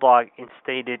the Bulldog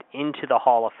instated into the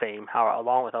Hall of Fame,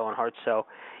 along with Owen Hart. So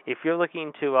if you're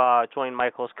looking to join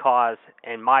Michael's cause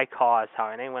and my cause,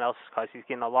 and anyone else's cause, he's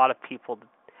getting a lot of people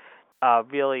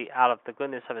really out of the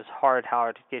goodness of his heart,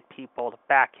 to get people to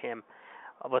back him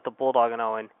with the Bulldog and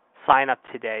Owen. Sign up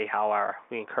today, however.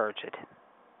 We encourage it.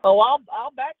 Oh,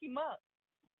 I'll back him up.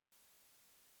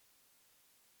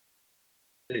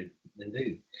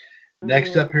 Indeed.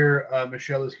 Next up here,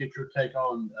 Michelle, let's get your take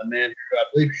on a man who I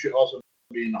believe should also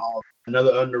be in the Hall of Fame.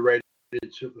 Another underrated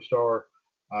superstar,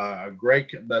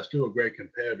 but still a great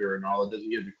competitor and all. It doesn't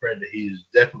give the credit he's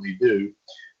definitely due.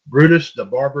 Brutus the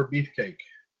Barber Beefcake.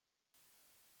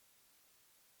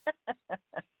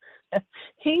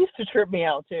 He used to trip me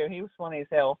out too. He was funny as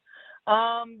hell.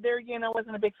 There again, I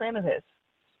wasn't a big fan of his.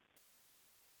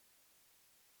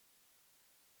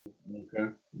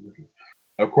 Okay.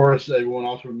 Of course, everyone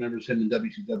also remembers him in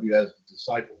WCW as the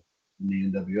Disciple in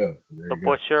the NWO. So the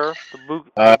Butcher,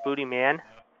 the Booty Man,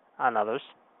 and others.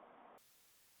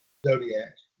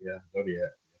 Zodiac.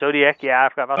 Zodiac, yeah, I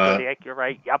forgot about Zodiac. You're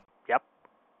right. Yep.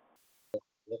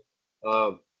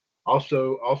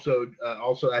 Also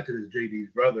acted as JD's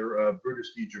brother,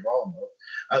 Brutus Di Girolamo.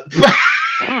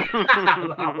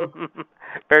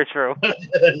 Very true.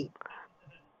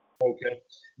 Okay.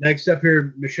 Next up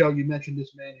here, Michelle, you mentioned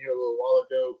this man here a little while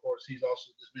ago. Of course, this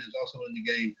man is also in the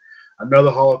game. Another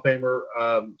Hall of Famer.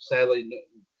 Sadly,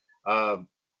 of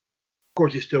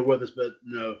course, he's still with us, but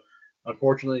no,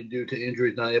 unfortunately, due to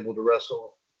injuries, not able to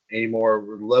wrestle anymore.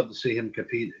 Would love to see him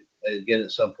compete again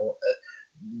at some point.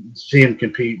 See him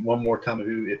compete one more time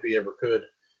if he ever could,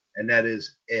 and that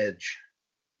is Edge.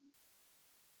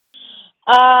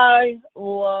 I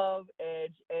love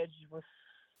Edge. Edge was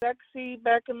sexy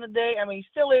back in the day. I mean, he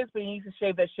still is, but he needs to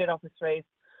shave that shit off his face.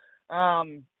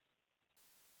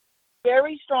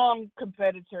 Very strong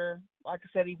competitor. Like I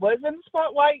said, he was in the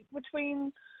spotlight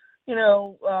between,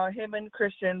 him and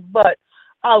Christian, but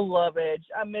I love Edge.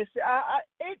 I miss it.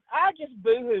 I just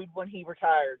boo-hooed when he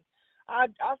retired. I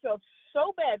felt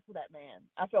so bad for that man.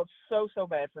 I felt so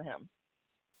bad for him.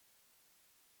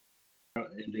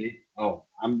 Indeed. Oh,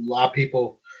 a lot of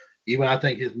people. Even I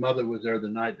think his mother was there the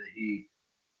night that he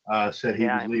said he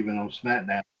was leaving on SmackDown,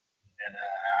 and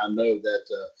I know that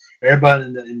everybody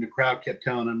in the crowd kept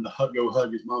telling him to go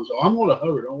hug his mom. So I'm going to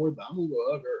hug her. Don't worry about it. I'm going to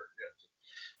go hug her.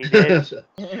 He did. So,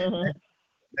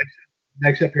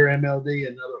 next up here, MLD,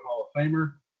 another Hall of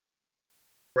Famer,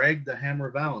 Greg the Hammer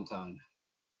Valentine.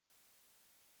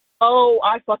 Oh,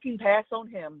 I fucking pass on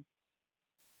him.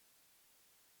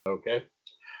 Okay.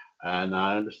 And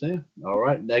I understand. All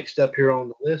right. Next up here on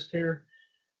the list here,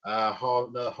 the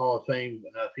Hall of Fame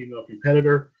female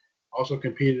competitor, also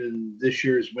competed in this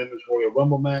year's Women's Royal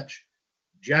Rumble match,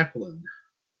 Jacqueline.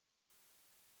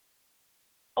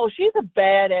 Oh, she's a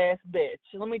badass bitch.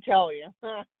 Let me tell you.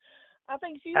 I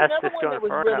think she's another one that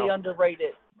was really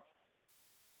underrated.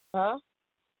 Huh?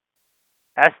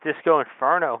 That's Disco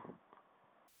Inferno.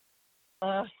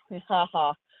 Yeah,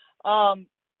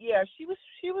 she was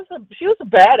a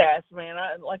badass, man.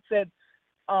 Like I said,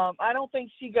 I don't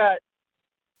think she got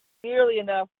nearly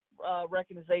enough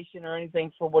recognition or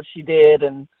anything for what she did,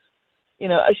 and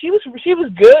she was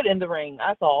good in the ring,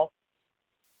 I thought.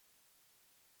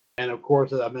 And of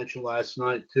course, as I mentioned last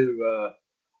night too,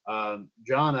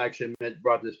 John actually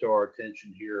brought this to our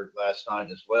attention here last night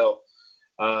as well.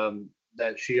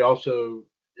 That she also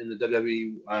in the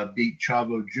WWE beat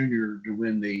Chavo Jr. to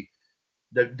win the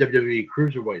WWE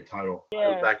Cruiserweight title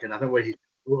back in, I think,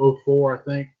 2004, I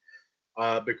think,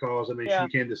 because I mean she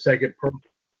became the second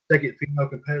female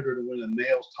competitor to win a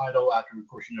male's title after, of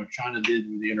course, China did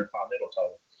with the Intercontinental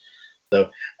title. So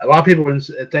a lot of people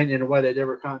think in a way they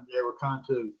were kind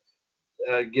to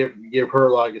give her,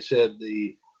 like I said,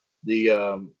 the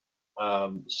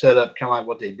setup kind of like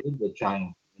what they did with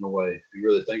China in a way, if you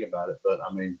really think about it. But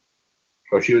I mean, of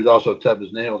course, she was also tough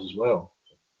as nails as well.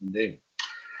 Indeed.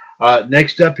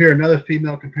 Next up here, another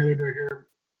female competitor here.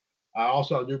 I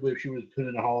do believe she was put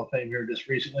in the Hall of Fame here just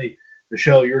recently.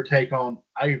 Michelle, your take on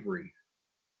Ivory?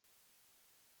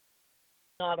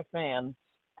 Not a fan.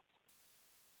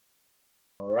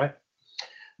 All right.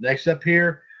 Next up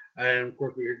here, and of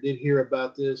course we did hear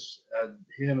about this,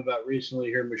 about recently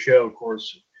here, Michelle, of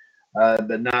course,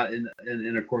 but not in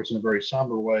of course in a very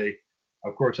somber way.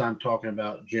 Of course, I'm talking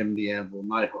about Jim the Anvil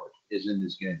Neidhart is in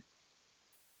this game.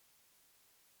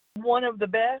 One of the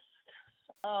best.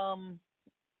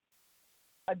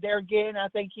 There again, I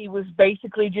think he was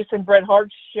basically just in Bret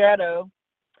Hart's shadow.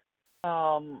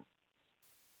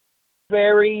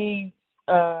 Very,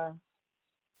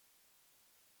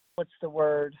 what's the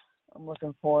word I'm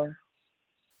looking for?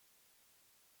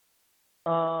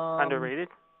 Underrated?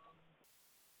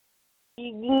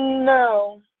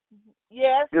 No.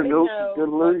 Yes and no.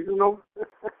 Delusional.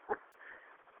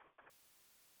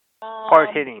 Hard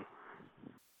hitting.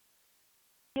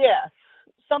 Yes.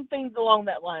 Something along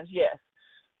that lines, yes.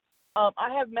 I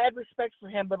have mad respect for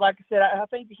him, but like I said, I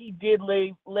think that he did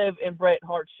live in Bret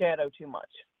Hart's shadow too much.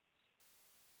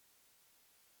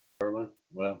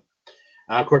 Well,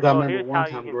 of course, I remember here's one how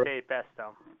time. You can say it best,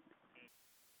 though.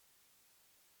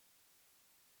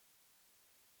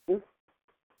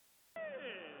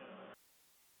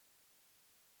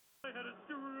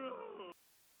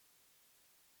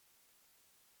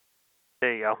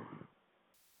 There you go.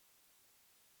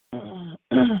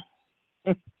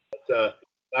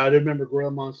 I remember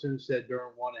Gorilla Monsoon said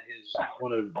during one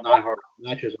of Neidhart's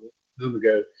matches a time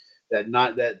ago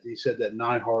that he said that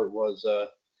Neidhart was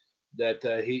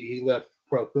that he left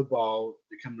pro football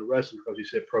to come to wrestling because he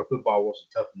said pro football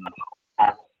wasn't tough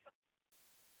enough.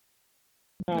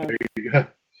 There you go.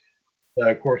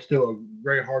 Of course, still a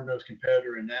very hard-nosed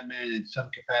competitor, and that man in some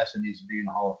capacity needs to be in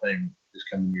the Hall of Fame this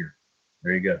coming year.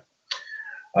 There you go.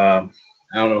 I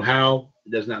don't know how.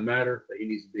 It does not matter, but he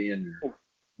needs to be in there.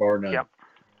 Bar none. Yep.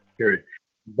 Period.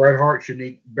 Bret Hart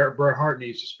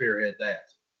needs to spearhead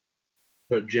that.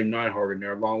 Put Jim Neidhart in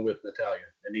there along with Natalia.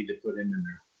 They need to put him in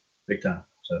there big time.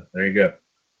 So there you go.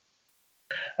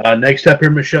 Next up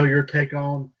here, Michelle, your take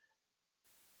on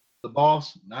the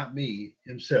boss, not me,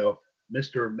 himself,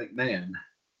 Mr. McMahon.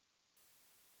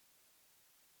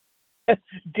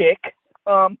 Dick.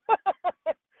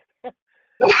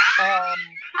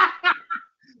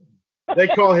 They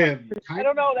call him. I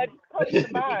don't know. That comes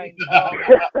to mind.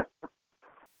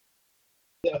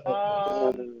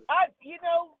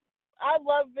 I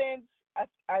love Vince.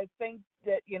 I think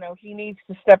that he needs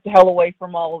to step the hell away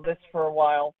from all of this for a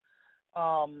while.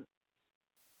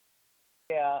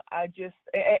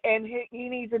 He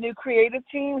needs a new creative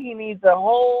team. He needs a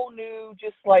whole new,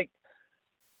 just like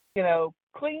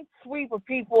clean sweep of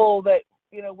people that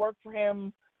work for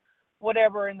him,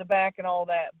 whatever in the back and all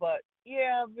that. But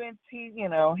yeah, Vince, he's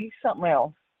something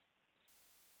else.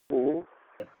 Mhm.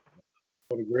 I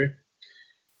would agree.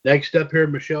 Next up here,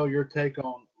 Michelle, your take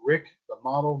on Rick the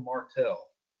Model Martel.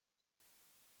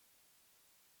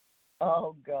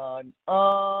 Oh God.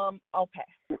 I'll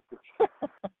pass.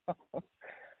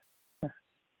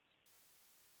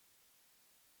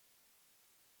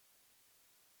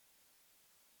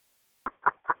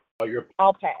 Oh,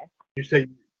 I'll pass. you say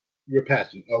you're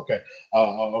passing. Okay.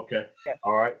 Okay. Yes.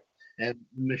 All right. And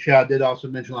Michelle did also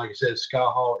mention, like I said,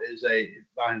 Scott Hall is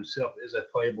by himself is a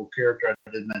playable character.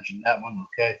 I did mention that one.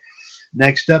 Okay.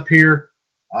 Next up here,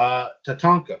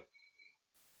 Tatanka.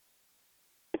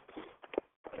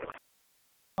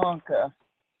 Tonka.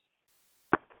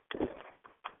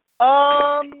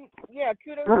 Yeah,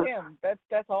 kudos to him.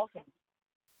 That's awesome.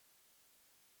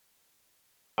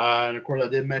 And of course, I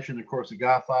did mention, of course, the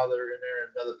Godfather in there,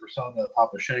 another persona,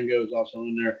 Papa Shango is also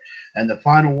in there. And the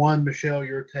final one, Michelle,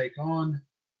 your take on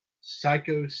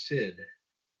Psycho Sid.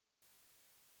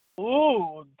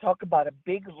 Ooh, talk about a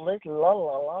big list. La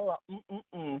la la la.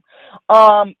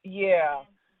 Yeah.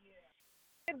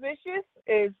 Sid Vicious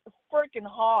is freaking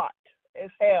hot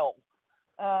as hell.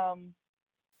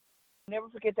 Never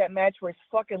forget that match where his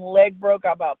fucking leg broke.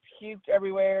 I about puked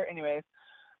everywhere. Anyways.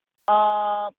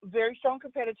 Very strong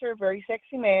competitor, very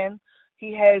sexy man.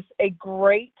 He has a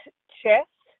great chest.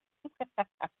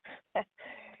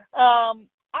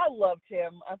 I loved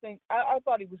him. I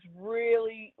thought he was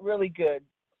really, really good,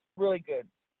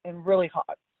 and really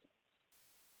hot.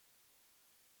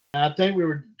 I think we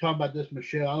were talking about this,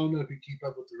 Michelle. I don't know if you keep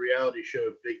up with the reality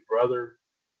show Big Brother.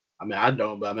 I mean, I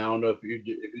don't, but I don't know if you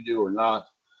do or not.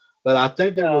 But I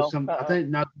think there was some. I think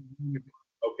not.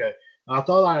 Okay. I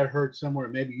thought I had heard somewhere,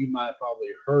 maybe you might have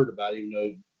probably heard about it, even though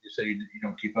you say you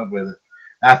don't keep up with it.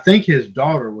 I think his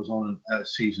daughter was on a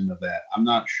season of that. I'm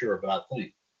not sure, but I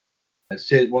think that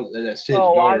Sid's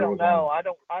daughter I don't was know. on.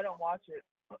 I don't watch it.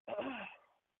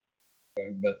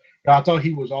 But I thought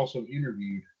he was also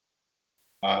interviewed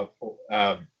on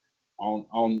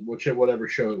whatever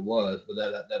show it was, but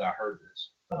that I heard this.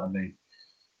 I mean,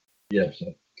 yeah.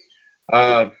 So.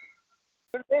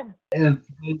 And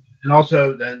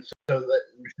also then, so that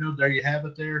Michelle, there you have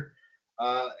it there.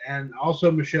 And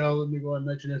also, Michelle, let me go and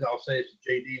mention this. I'll say it to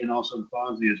JD and also to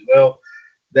Fonzie as well.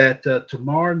 That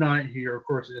tomorrow night here, of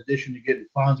course, in addition to getting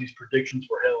Fonzie's predictions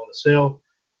for Hell in a Cell,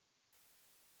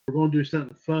 we're going to do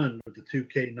something fun with the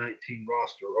 2K19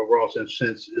 roster overall. Since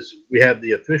we have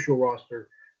the official roster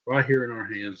right here in our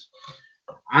hands,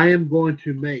 I am going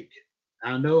to make.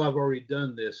 I know I've already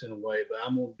done this in a way, but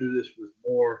I'm going to do this with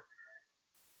more.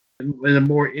 In a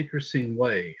more interesting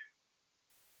way.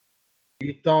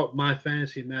 You thought my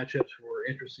fantasy matchups were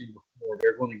interesting before.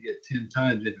 They're going to get 10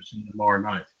 times interesting tomorrow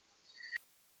night.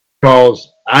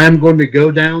 Because I am going to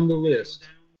go down the list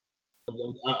of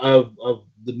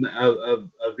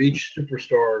each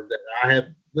superstar that I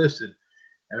have listed.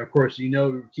 And of course,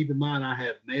 keep in mind I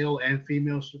have male and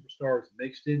female superstars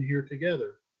mixed in here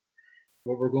together.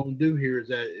 What we're going to do here is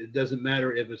that it doesn't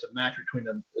matter if it's a match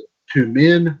between two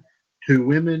men, two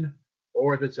women,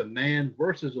 or if it's a man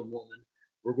versus a woman.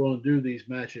 We're going to do these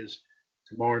matches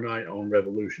tomorrow night on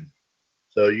Revolution.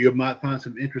 So you might find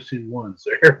some interesting ones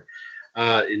there,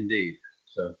 indeed.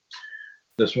 So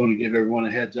just want to give everyone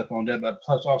a heads up on that. But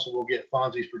plus also we'll get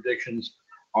Fonzie's predictions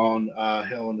on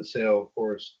Hell in a Cell, of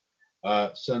course.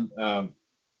 Tomorrow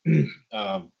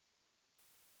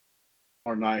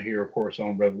night here, of course,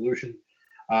 on Revolution.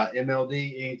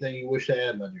 MLD, anything you wish to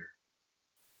add, my dear?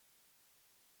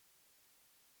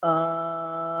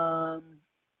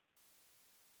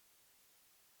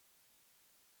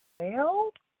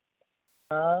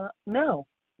 No,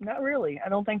 not really. I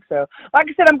don't think so. Like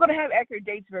I said, I'm going to have accurate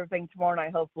dates of everything tomorrow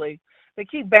night, hopefully. They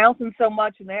keep bouncing so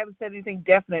much, and they haven't said anything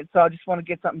definite, so I just want to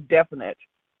get something definite.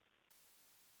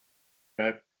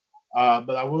 Okay.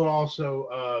 But I will also,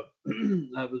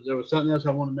 there was something else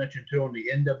I want to mention, too, on the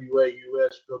NWO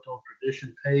Built on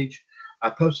Tradition page.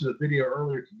 I posted a video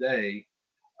earlier today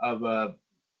of,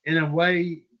 in a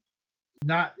way,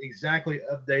 not exactly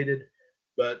updated,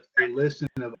 but a listing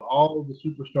of all the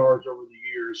superstars over the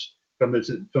years from its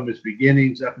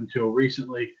beginnings up until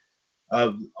recently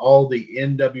of all the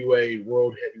NWA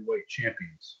World Heavyweight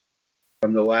Champions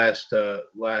from the last let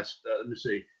me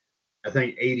see, I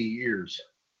think 80 years.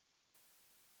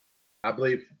 I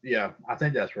believe, yeah, I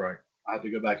think that's right. I have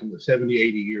to go back into 70,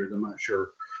 80 years. I'm not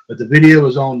sure. But the video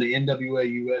is on the NWA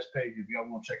US page. If y'all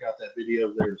want to check out that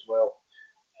video there as well.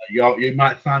 You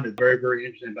might find it very, very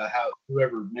interesting about how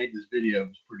whoever made this video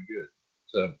was pretty good.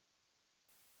 So,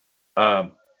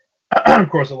 of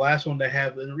course, the last one they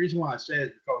have, and the reason why I say it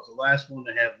is because the last one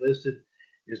they have listed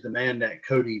is the man that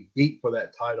Cody beat for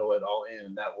that title at All In,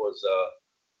 and that was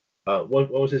what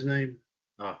was his name?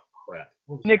 Oh crap,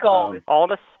 Nick Aldis.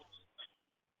 Aldis?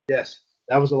 Yes,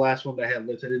 that was the last one they had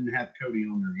listed. They didn't have Cody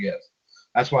on there yet.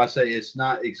 That's why I say it's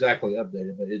not exactly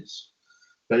updated, but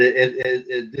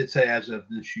it did say as of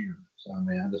this year. So I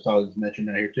mean, I just thought it was mentioned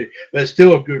that here too. But it's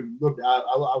still a good look.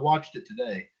 I watched it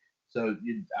today, so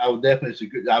I'll definitely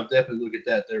look at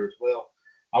that there as well.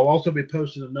 I'll also be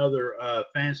posting another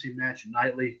fantasy match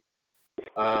nightly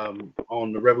on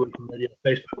the Revolution Media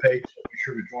Facebook page. So be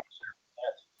sure to join us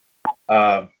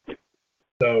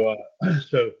there for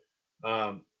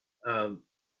that.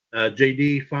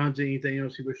 JD, Fonzie, anything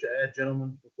else you wish to add,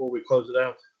 gentlemen, before we close it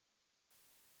out?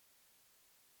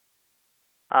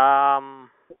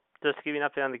 Just to give you an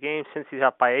update on the game, since he's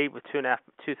up by 8 with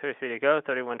 2:33 to go,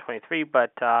 31-23.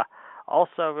 But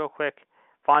also, real quick,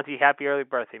 Fonzie, happy early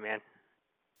birthday, man.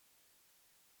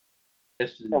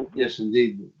 Yes,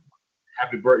 indeed.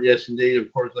 Happy birthday. Yes, indeed.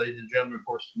 Of course, ladies and gentlemen, of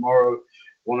course, tomorrow,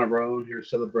 one of our own here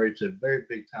celebrates a very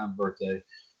big time birthday.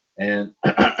 And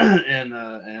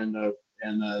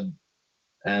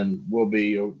we'll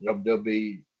be, there'll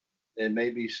be, and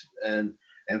maybe, and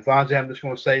Fonzie, I'm just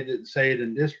going to say it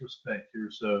in this respect here,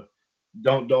 so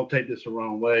don't take this the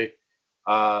wrong way.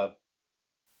 There'll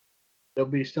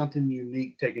be something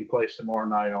unique taking place tomorrow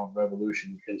night on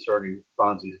Revolution concerning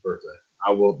Fonzie's birthday.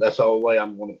 That's the whole way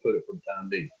I'm going to put it for the time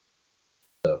being.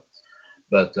 So,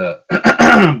 but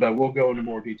we'll go into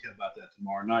more detail about that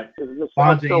tomorrow night.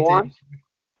 Fonzie,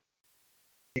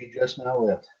 he just now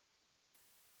left.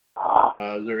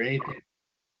 Is there anything?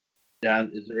 Yeah,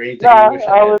 is there anything? I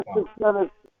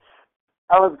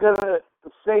was gonna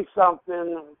say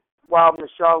something while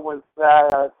Michelle was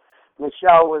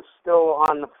still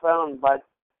on the phone, but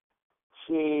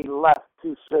she left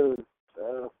too soon.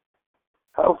 So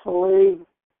hopefully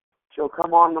she'll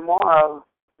come on tomorrow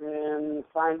and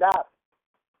find out.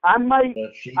 I'm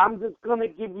just gonna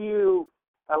give you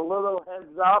a little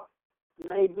heads up.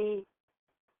 Maybe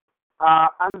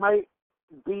I might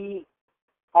be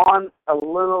on a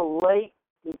little late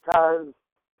because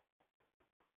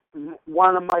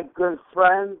one of my good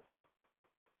friends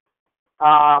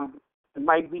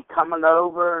might be coming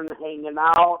over and hanging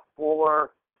out,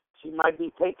 or she might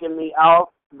be taking me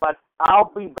out, but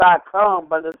I'll be back home,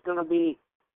 but it's going to be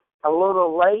a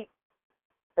little late.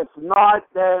 If not,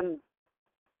 then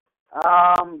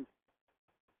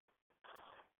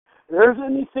there's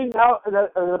anything else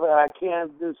that I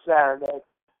can't do Saturday.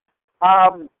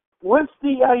 What's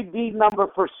the ID number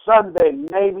for Sunday?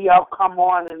 Maybe I'll come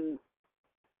on, and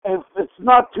if it's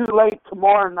not too late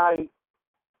tomorrow night,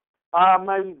 I'll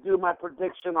maybe do my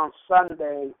prediction on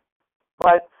Sunday.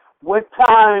 But what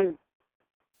time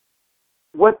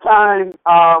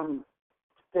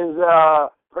is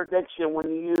prediction when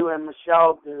you and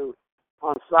Michelle do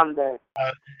on Sunday?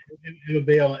 It would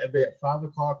be at 5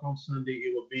 o'clock on Sunday.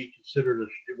 It would be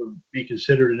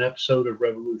considered an episode of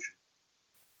Revolution.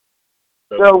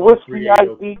 So what's the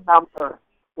ID number?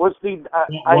 What's the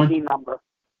ID number?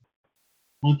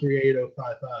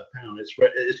 138055 #. It's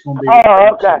going to be.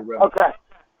 Oh,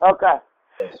 okay.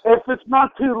 Yes. If it's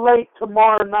not too late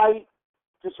tomorrow night,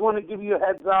 just want to give you a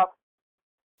heads up.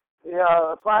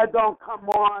 Yeah, if I don't come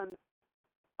on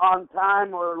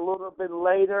time or a little bit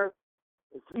later,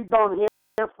 if you don't hear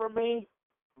from me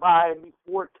by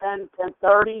before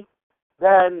 10:30,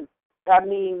 then that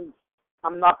means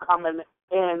I'm not coming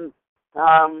in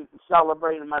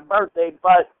celebrating my birthday.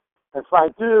 But if I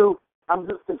do,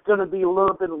 it's going to be a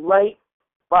little bit late.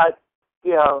 But,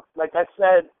 like I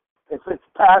said, if it's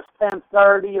past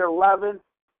 10:30 or 11,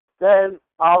 then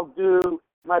I'll do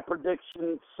my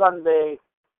prediction Sunday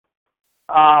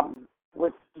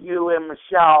with you and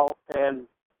Michelle. And,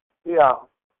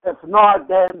 if not,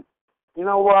 then, you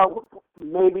know what,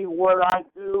 maybe what I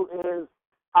do is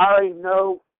I already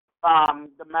know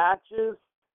the matches,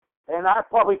 and I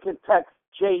probably can text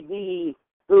JD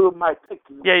who my pick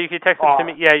is. Yeah, you can text them to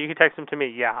me. Yeah, you can text them to me.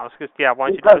 Yeah, I was just, why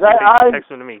don't you text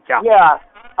them to me? Yeah. Yeah,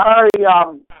 I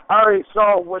already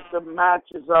saw what the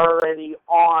matches are already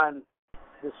on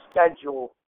the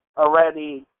schedule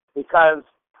already, because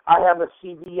I have a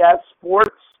CBS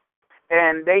Sports,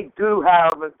 and they do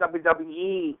have a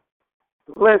WWE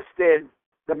listed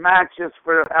the matches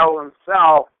for Hell in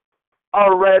Cell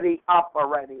already up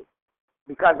already,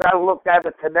 because I looked at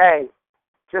it today,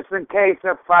 just in case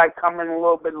if I come in a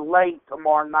little bit late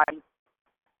tomorrow night,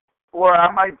 or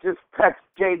I might just text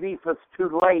JD if it's too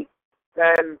late,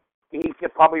 then he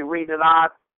could probably read it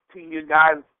out to you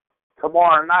guys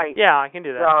tomorrow night. Yeah, I can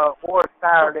do that. Or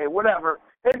Saturday, whatever.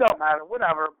 it don't matter,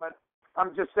 whatever. But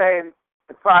I'm just saying,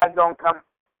 if I don't come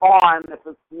on, if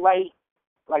it's late,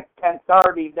 like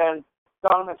 10:30, then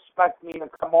don't expect me to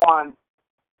come on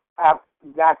at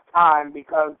that time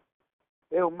because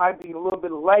it might be a little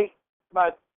bit late,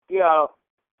 but,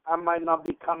 I might not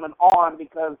be coming on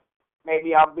because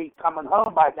maybe I'll be coming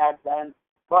home by that then,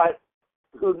 but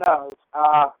who knows?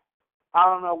 I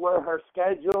don't know where her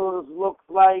schedule looks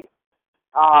like.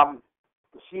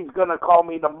 She's going to call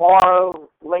me tomorrow,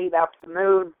 late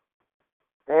afternoon,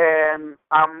 and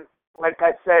like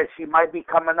I said, she might be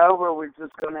coming over. We're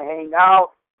just going to hang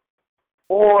out.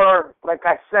 Or, like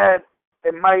I said,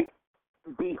 it might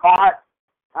be hot.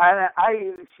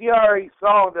 She already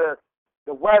saw the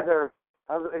weather.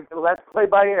 Let's play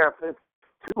by ear. If it's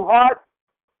too hot,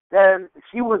 then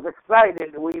she was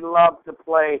excited. We love to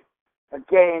play a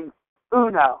game,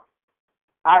 Uno.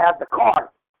 I had the card.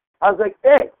 I was like,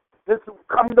 hey, this will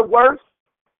come to worst,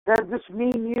 then just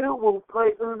me and you will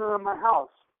play Uno in my house.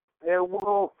 And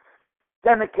we'll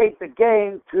dedicate the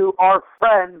game to our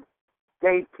friend,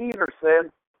 Dave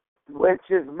Peterson, which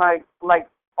is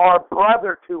our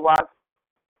brother to us.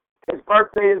 His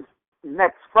birthday is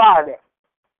next Friday.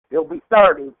 He'll be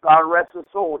 30. God rest his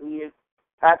soul. He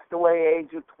passed away at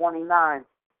the age of 29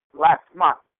 last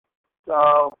month.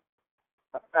 So,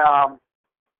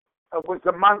 it was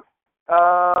a month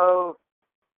of,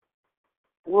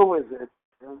 what was it?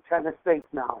 I'm trying to think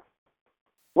now.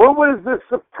 What was the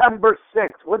September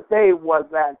 6th? What day was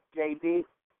that, JD?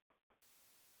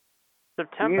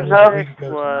 September 6th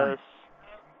was...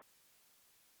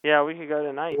 Yeah, we could go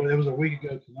tonight. Well, it was a week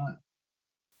ago tonight.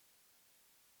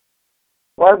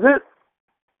 Was it?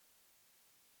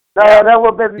 No, that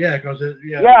would have been... Yeah, because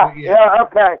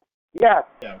okay. Yes.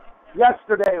 Yeah.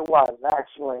 Yesterday it was,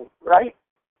 actually, right?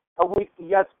 A week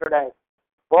yesterday.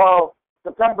 Well,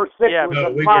 September 6th was a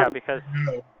month. Yeah, because...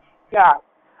 Yeah.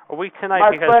 A week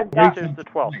tonight because this is the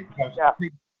 12th.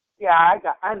 Yeah,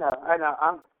 I know.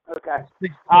 I'm okay.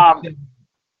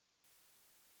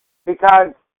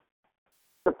 Because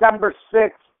September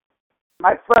 6th,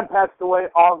 my friend passed away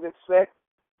August 6th.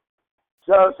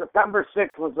 So September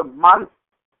 6th was a month.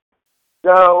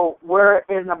 So we're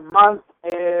in a month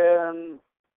and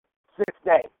 6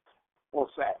 days, we'll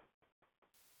say.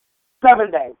 7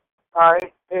 days, all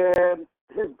right? And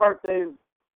his birthday is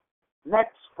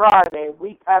next Friday,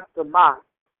 week after mine.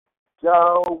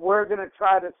 So we're going to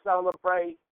try to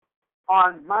celebrate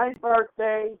on my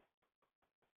birthday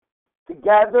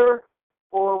together,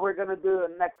 or we're going to do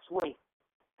it next week.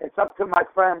 It's up to my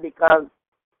friend because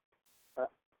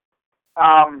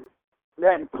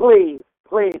then please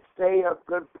say a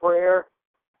good prayer.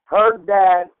 Her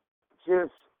dad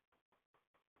just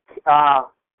had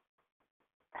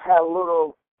a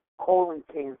little colon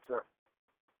cancer.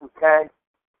 Okay?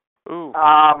 Ooh.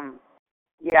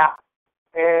 Yeah.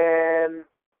 And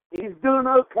he's doing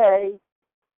okay.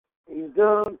 He's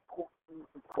doing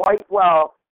quite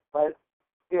well. But,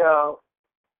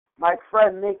 my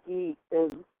friend Nikki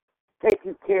is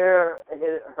taking care of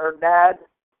her dad.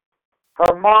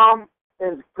 Her mom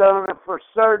is going for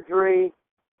surgery,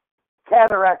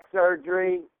 cataract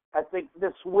surgery, I think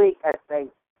this week,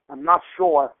 I'm not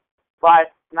sure.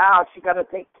 But now she got to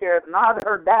take care of not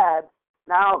her dad,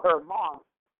 now her mom.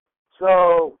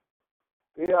 So,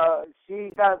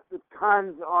 she got the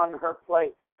tons on her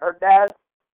plate. Her dad's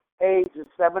age is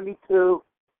 72.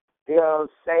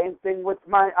 Same thing with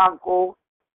my uncle.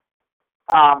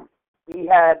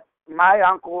 My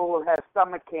uncle has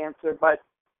stomach cancer, but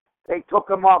they took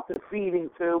him off the feeding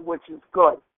tube, which is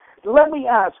good. Let me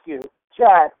ask you,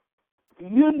 Chad, do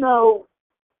you know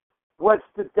what's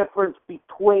the difference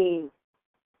between,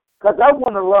 because I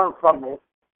want to learn from it,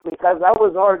 because I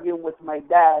was arguing with my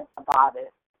dad about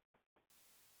it.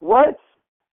 What's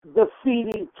the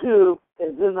feeding tube?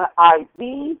 Is in an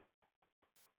IV,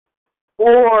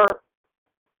 or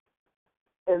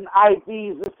an IV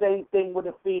is the same thing with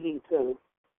a feeding tube?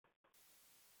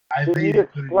 Can you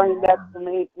explain that to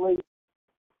me, please?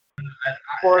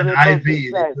 An IV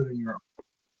they put in your arm.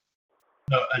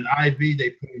 No, an IV they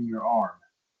put in your arm.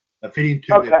 A feeding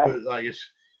tube they put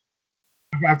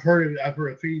I've heard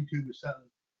a feeding tube is something.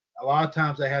 A lot of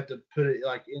times they have to put it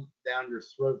down your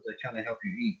throat to kind of help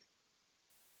you eat.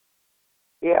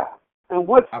 Yeah. And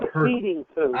what's the feeding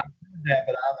tube? I've heard that,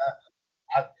 but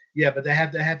but they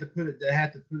have to put it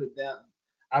down.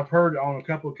 I've heard on a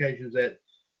couple occasions that,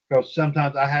 because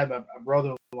sometimes I have a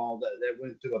brother-in-law that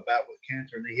went through a bout with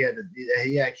cancer, and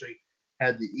he actually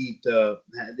had to eat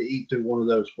through one of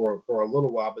those for a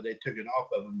little while, but they took it off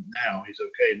of him. Now he's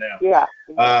okay now. Yeah.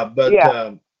 But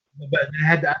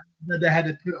they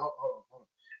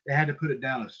had to put it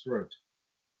down his throat.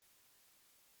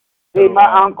 See, So,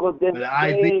 my uncle didn't. but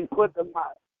They IV didn't put the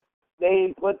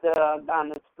down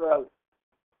his throat.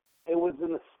 It was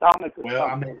in the stomach or Well, I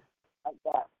something mean, like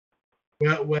that.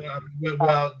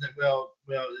 well.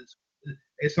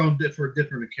 It's on for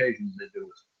different occasions they do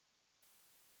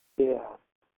it. Yeah.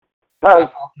 I Because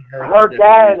often heard her different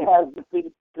dad reasons. has the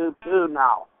feeding too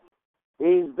now.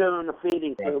 He's doing the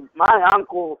feeding tube. My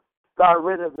uncle got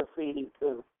rid of the feeding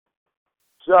tube.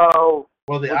 So,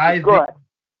 Well, the which is IV, good.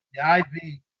 the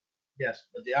IV, yes,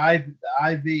 but the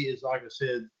IV is like I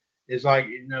said, is like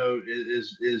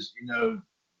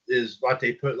is like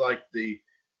they put like they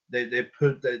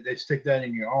stick that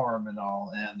in your arm and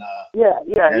all, and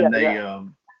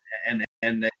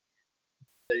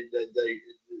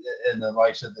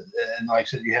like I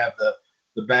said, you have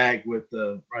the bag with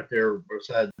the right there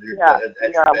beside your at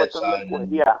your with the bedside. liquid.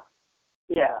 And,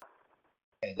 Yeah.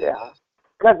 and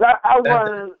Because I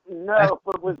want to know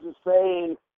if it was the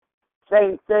same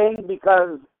thing,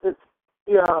 because it's,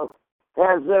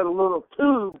 has that little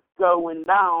tube going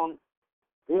down,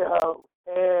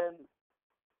 and,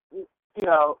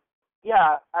 because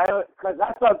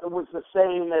I thought it was the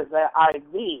same as the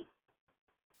IV,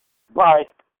 but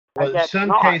I in guess some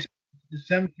not. cases,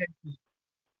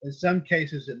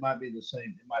 it might be the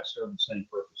same. It might serve the same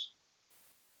purpose.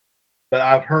 But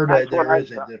I've heard that there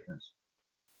is a difference.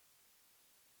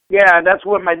 Yeah, that's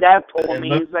what my dad told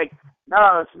me. And He's like,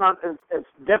 no, it's not. It's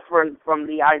different from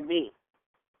the IV.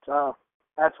 So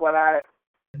that's what I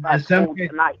told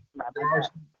tonight.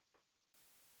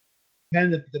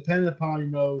 Depending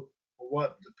upon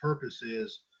what the purpose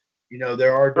is,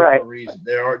 there are different reasons.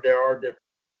 There are different.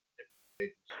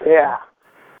 Yeah.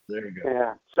 There you go.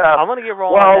 Yeah. So I'm gonna get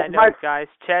rolling on that note, guys.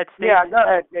 Chad, stay. Yeah, go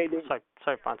ahead, JD. Sorry,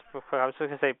 Fonz. I was just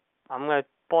gonna say I'm gonna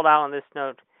pull out on this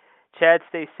note. Chad,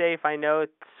 stay safe. I know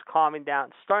it's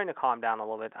starting to calm down a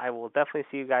little bit. I will definitely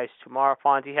see you guys tomorrow.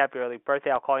 Fonzie, happy early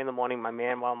birthday. I'll call you in the morning, my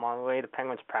man, while I'm on my way to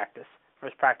Penguins practice.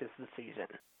 First practice of the season.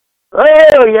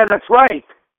 Oh, yeah, that's right.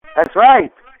 That's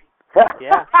right.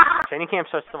 Yeah, training camp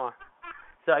starts tomorrow.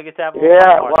 So I get to have a little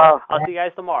tomorrow. Well, I'll see you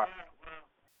guys tomorrow.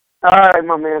 All right,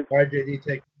 my man. All right, JD,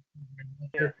 take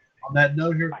care. On that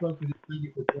note here, folks, thank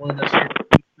you for joining us here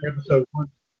for episode 1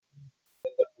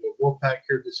 of Wolfpac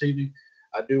here this evening.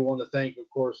 I do want to thank, of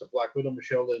course, the Black Widow,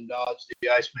 Michelle Lynn Dodge, the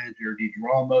Ice Manager, D.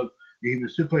 Giralmo, the Human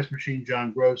Suplex Machine,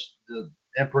 John Gross, the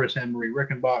Empress, Anne-Marie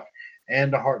Rickenbach,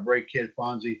 and the Heartbreak Kid,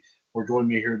 Fonzie, for joining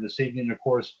me here this evening, of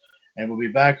course. And we'll be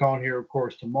back on here, of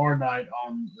course, tomorrow night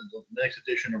on the next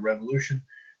edition of Revolution.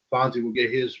 Fonzie will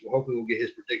hopefully we'll get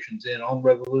his predictions in on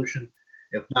Revolution.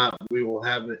 If not, we will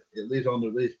have it at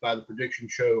least by the prediction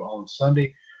show on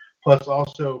Sunday. Plus,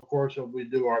 also, of course, we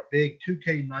do our big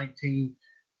 2K19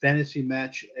 fantasy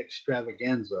match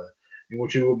extravaganza, in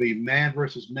which it will be man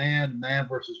versus man, man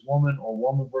versus woman, or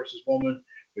woman versus woman.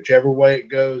 Whichever way it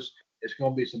goes, it's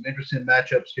going to be some interesting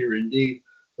matchups here indeed.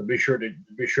 So be sure to,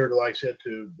 like I said,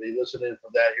 to be listening for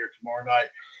that here tomorrow night.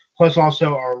 Plus,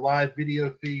 also our live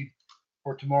video feed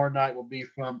for tomorrow night will be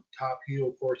from Top Heel,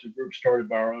 of course, a group started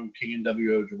by our own King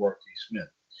NWO Gerard T. Smith.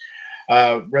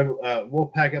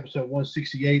 Wolfpac episode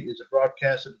 168 is a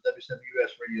broadcast of the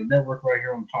WCWUS Radio Network right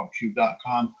here on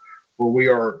TalkShoe.com, where we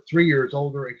are 3 years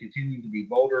older and continuing to be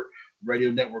bolder. The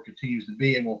radio network continues to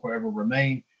be and will forever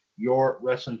remain your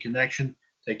wrestling connection.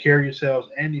 Take care of yourselves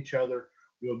and each other.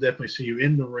 We will definitely see you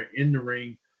in the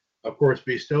ring. Of course,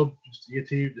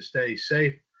 continue to stay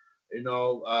safe.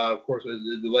 Of course,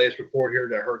 the latest report here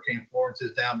that Hurricane Florence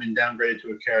is been downgraded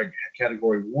to a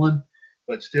category 1,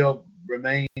 but still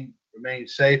remain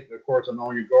safe. Of course, I'm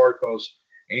on your guard because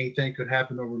anything could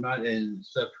happen overnight and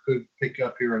stuff could pick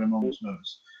up here in a moment's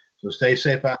notice. So stay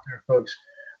safe out there, folks.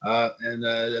 And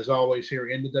as always, here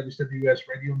in the WCWUS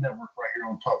Radio Network right here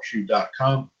on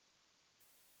TalkShoe.com.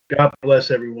 God bless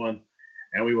everyone.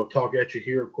 And we will talk at you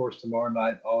here, of course, tomorrow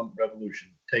night on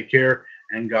Revolution. Take care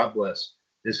and God bless.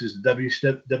 This is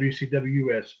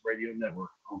WCWUS Radio Network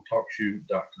on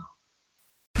TalkShoe.com.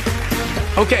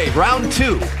 Okay, round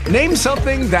 2. Name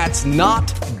something that's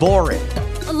not boring.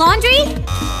 A laundry?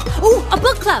 Ooh, a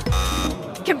book club.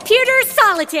 Computer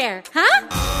solitaire, huh?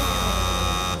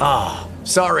 Ah,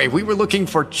 sorry, we were looking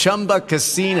for Chumba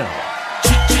Casino.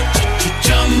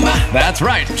 That's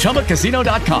right,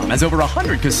 ChumbaCasino.com has over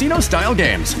 100 casino-style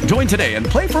games. Join today and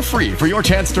play for free for your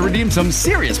chance to redeem some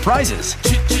serious prizes.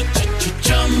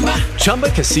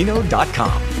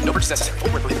 ChumbaCasino.com. No purchase necessary.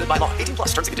 Void where prohibited by law. 18+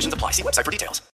 terms and conditions apply. See website for details.